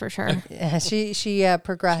Bones for sure. yeah, she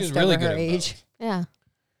progressed She's really over her good in age. Yeah.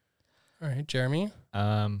 All right, Jeremy.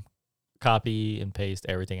 Copy and paste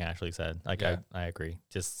everything Ashley said. Like, Yeah. I agree.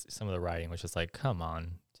 Just some of the writing was just like, come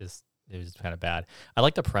on. It was kind of bad. I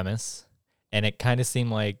like the premise, and it kind of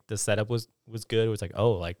seemed like the setup was good. It was like,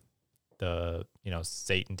 oh, like the,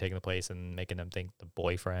 Satan taking the place and making them think the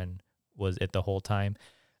boyfriend was it the whole time.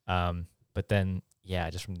 But then, yeah,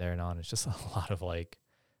 just from there and on, it's just a lot of like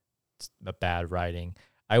the bad writing.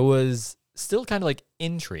 I was still kind of like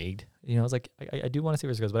intrigued. I was like, I do want to see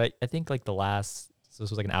where this goes, but I think like so this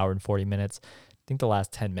was like an hour and 40 minutes. I think the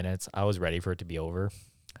last 10 minutes, I was ready for it to be over.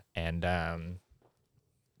 And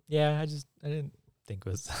yeah, I didn't think it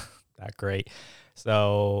was that great.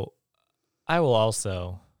 So I will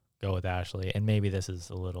also go with Ashley, and maybe this is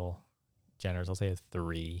a little generous. I'll say a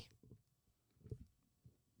 3.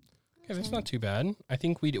 Okay, that's not too bad. I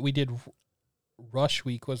think we did Rush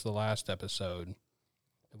Week was the last episode.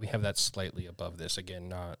 We have that slightly above this again,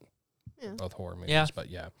 not both horror movies, Yeah. but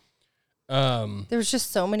yeah. There was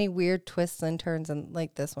just so many weird twists and turns, and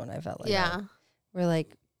like this one, I felt like Yeah. we're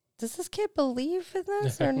like, does this kid believe in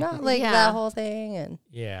this or not? Like Yeah. that whole thing, and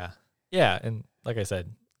Yeah. Yeah, and like I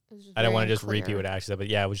said, It was just I don't very want to just unclear. repeat what Ashley said, but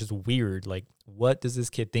yeah, it was just weird. Like, what does this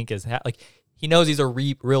kid think is like? he knows these are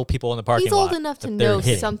real people in the parking He's lot. old enough to that they're know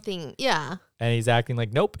hitting. something. Yeah. And he's acting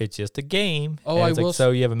like, nope, it's just a game. Oh, and I it's will like,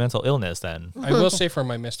 so you have a mental illness then. I will say for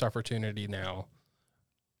my missed opportunity now,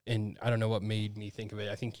 and I don't know what made me think of it.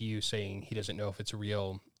 I think you saying he doesn't know if it's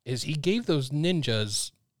real is he gave those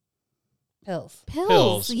ninjas Pills.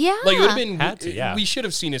 pills. Yeah. Like it would have been. Had to, yeah. We should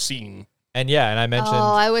have seen a scene. And I mentioned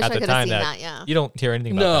Oh, I wish at I the could have time seen that that. Yeah. you don't hear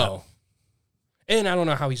anything about No. And I don't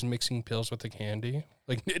know how he's mixing pills with the candy.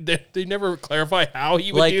 Like they never clarify how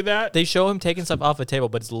he would Like, do that. that. They show him taking stuff off the table,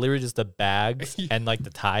 but it's literally just the bags and like the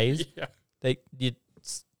ties. Yeah.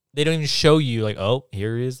 They don't even show you like, oh,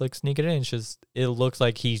 here he is like sneaking in. It's just, it looks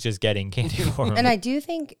like he's just getting candy for him. And I do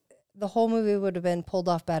think the whole movie would have been pulled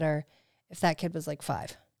off better if that kid was like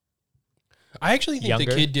 5. I actually think Younger?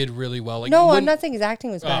 the kid did really well. Like No, when- I'm not saying his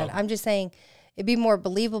acting was bad. Oh. I'm just saying it'd be more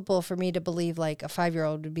believable for me to believe like a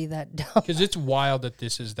 5-year-old would be that dumb. Because it's wild that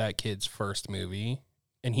this is that kid's first movie,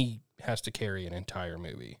 and he has to carry an entire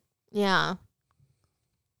movie. Yeah.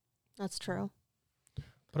 That's true.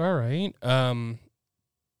 But all right,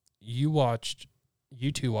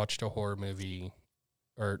 you two watched a horror movie,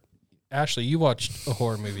 or Ashley, you watched a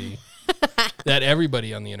horror movie that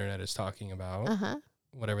everybody on the internet is talking about. Uh-huh.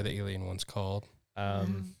 Whatever the alien one's called.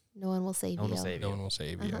 No one will save no one you. will save No you. one will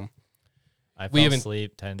save Uh-huh. you. I We fell haven't-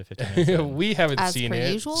 asleep 10 to 15 minutes in. We haven't As seen per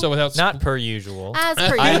it. usual? So without Not per usual. As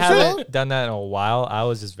per I usual. haven't done that in a while. I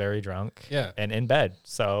was just very drunk Yeah. and in bed.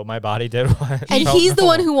 So my body did what And felt he's the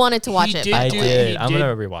one normal. who wanted to watch He it, did by I the do way. it. did. I'm did-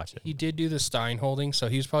 going to rewatch it. He did do the Stein holding, so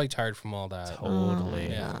he was probably tired from all that. Totally.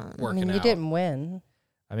 Yeah, I working mean, you out. didn't win.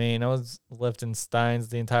 I mean, I was lifting steins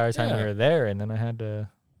the entire time we Yeah. were there, and then I had to.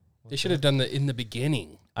 They should have done that in the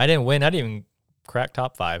beginning. I didn't win. I didn't even crack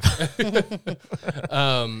top 5.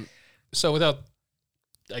 So without,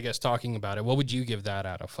 I guess, talking about it, what would you give that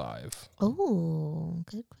out of 5? Oh,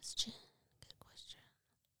 good question. Good question.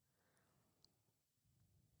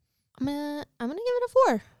 I'm gonna give it a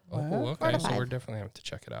 4. Oh, Wow. 4 okay. to So 5. we're definitely have to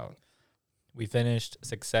check it out. We finished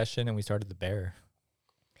Succession, and we started The Bear.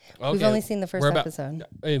 Okay. We've only seen the first We're about- episode.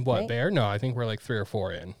 In what, right? Bear? No, I think we're like 3 or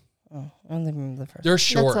 4 in. Oh, I only remember the first. They're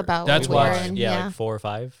short. about That's what We we're why. watched, in. yeah, Yeah. like 4 or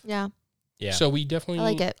 5. Yeah. Yeah. So we definitely I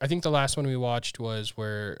like it. I think the last one we watched was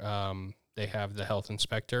where they have the health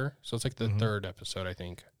inspector. So it's like the Mhm. 3rd episode, I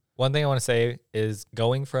think. One thing I want to say is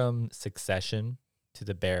going from Succession to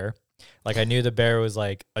The Bear. Like, I knew The Bear was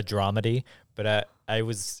like a dramedy, but I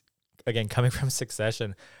was, again, coming from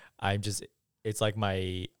Succession, it's like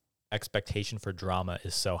my expectation for drama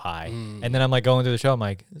is so high. And then I'm like going through the show, I'm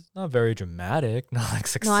like, it's not very dramatic, not like No,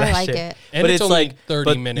 Succession. I like it. And But it's, it's only like 30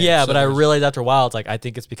 but, minutes. Yeah, so but I there's- realized after a while, it's like, I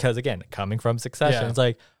think it's because, again, coming from Succession, Yeah. it's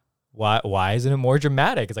like, why isn't it more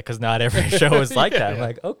dramatic? It's like, because not every show is like that. I'm Yeah.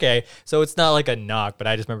 like, okay. So it's not like a knock, but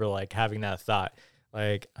I just remember like having that thought.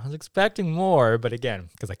 Like, I was expecting more, but again,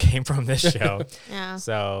 because I came from this show. Yeah.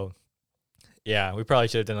 So, yeah, we probably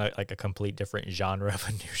should have done like a complete different genre of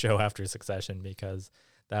a new show after Succession, because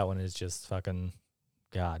that one is just fucking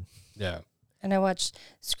God. Yeah. And I watched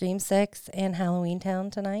Scream 6 and Halloween Town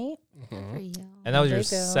tonight. Mhm. For you. And that was There your you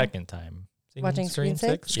go. second time seeing Watching Scream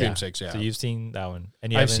 6? Scream 6, yeah. So you've seen that one,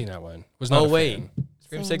 and you I've haven't- seen that one. Was not Oh a wait, fan.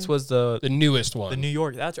 Scream Same. 6 was the The newest one. New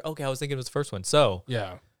York. That's okay. I was thinking it was the first one. So,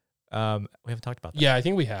 Yeah. we haven't talked about that. Yeah, I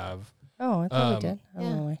think we have. Oh, I thought we Um, did. I don't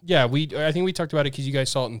yeah. know why. Yeah, I think we talked about it because you guys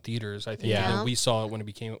saw it in theaters. I think Yeah. and then we saw it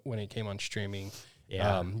when it came on streaming.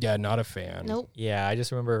 Yeah, not a fan. Nope. Yeah, I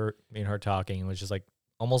just remember me and her talking. It was just like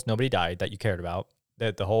almost nobody died that you cared about.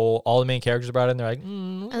 That all the main characters brought in. They're like,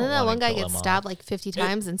 And then that one guy gets stabbed like 50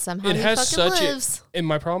 times and somehow it he has fucking such a- lives. And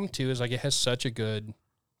my problem too is like it has such a good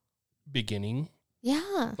beginning.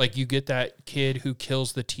 Yeah. Like you get that kid who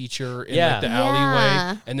kills the teacher in Yeah. like the Yeah.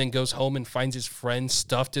 alleyway and then goes home and finds his friend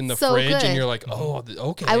stuffed in the So fridge good. and you're like, oh,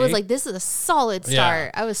 okay. I was like, this is a solid Yeah.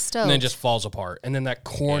 start. I was stoked. and then just falls apart. And then that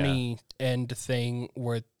corny end thing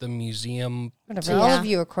where the museum. Whatever. Yeah. All of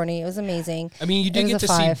you are corny. It was amazing. I mean, you It do was get a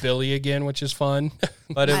to see 5. Billy again, which is fun.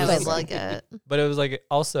 But it I was would like it. But it was like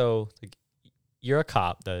also like you're a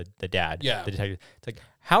cop, the dad, Yeah. the detective. It's like,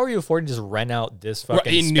 how are you affording to just rent out this Right,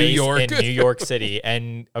 fucking in space New York. in New York City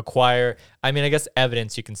and acquire? I mean, I guess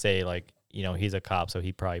evidence you can say like, you know, he's a cop, so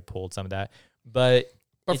he probably pulled some of that. But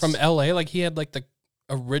But from it's- LA, like he had like the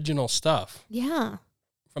original stuff Yeah.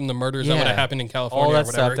 from the murders that would Yeah. have happened in California. all or that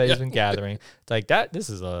whatever. stuff that Yeah. he's been gathering. It's like that. This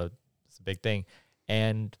is a big thing,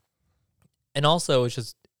 and also it's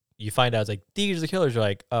just you find out it's like these are the killers. You're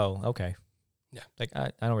like, oh, okay. Yeah. Like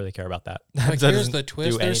I don't really care about that. Like, That here's doesn't the do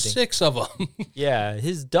twist. There's anything. 6 of them. Yeah,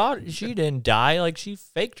 his daughter, she didn't die. Like she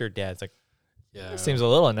faked her death. It's like Yeah. seems a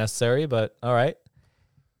little unnecessary, but all right.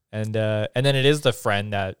 And then it is the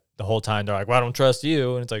friend that the whole time they're like, well, I don't trust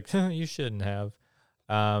you, and it's like you shouldn't have.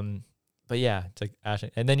 But But yeah, it's like Ash,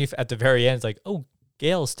 and then at the very end, it's like, oh,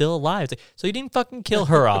 Gail's still alive. It's like, so you didn't fucking kill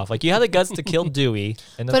her off. Like you had the guts to kill Dewey.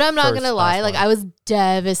 But I'm not gonna lie, like I was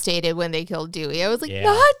devastated when they killed Dewey. I was like,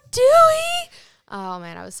 not Dewey. Oh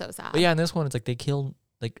man, I was so sad. But yeah, in this one, it's like they killed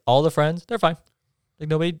like all the friends. They're fine. Like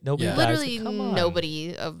nobody dies. Literally Like, come on.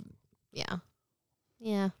 nobody of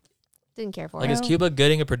yeah. Didn't care for Like, it. is Cuba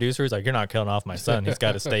getting a producer? He's like, you're not killing off my son. He's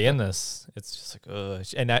got to stay in this. It's just like, ugh.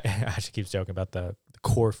 And I actually keeps joking about the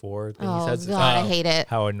core 4 thing Oh he says. God, I hate it.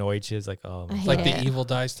 How annoyed she is. Like, oh, I hate Like it. the evil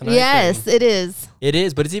dies tonight. Yes, thing. it is. it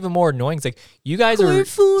is, but it's even more annoying. It's like you guys are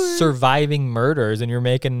surviving murders, and you're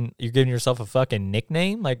giving yourself a fucking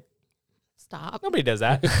nickname. Like, Stop. nobody does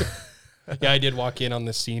that. Yeah, I did walk in on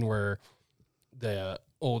the scene where the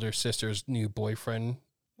older sister's new boyfriend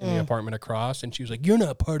in the apartment across, and she was like, "You're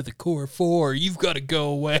not part of the core 4. You've got to go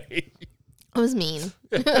away." It was mean.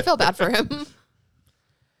 I felt bad for him.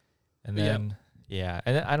 And then,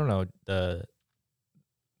 and then, I don't know, the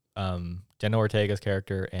Jenna Ortega's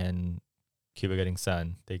character and Cuba Gooding's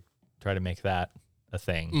son, they try to make that a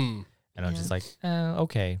thing. And I'm just like,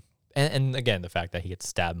 okay. And again, the fact that he gets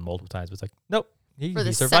stabbed multiple times was like, nope. He For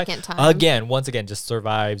the survived. second time. Once again, just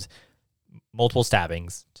survives multiple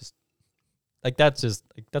stabbings. Just like that's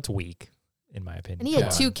weak, in my opinion. And he had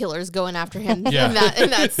Come 2 on. killers going after him Yeah. in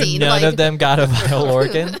that scene. None like, of them got a vital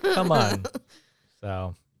organ. Come on.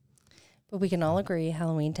 So But we can all agree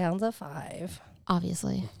Halloween Town's a 5.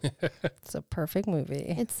 Obviously. It's a perfect movie.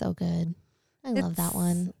 It's so good. I love that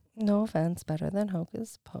one. No offense, better than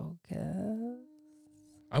Hocus Pocus.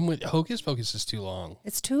 I'm with Hocus Pocus is too long.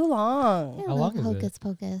 It's too long. I How love long is it? Hocus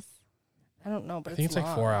Pocus. I don't know, but I think it's like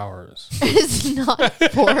long. 4 hours. It's not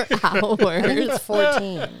 4 I think hours. it's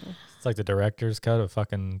 14. it's like the director's cut of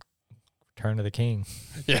fucking Return of the King.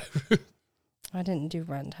 Yeah. I didn't do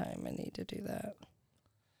runtime. I need to do that.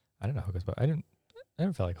 I don't know Hocus Pocus. I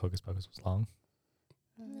didn't feel like Hocus Pocus was long.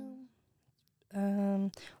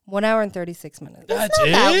 1 hour and 36 minutes. That's Not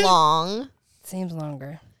it. that long. Seems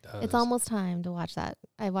longer. It's almost time to watch that.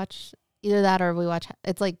 I watch either that or we watch.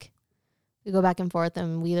 It's like we go back and forth,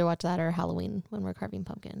 and we either watch that or Halloween when we're carving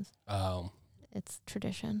pumpkins. It's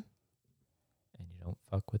tradition. And you don't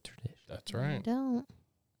fuck with tradition. That's I right. don't.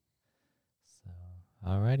 So,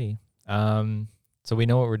 alrighty. So we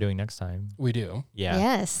know what we're doing next time. We do. Yeah.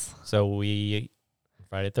 Yes. So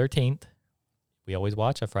Friday the 13th, we always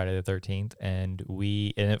watch a Friday the 13th, and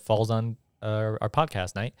it falls on our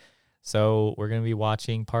podcast night. So we're going to be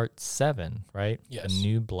watching part 7, right? Yes. A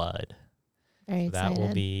New Blood. Very So excited. that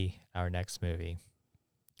will be our next movie.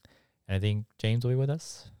 And I think James will be with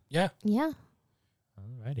us. Yeah. Yeah.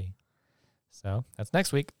 Alrighty. So that's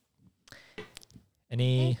next week.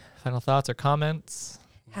 Any final thoughts or comments?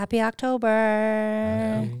 Happy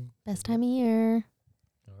October. Best time of year.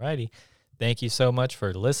 Alrighty. Thank you so much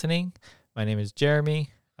for listening. My name is Jeremy.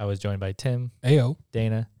 I was joined by Tim, Ayo.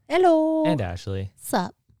 Dana, Hello. and Ashley.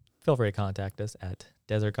 Sup. Feel free to contact us at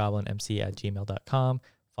desertgoblinmc@gmail.com.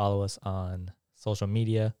 Follow us on social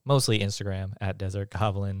media, mostly Instagram at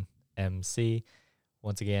desertgoblinmc.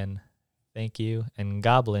 Once again, thank you. And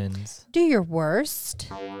goblins, Do your worst.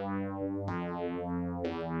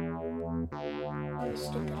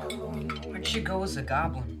 Where'd she go as a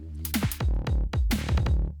goblin?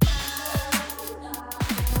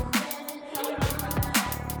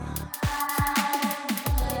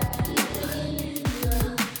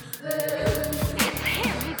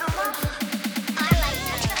 I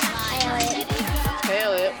like to Hey,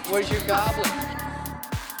 Elliot, where's your goblin?